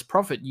make the most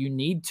profit, you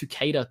need to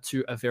cater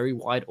to a very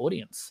wide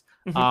audience,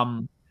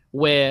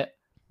 where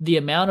the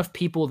amount of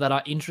people that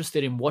are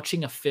interested in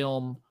watching a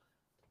film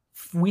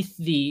with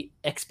the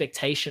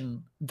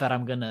expectation that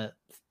I'm gonna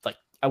like,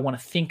 I want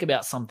to think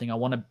about something, I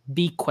want to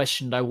be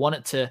questioned, I want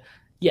it to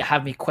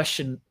have me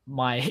question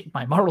my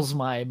morals,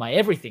 my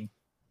everything.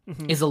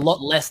 Is a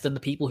lot less than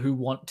the people who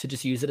want to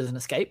just use it as an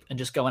escape and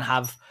just go and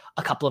have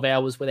a couple of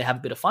hours where they have a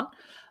bit of fun.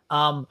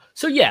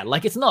 So yeah,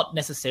 like it's not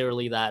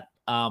necessarily that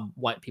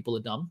white people are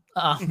dumb.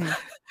 I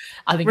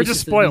think we're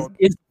just spoiled.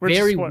 It's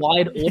very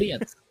wide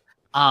audience.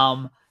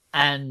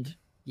 And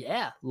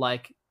yeah,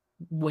 like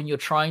when you're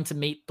trying to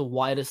meet the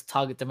widest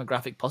target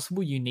demographic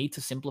possible, you need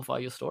to simplify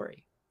your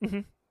story.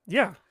 Mm-hmm.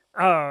 Yeah.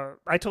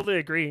 I totally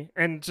agree.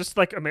 And just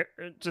like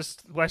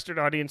just Western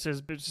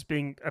audiences just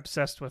being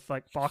obsessed with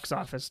like box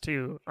office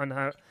too, on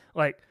how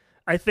like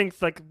I think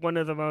like one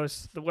of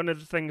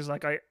the things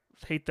like I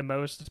hate the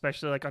most,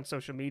 especially like on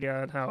social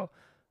media, and how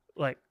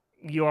like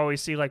you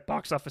always see like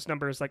box office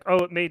numbers like,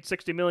 oh, it made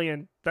 60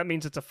 million, that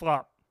means it's a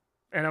flop.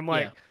 And I'm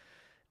like,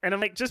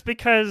 just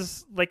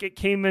because like it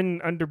came in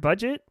under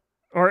budget,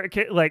 or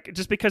like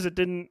just because it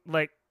didn't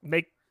like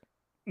make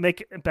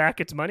it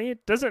back its money,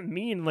 it doesn't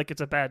mean like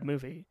it's a bad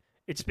movie.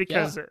 It's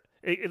because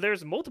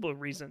there's multiple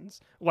reasons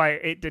why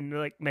it didn't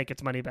like make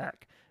its money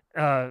back.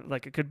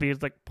 Like it could be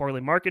like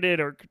poorly marketed,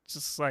 or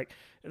just like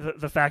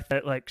the fact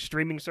that like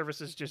streaming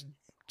services just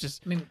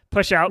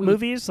push out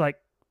movies like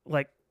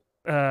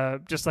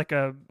just like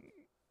a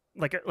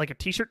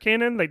t-shirt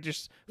cannon. They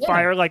just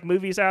fire like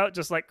movies out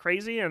just like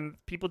crazy, and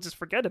people just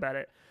forget about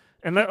it.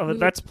 And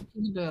that's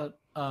we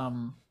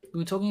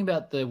were talking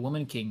about The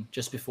Woman King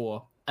just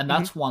before, and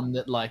that's one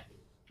that like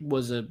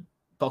was a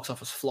box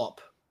office flop.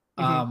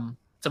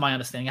 To my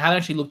understanding, I haven't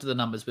actually looked at the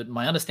numbers, but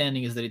my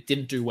understanding is that it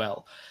didn't do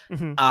well.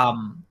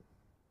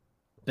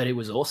 But it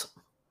was awesome.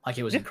 Like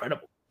it was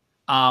incredible.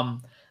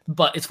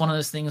 But it's one of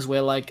those things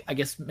where like, I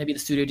guess maybe the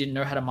studio didn't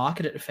know how to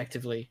market it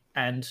effectively,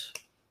 and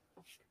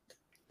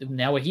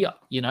now we're here,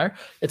 you know?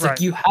 It's like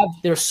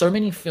there are so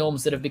many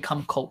films that have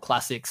become cult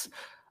classics.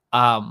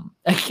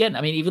 Again,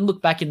 I mean, even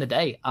look back in the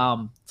day,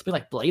 it's been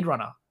like Blade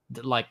Runner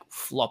that like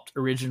flopped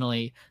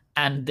originally,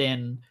 and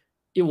then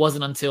it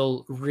wasn't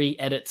until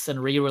re-edits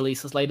and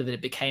re-releases later that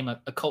it became a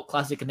cult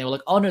classic, and they were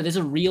like, oh no, there's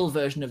a real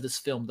version of this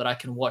film that I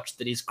can watch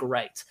that is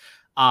great.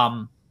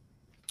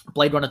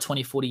 Blade Runner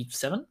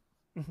 2047?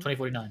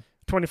 2049.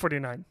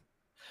 2049.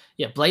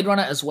 Yeah, Blade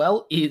Runner as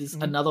well is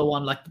another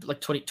one, like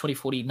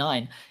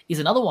 2049 is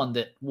another one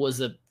that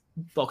was a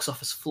box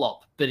office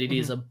flop, but it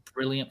is a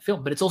brilliant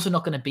film. But it's also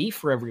not going to be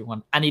for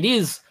everyone. And it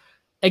is,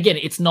 again,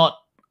 it's not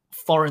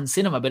foreign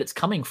cinema, but it's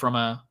coming from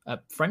a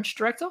French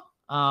director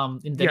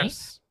in Denis.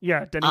 Yes.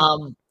 Yeah, Denis.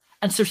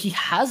 And so he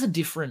has a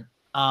different,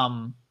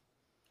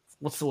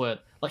 what's the word?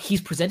 Like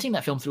he's presenting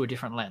that film through a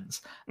different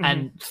lens.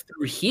 And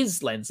through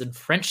his lens, and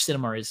French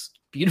cinema is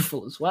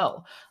beautiful as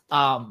well.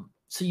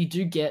 So you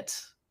do get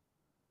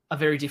a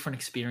very different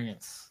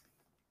experience.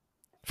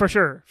 For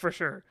sure.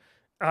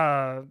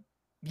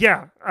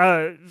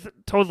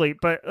 Totally.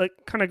 But like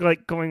kind of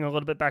like going a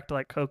little bit back to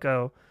like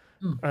Coco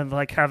and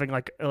like having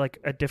like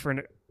a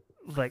different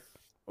like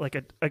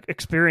a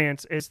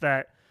experience is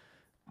that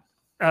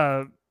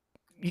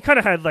you kind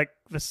of had like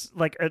this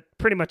like a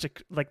pretty much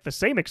like the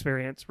same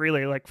experience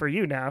really, like for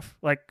you, Naf,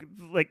 like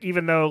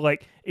even though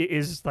like it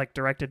is like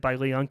directed by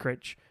Lee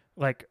Unkrich,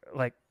 like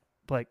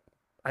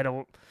I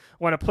don't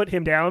want to put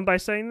him down by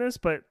saying this,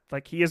 but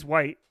like he is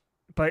white,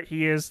 but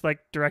he is like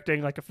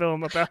directing like a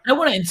film about. I don't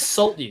want to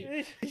insult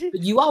you,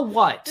 but you are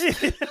white.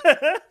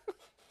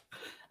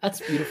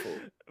 That's beautiful.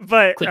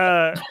 But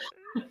I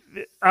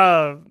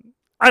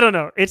don't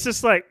know. It's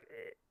just like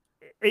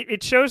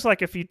it shows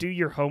like if you do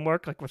your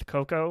homework, like with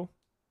Coco,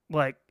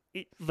 like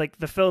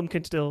the film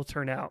can still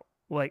turn out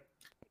like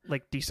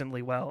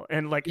decently well,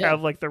 and like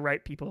have like the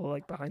right people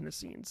like behind the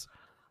scenes.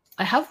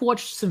 I have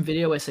watched some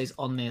video essays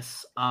on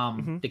this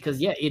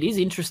because, it is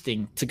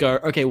interesting to go,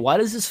 okay, why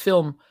does this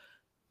film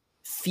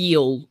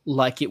feel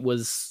like it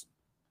was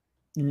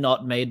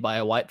not made by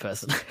a white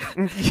person?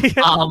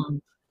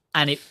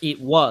 And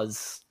it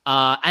was.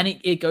 And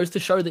it goes to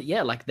show that,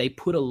 like they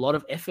put a lot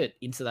of effort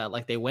into that.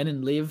 Like they went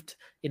and lived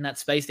in that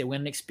space. They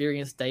went and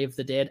experienced Day of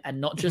the Dead,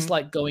 and not just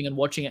like going and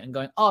watching it and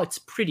going, oh, it's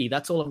pretty.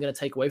 That's all I'm going to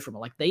take away from it.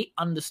 Like they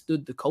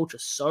understood the culture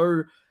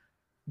so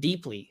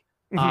deeply.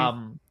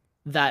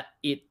 That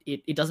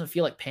it doesn't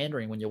feel like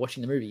pandering when you're watching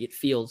the movie. It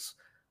feels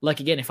like,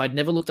 again, if I'd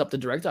never looked up the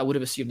director, I would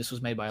have assumed this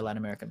was made by a Latin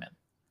American man.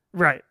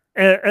 Right.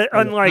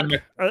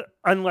 Unlike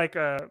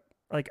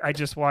like I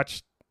just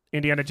watched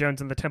Indiana Jones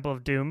and the Temple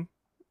of Doom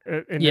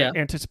in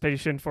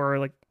anticipation for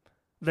like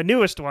the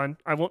newest one.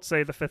 I won't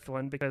say the fifth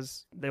one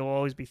because they will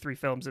always be 3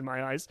 films in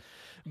my eyes.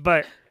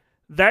 But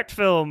that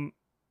film,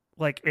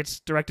 like it's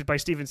directed by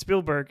Steven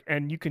Spielberg,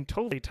 and you can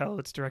totally tell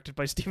it's directed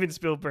by Steven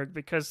Spielberg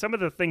because some of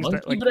the things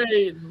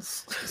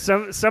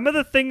some of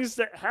the things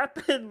that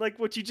happen, like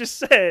what you just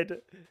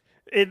said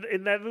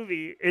in that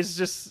movie, is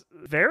just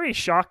very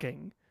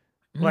shocking.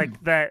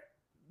 Like that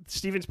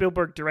Steven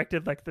Spielberg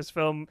directed like this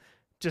film,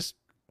 just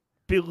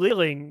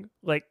belittling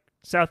like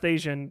South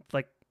Asian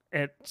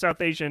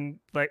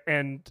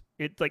and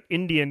it like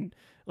Indian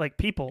like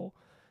people,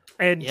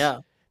 and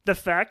the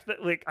fact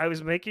that like I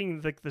was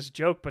making like this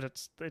joke, but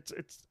it's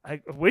I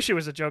wish it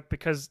was a joke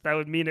because that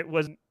would mean it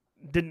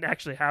didn't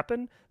actually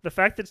happen. The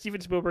fact that Steven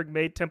Spielberg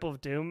made Temple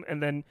of Doom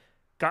and then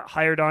got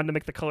hired on to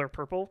make The Color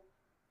Purple,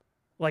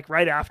 like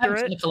right after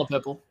it, The Color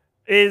Purple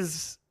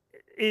is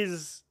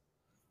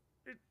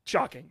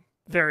shocking,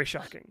 very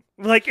shocking.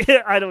 Like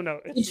I don't know.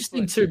 It's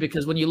interesting too,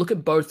 because when you look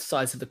at both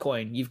sides of the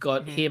coin, you've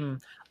got him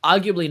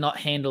arguably not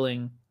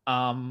handling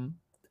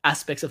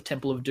aspects of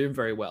Temple of Doom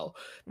very well.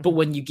 But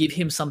when you give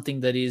him something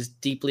that is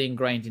deeply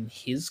ingrained in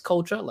his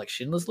culture, like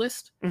Schindler's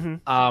List,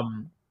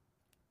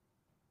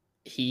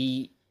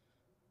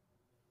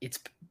 it's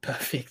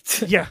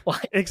perfect. Yeah,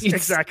 like,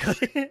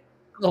 exactly.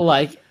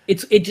 Like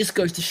it just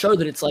goes to show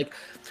that it's like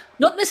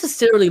not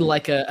necessarily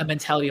like a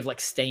mentality of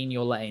like stay in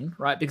your lane,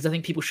 right? Because I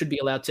think people should be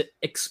allowed to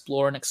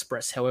explore and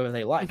express however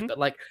they like. But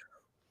like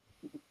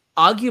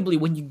arguably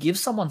when you give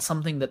someone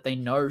something that they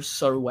know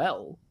so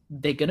well,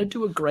 they're gonna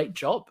do a great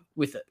job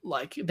with it.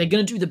 Like they're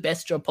gonna do the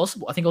best job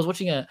possible. I think I was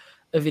watching a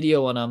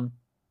video on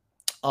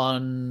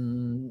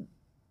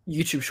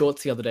YouTube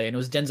Shorts the other day, and it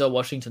was Denzel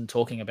Washington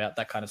talking about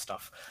that kind of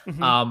stuff.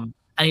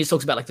 And he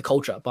talks about like the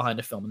culture behind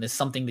a film, and there's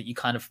something that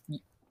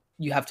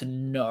you have to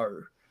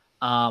know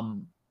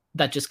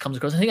that just comes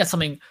across. I think that's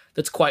something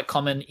that's quite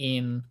common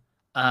in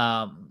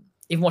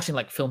even watching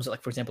like films that,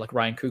 like for example, like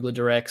Ryan Coogler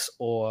directs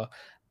or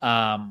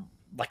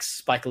like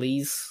Spike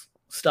Lee's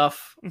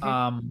stuff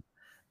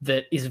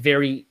that is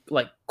very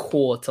like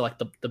core to like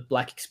the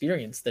Black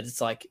experience. That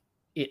it's like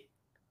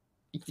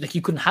like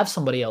you couldn't have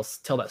somebody else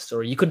tell that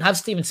story. You couldn't have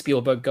Steven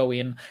Spielberg go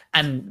in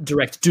and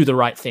do the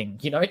right thing.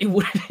 You know, it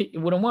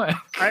wouldn't work.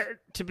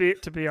 To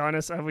be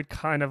honest, I would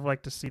kind of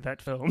like to see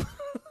that film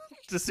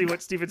to see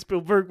what Steven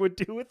Spielberg would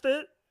do with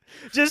it.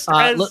 Just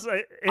as look,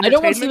 entertainment I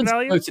don't want Steven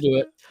value. Spielberg to do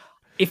it.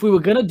 If we were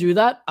gonna do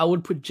that, I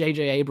would put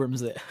J.J.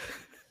 Abrams there.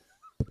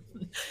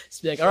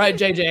 Just be like, all right,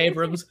 J.J.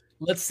 Abrams,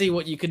 let's see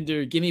what you can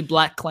do. Give me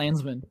Black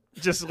Klansman.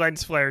 Just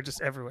lens flare,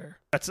 just everywhere.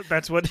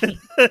 That's what.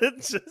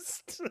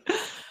 Just.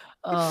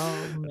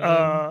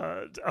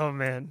 Oh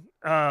man.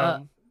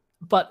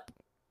 But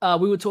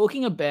we were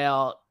talking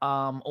about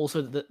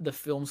also the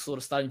film sort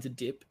of starting to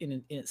dip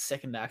in its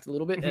second act a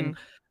little bit, and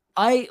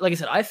like I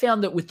said, I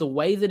found that with the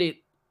way that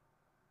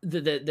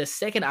the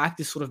second act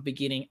is sort of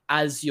beginning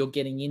as you're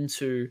getting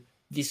into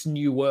this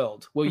new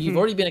world where you've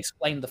already been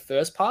explained the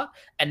first part,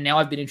 and now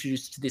I've been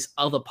introduced to this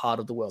other part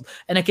of the world.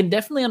 And I can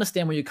definitely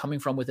understand where you're coming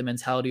from with the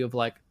mentality of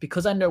like,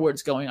 because I know where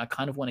it's going, I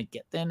kind of want to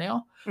get there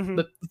now.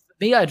 But for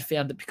me, I'd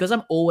found that because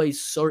I'm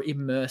always so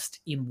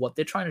immersed in what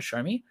they're trying to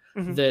show me,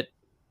 that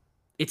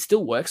it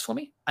still works for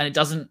me, and it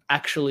doesn't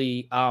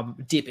actually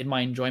dip in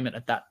my enjoyment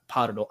at that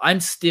part at all. I'm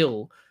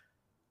still,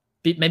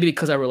 maybe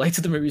because I relate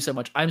to the movie so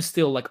much, I'm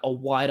still like a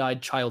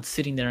wide-eyed child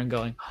sitting there and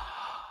going,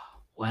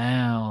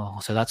 wow,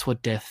 so that's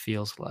what death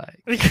feels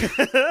like.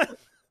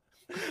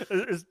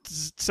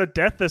 So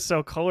death is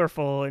so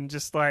colorful and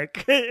just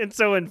like and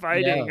so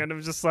inviting, and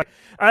I'm just like,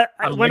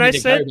 when I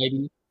said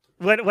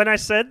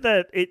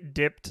that it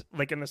dipped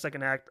like in the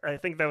second act, I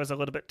think that was a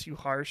little bit too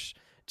harsh.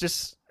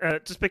 Just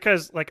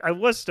because like I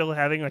was still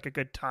having like a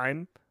good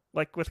time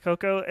like with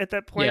Coco at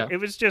that point. It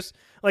was just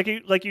like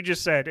you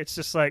just said, it's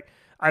just like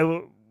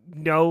I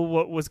know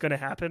what was going to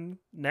happen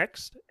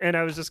next, and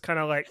I was just kind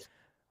of like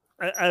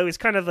I was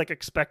kind of like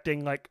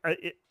expecting like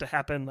it to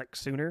happen like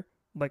sooner,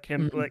 like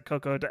him like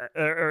Coco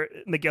or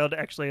Miguel to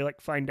actually like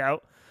find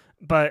out.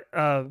 But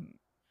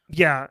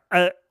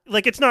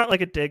like it's not like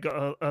a dig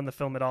on the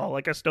film at all.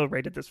 Like I still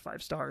rated this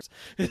 5 stars.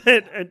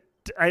 and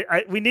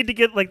we need to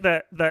get like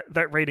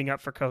that rating up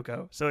for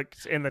Coco, so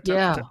it's in the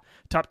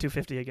top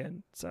 250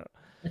 again. So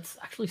it's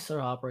actually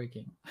so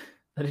heartbreaking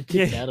that it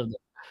gets out of there.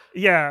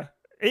 Yeah,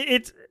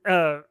 it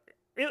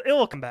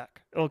will come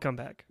back. It will come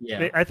back.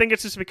 Yeah, I think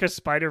it's just because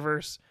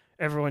Spider-Verse,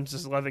 everyone's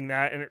just loving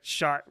that, and it's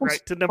shot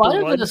right to number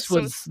one. Spider-Verse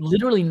was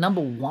literally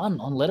number 1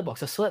 on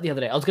Letterboxd. I saw that the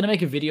other day. I was going to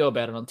make a video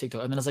about it on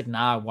TikTok, and then I was like,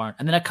 nah, I won't.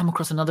 And then I come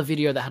across another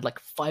video that had like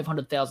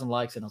 500,000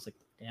 likes, and I was like,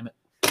 damn it.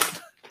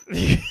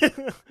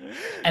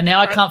 And now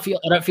I don't feel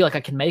like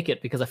I can make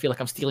it because I feel like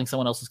I'm stealing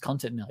someone else's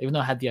content now, even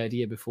though I had the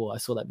idea before I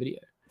saw that video.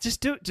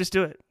 Just do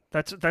it.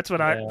 That's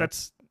what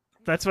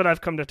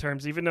I've come to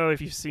terms. Even though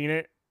if you've seen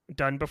it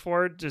done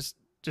before, just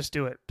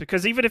do it,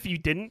 because even if you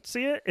didn't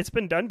see it, it's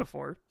been done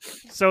before.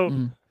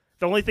 So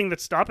the only thing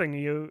that's stopping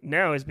you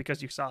now is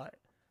because you saw it.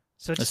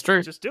 So that's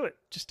true. Just do it.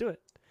 Just do it.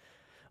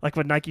 Like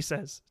what Nike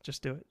says,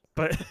 just do it.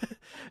 But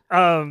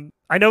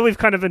I know we've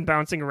kind of been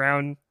bouncing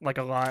around like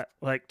a lot,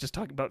 like just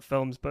talking about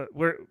films, but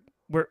we're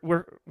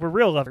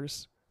real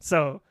lovers.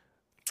 So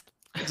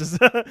just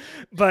but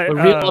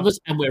we're real lovers,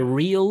 and we're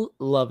real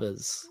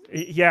lovers.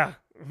 Yeah.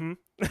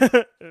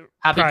 Happy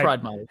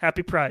Pride Month.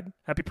 Happy Pride.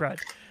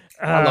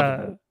 I love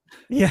it.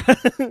 Yeah.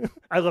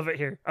 I love it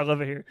here.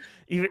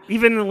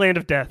 Even in the land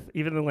of death.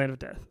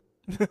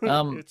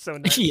 It's so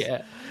nice.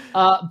 Yeah.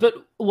 But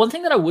one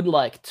thing that I would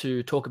like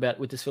to talk about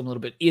with this film a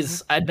little bit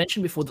is I'd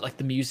mentioned before that like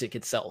the music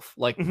itself.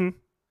 Like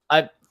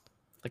I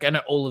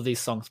know all of these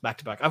songs back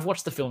to back. I've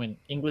watched the film in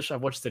English.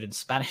 I've watched it in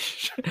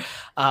Spanish.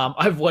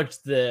 I've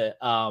watched the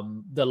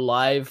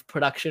live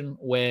production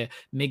where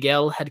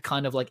Miguel had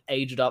kind of like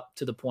aged up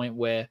to the point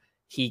where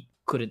he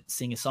couldn't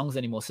sing his songs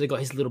anymore. So they got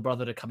his little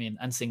brother to come in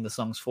and sing the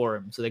songs for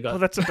him. So they got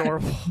that's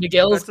adorable.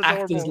 Miguel's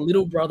actor's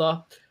little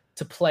brother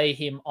to play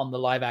him on the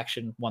live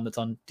action one that's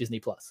on Disney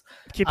Plus.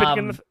 Keep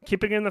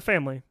it in the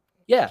family.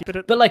 Yeah.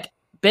 But like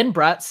Ben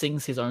Bratt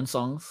sings his own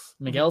songs.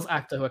 Miguel's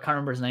actor, who I can't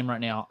remember his name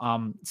right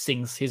now,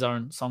 sings his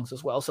own songs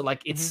as well. So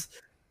like it's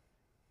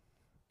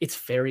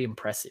very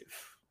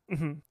impressive.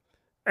 Mm-hmm.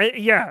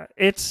 Yeah,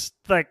 it's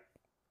like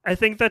I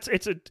think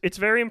it's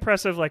very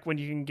impressive. Like when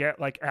you can get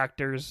like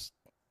actors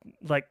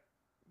like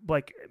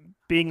like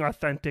being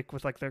authentic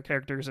with like their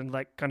characters and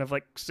like kind of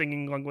like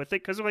singing along with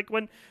it, because like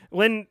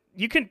when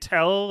you can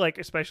tell, like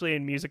especially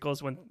in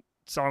musicals, when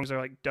songs are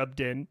like dubbed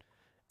in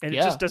and it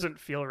Yeah. just doesn't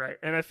feel right.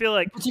 And I feel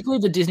like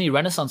Particularly the Disney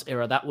Renaissance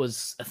era, that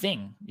was a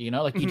thing,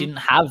 like you Mhm. didn't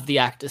have the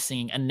actors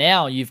singing, and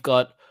now you've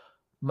got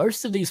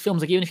most of these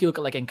films, like even if you look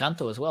at like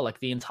Encanto as well, like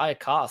the entire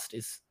cast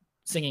is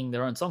singing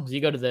their own songs.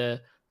 You go to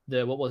the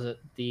what was it,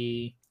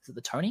 is it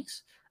the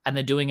Tonys, and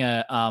they're doing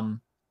a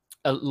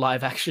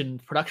live action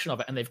production of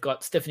it, and they've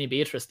got Stephanie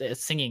Beatrice there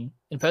singing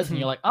in person. Mhm.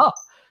 You're like, oh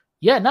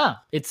yeah, nah,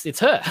 it's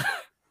her.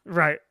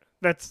 Right.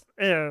 That's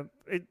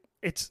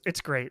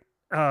it's great.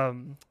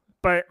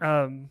 But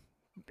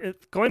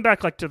going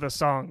back like to the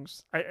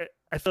songs,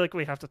 I feel like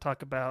we have to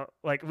talk about,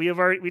 like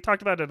we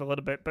talked about it a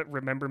little bit, but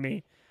Remember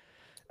Me,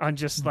 on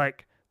just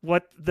like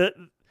what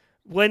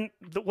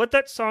what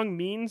that song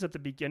means at the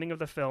beginning of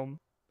the film,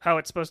 how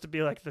it's supposed to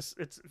be like this,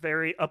 it's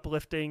very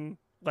uplifting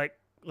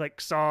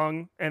like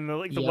song, and the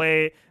like the Yep.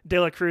 way De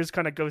La Cruz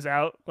kind of goes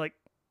out like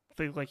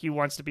he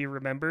wants to be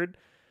remembered,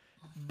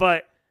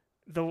 but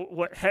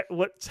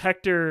what's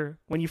Hector,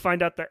 when you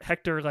find out that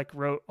Hector like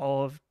wrote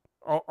all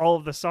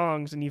of the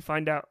songs, and you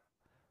find out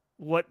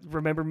what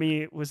Remember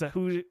Me was, that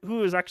who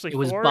was actually It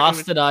was for,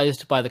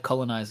 bastardized by the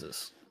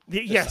colonizers.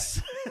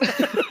 yes.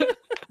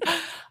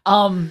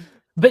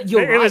 But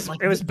you're right. It was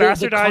like, it was the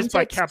bastardized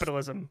by context-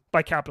 capitalism.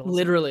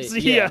 Literally,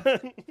 Yeah.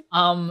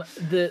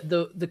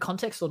 The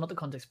context, or not the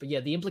context, but yeah,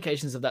 the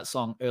implications of that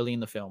song early in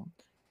the film,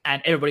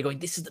 and everybody going,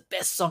 "This is the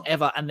best song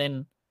ever," and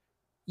then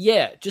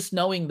just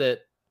knowing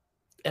that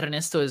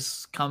Ernesto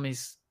has come,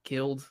 he's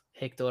killed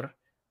Hector,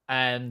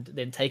 and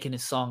then taken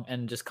his song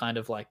and just kind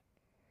of like,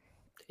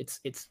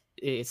 it's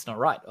not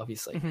right,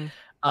 obviously.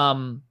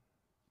 Mhm.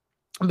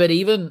 But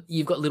even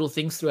you've got little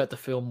things throughout the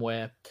film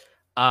where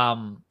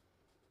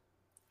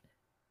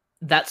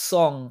that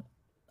song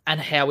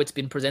and how it's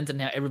been presented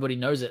and how everybody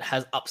knows it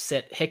has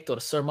upset Hector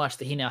so much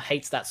that he now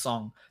hates that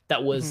song.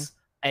 That was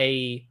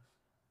a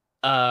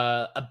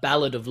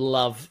ballad of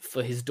love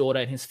for his daughter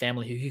and his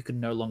family who he could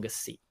no longer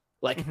see.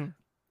 Like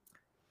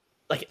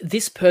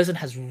this person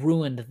has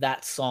ruined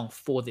that song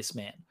for this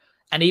man.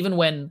 And even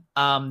when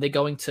they're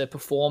going to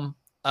perform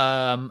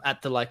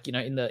at the, like,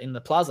 in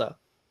the plaza,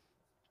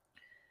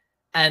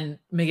 and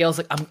Miguel's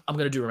like, I'm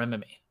gonna do Remember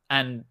Me,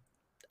 and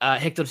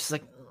Hector's just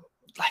like,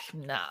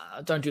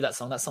 nah, don't do that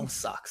song. That song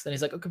sucks. Then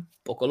he's like, okay,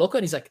 Poco Loco,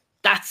 and he's like,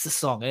 that's the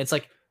song. And it's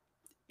like,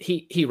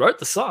 he wrote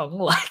the song.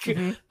 Like,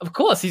 of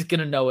course he's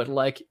gonna know it.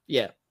 Like,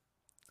 yeah.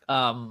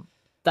 That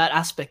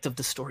aspect of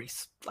the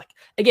stories, like,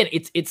 again,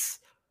 it's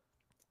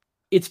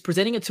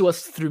presenting it to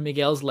us through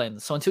Miguel's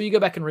lens. So until you go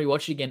back and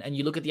rewatch it again, and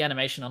you look at the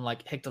animation on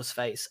like Hector's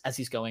face as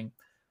he's going,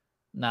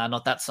 nah,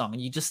 not that song,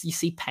 and you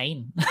see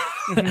pain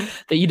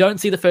that you don't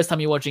see the first time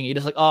you're watching it. You're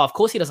just like, oh, of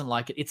course he doesn't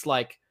like it. It's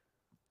like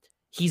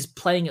he's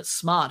playing it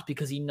smart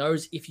because he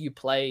knows if you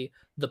play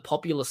the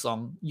popular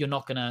song, you're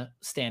not gonna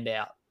stand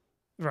out.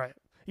 Right.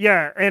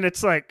 Yeah, and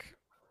it's like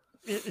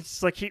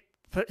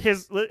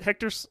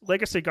Hector's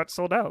legacy got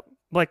sold out.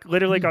 Like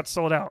literally got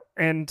sold out.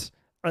 And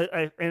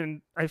I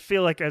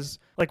feel like, as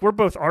like we're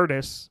both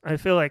artists, I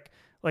feel like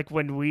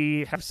when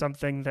we have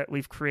something that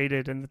we've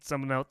created and that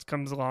someone else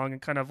comes along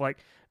and kind of like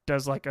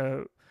does like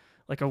a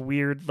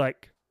weird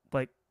like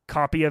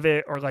copy of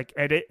it or like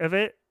edit of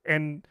it,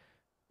 and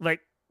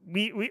like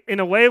we in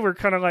a way we're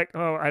kind of like,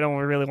 oh, I don't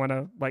really want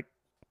to like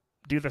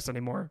do this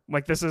anymore.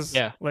 Like this is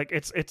like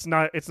it's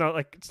not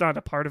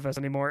a part of us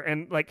anymore.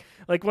 And like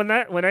when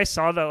I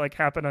saw that like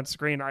happen on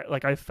screen,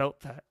 I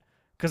felt that,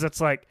 because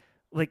it's like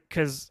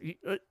because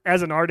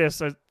as an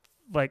artist,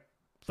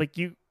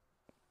 you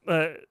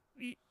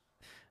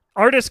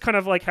artists kind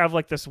of like have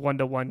like this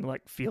one-to-one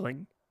like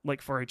feeling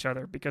like for each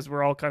other, because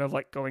we're all kind of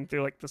like going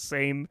through like the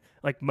same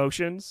like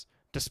motions,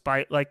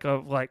 despite like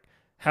of like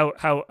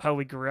how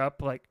we grew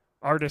up. Like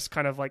artists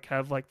kind of like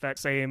have like that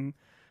same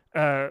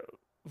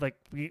like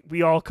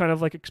we all kind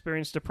of like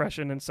experience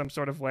depression in some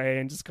sort of way,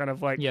 and just kind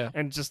of like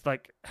and just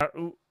like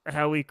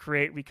how we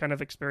create, we kind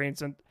of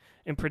experience in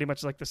pretty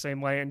much like the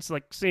same way. And it's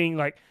like seeing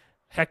like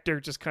Hector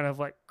just kind of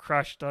like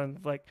crushed on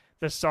like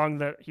this song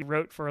that he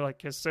wrote for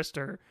like his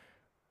sister,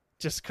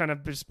 just kind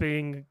of just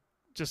being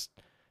just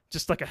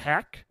like a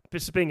hack,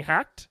 just being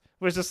hacked,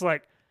 was just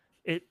like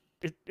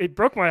it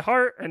broke my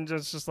heart. And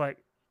just like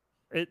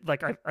it,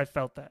 like I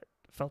felt that.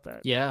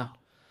 Yeah,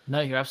 no,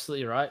 you're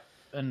absolutely right.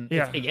 And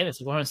again,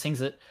 it's one of those things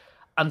that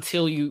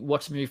until you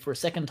watch the movie for a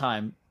second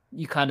time,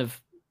 you don't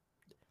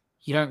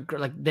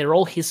like, they're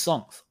all his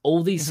songs.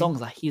 All these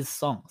songs are his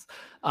songs.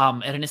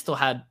 Ernesto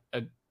had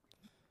a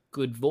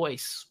good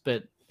voice,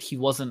 but he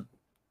wasn't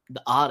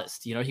the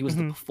artist, he was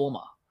the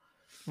performer.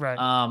 Right.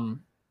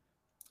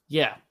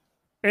 Yeah.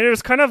 And it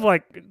was kind of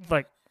like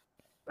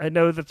I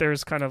know that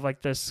there's kind of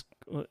like this,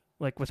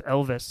 like with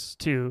Elvis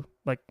too,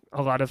 like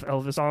a lot of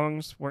Elvis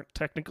songs weren't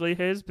technically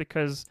his,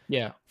 because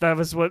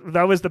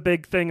that was the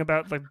big thing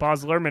about like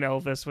Baz Luhrmann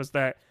Elvis, was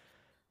that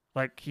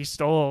like he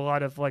stole a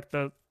lot of like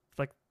the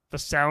the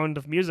sound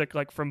of music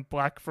like from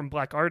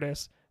black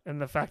artists,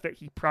 and the fact that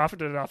he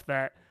profited off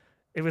that.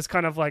 It was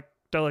kind of like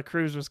De La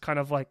Cruz was kind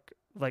of like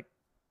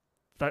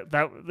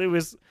that it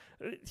was,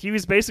 he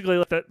was basically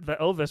like the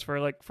Elvis for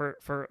like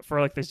for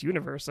like this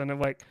universe. And I'm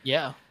like,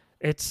 yeah,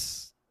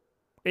 it's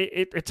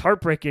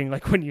heartbreaking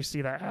like when you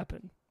see that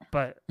happen.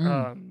 But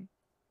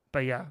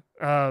yeah.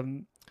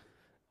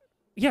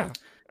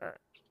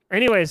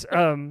 Anyways,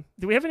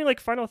 do we have any like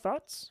final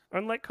thoughts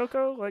on like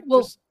Coco? Like,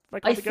 well, just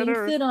like I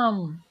altogether, think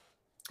that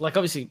like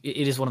obviously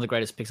it is one of the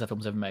greatest Pixar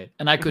films ever made,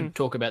 and I could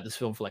talk about this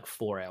film for like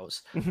 4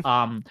 hours.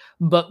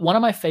 But one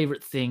of my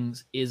favorite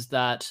things is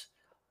that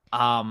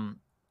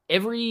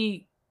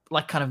every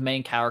like kind of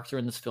main character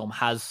in this film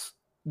has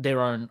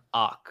their own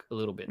arc a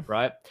little bit,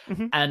 right?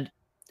 And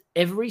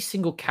every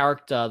single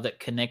character that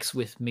connects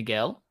with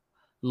Miguel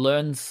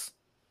learns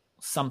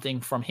something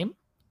from him,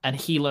 and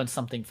he learns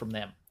something from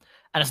them.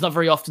 And it's not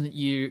very often that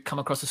you come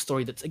across a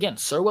story that's, again,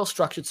 so well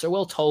structured, so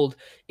well told,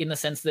 in the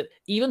sense that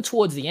even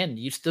towards the end,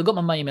 you've still got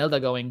Mama Imelda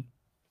going,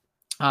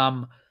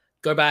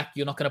 go back,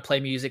 you're not going to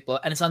play music.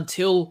 And it's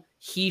until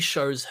he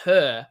shows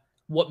her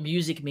what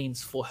music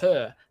means for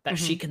her that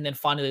she can then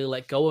finally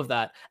let go of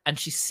that. And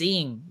she's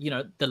seeing, you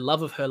know, the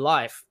love of her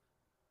life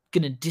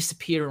going to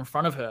disappear in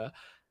front of her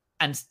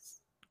and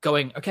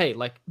going, okay,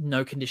 like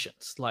no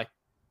conditions, like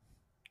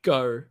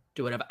go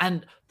do whatever.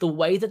 And the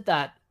way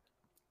that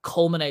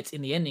culminates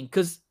in the ending,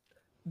 because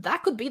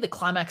that could be the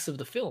climax of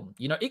the film.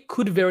 You know, it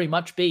could very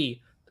much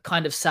be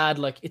kind of sad,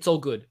 like it's all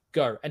good,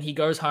 go. And he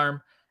goes home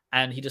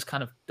and he just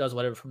kind of does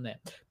whatever from there.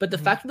 But the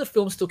fact that the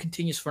film still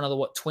continues for another,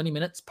 20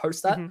 minutes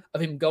post that, of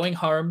him going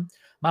home,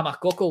 Mama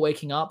Coco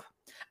waking up,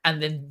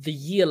 and then the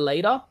year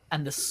later,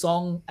 and the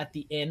song at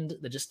the end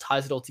that just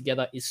ties it all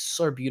together is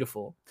so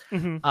beautiful.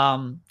 Because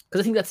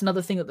I think that's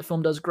another thing that the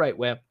film does great,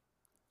 where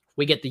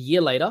we get the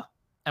year later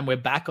and we're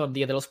back on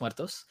Dia de los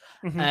Muertos,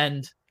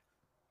 and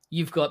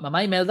you've got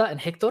Mama Imelda and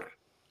Hector,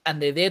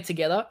 and they're there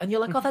together, and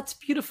you're like, oh, that's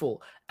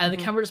beautiful. And the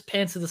camera just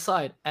pans to the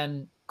side,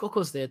 and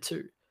Coco's there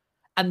too.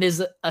 And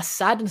there's a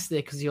sadness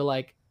there, because you're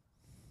like,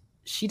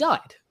 she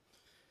died.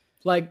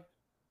 Like,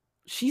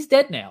 she's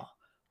dead now.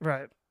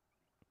 Right.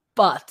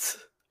 But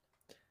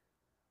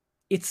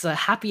it's a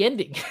happy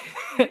ending.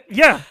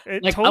 Yeah.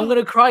 Like, I'm going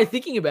to cry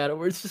thinking about it,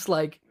 where it's just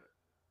like,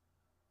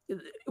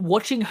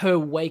 watching her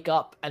wake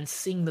up and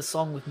sing the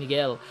song with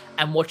Miguel,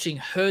 and watching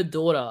her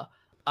daughter,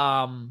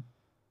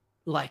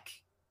 like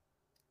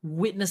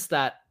witness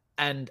that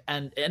and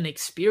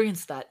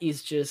experience that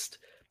is just,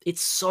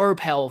 it's so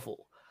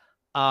powerful.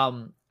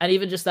 And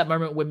even just that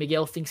moment where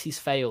Miguel thinks he's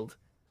failed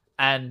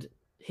and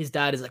his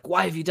dad is like,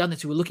 why have you done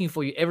this? We were looking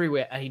for you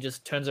everywhere. And he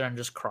just turns around and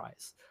just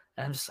cries.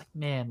 And I'm just like,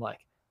 man, like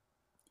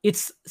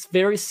it's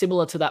very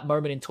similar to that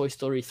moment in Toy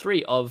Story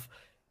 3 of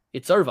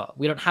it's over.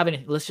 We don't have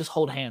anything. Let's just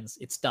hold hands.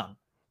 It's done.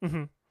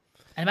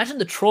 And imagine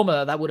the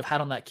trauma that would have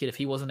had on that kid if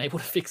he wasn't able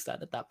to fix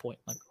that at that point.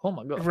 Like, oh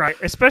my God. Right.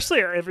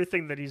 Especially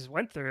everything that he's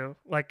went through,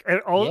 like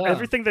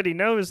everything that he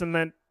knows. And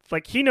then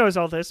like, he knows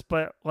all this,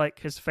 but like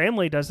his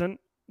family doesn't,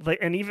 like,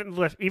 and even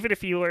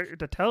if he were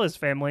to tell his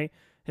family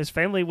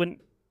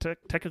wouldn't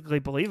technically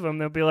believe him.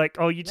 They'll be like,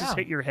 oh, you just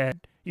hit your head.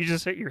 You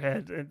just hit your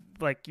head. And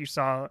like you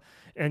saw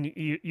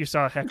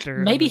Hector.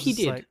 Maybe he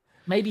did. Like,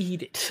 maybe he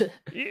did.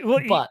 Well,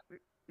 but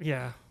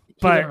yeah, he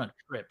went on a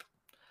trip.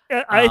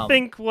 I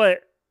think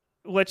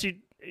what you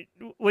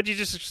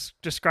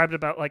just described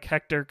about like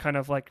Hector kind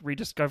of like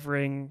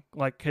rediscovering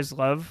like his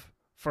love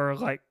for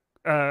like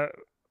what's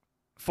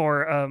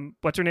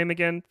her name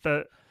again,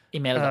 the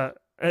Imelda.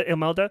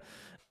 Imelda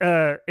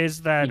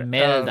is that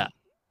Imelda.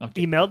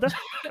 Imelda?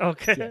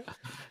 Okay. Yeah.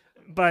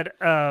 But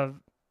I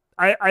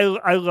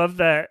love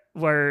that,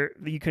 where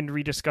you can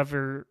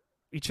rediscover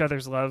each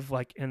other's love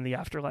like in the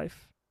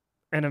afterlife.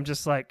 And I'm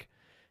just like,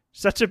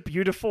 such a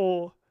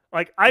beautiful,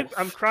 like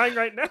I'm crying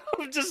right now.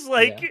 I'm just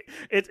like,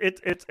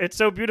 it's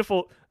so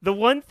beautiful. The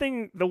one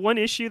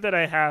issue that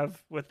I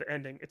have with the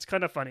ending, it's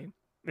kind of funny.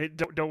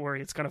 Don't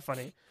worry, it's kind of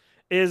funny.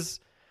 Is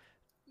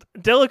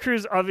De La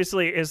Cruz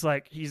obviously is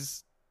like,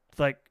 he's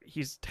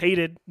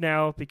hated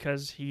now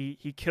because he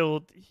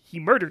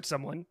murdered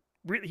someone.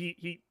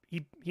 He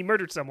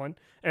murdered someone,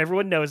 and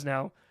everyone knows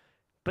now.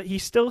 But he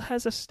still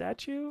has a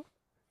statue,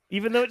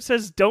 even though it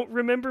says "Don't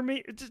remember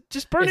me."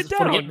 Just burn it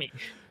down. Forget me.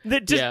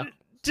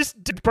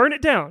 Just burn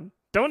it down.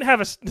 Don't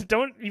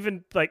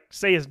even like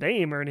say his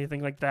name or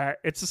anything like that.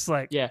 It's just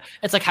like, yeah,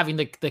 it's like having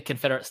the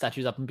Confederate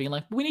statues up and being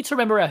like, we need to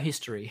remember our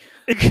history.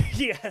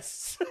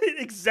 Yes,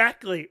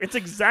 exactly. It's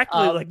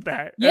exactly like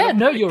that. Yeah,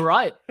 no, you're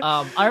right.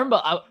 I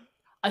remember.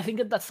 I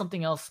think that's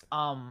something else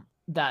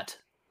that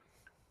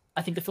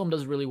I think the film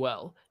does really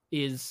well,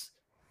 is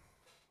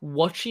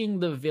watching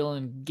the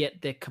villain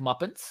get their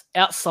comeuppance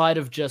outside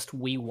of just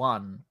we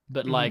won,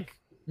 but like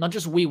not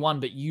just we won,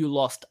 but you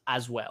lost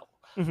as well.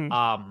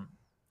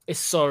 Is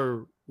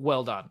so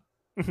well done.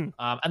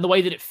 And the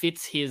way that it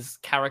fits his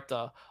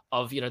character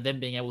of, you know,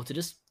 them being able to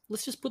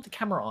let's just put the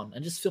camera on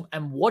and just film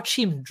and watch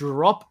him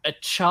drop a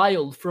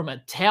child from a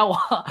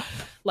tower.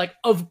 Like,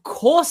 of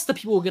course the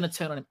people were going to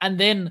turn on him. And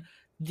then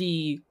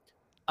the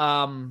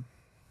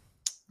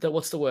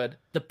what's the word?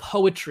 The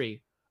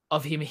poetry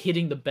of him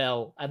hitting the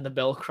bell and the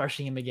bell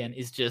crushing him again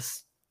is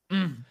just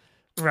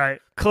right.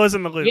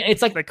 Closing the loop. Yeah,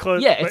 it's like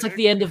it's like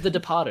the end of The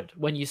Departed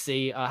when you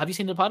see. Have you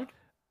seen The Departed?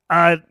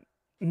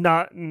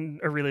 Not in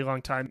a really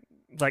long time.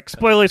 Like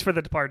spoilers for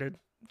The Departed.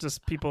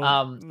 Just people.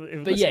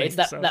 But yeah, it's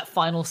that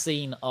final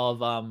scene of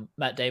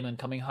Matt Damon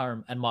coming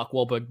home and Mark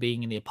Wahlberg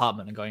being in the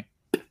apartment and going,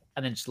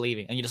 and then just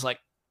leaving, and you're just like,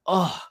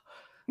 oh,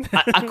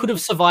 I could have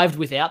survived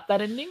without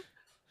that ending,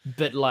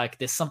 but like,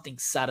 there's something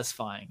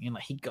satisfying, and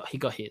like he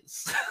got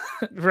his.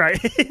 Right.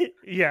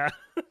 Yeah.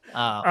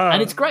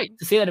 And it's great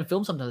to see that in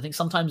film. Sometimes I think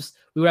sometimes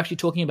we were actually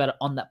talking about it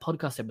on that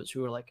podcast episode.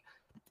 We were like,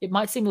 it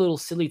might seem a little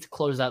silly to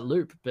close that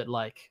loop, but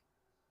like,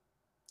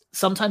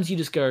 sometimes you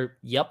just go,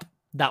 "Yep,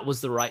 that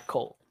was the right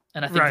call."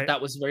 And I think that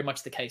was very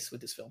much the case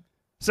with this film.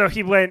 So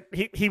he went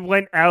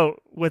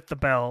out with the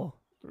bell,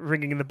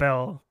 ringing the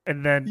bell,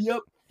 and then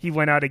he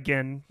went out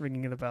again,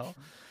 ringing the bell.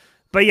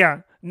 But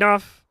yeah,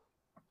 Naf,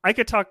 I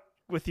could talk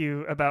with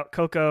you about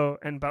Coco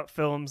and about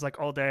films like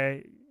all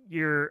day.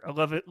 You're a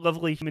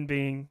lovely human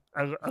being.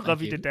 I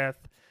love you to death.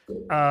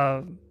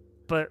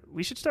 But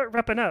we should start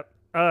wrapping up.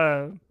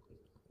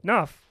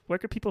 Naf, where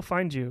could people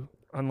find you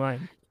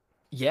online?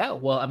 Yeah,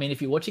 well, I mean,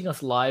 if you're watching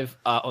us live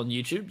on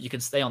YouTube, you can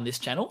stay on this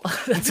channel.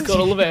 That's got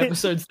all of our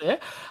episodes there.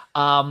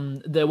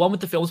 The One with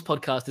the Films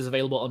podcast is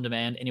available on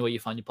demand anywhere you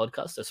find your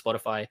podcast, so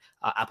Spotify,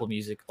 Apple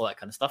Music, all that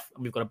kind of stuff.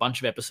 And we've got a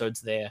bunch of episodes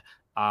there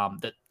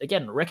that,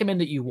 again, recommend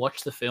that you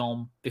watch the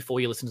film before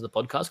you listen to the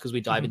podcast because we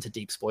dive into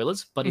deep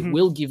spoilers, but it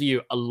will give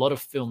you a lot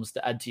of films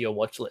to add to your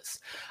watch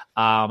list.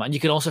 And you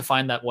can also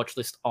find that watch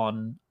list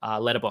on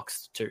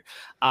Letterboxd too.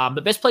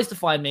 The best place to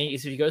find me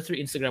is if you go through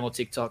Instagram or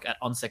TikTok at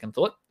On Second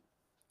Thought.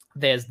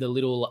 There's the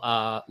little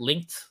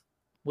linked,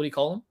 what do you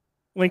call them?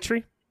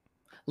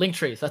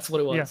 Linktree, that's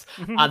what it was.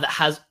 Yeah. That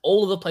has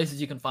all of the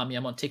places you can find me.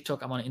 I'm on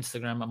TikTok, I'm on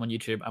Instagram, I'm on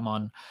YouTube, I'm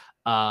on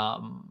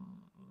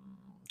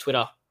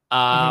Twitter.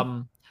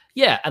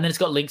 Yeah, and then it's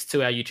got links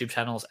to our YouTube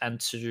channels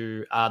and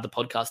to the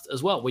podcast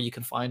as well, where you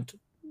can find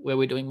where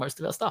we're doing most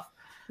of our stuff.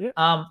 Yeah.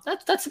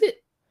 That's a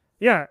bit.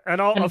 Yeah,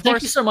 and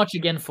thank you so much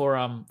again for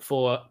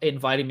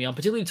inviting me on,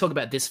 particularly to talk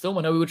about this film.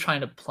 I know we were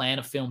trying to plan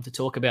a film to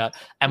talk about,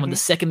 and when the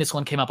second this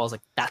one came up, I was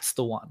like, "That's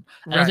the one."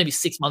 And it was maybe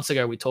 6 months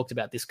ago we talked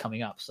about this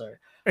coming up. So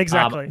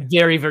exactly,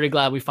 very very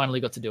glad we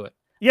finally got to do it.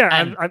 Yeah,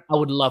 and I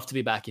would love to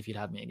be back if you'd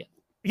have me again.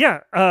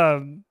 Yeah,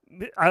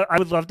 I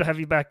would love to have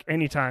you back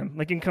anytime.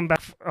 Like you can come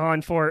back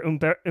on for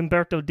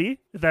Umberto D.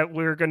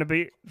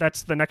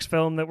 That's the next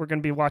film that we're going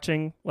to be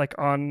watching, like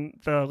on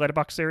the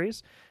Letterboxd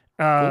series.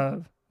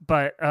 Cool.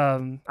 But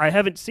I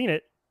haven't seen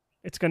it.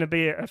 It's going to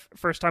be a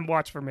first-time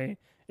watch for me.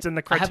 It's in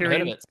the Criterion. I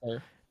haven't heard of it,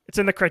 so. It's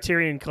in the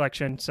Criterion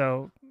collection.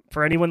 So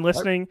for anyone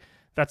listening,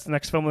 that's the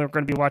next film we're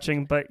going to be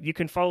watching. But you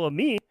can follow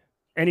me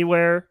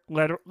anywhere: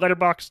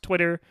 Letterboxd,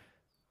 Twitter,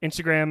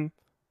 Instagram,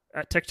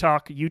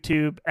 TikTok,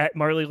 YouTube at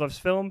Marley Loves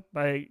Film.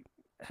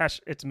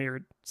 It's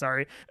mirrored.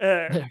 Sorry.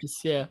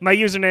 Yeah. My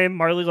username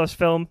Marley Loves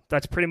Film.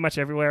 That's pretty much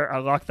everywhere. I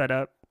locked that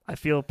up. I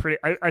feel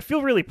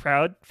really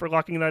proud for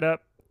locking that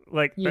up.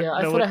 Like, yeah,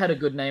 I thought I had a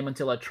good name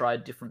until I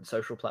tried different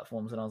social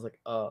platforms, and I was like,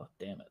 oh,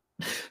 damn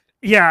it.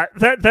 Yeah,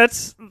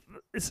 that's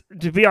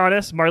to be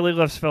honest, Marley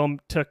Loves Film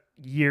took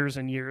years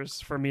and years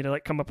for me to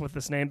like come up with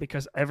this name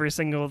because every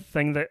single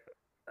thing that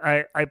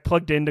I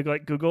plugged into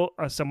like Google,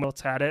 someone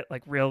else had it,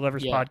 like Real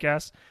Lovers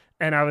Podcast,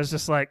 and I was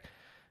just like,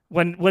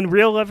 when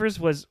Real Lovers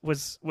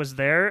was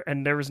there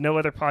and there was no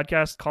other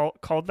podcast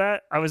called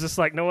that, I was just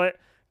like, you know what?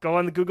 Go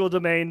on the Google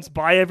domains,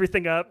 buy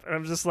everything up, and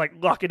I'm just like,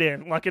 lock it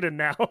in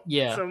now.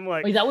 Yeah. So I'm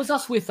like, that was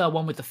us with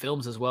One with the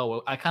Films as well.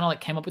 Where I kind of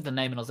like came up with the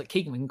name, and I was like,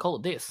 Keegan, we can call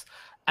it this.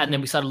 And then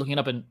we started looking it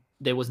up, and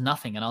there was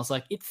nothing. And I was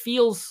like, it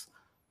feels,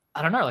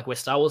 I don't know, like we're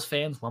Star Wars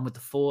fans. One with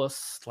the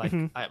Force, like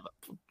One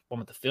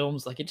with the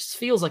Films. Like it just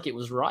feels like it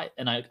was right,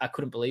 and I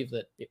couldn't believe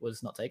that it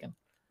was not taken.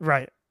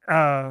 Right.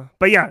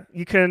 But yeah,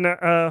 you can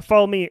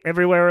follow me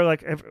everywhere,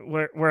 like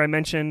where I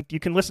mentioned. You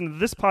can listen to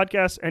this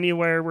podcast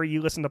anywhere where you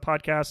listen to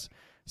podcasts.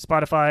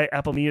 Spotify,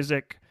 Apple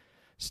Music,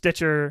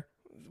 Stitcher,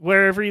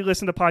 wherever you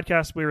listen to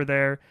podcasts, we were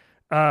there.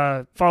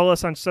 Follow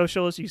us on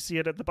socials. You see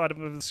it at the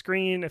bottom of the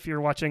screen if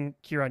you're watching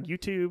here on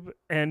YouTube.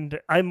 And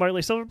I'm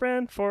Marley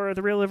Silverbrand for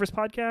the Real Lovers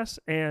Podcast.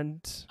 And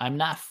I'm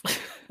Naf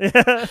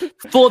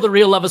for the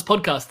Real Lovers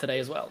Podcast today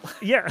as well.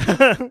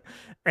 Yeah.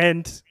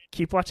 And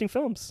keep watching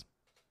films.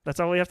 That's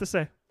all we have to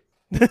say.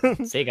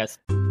 See you guys.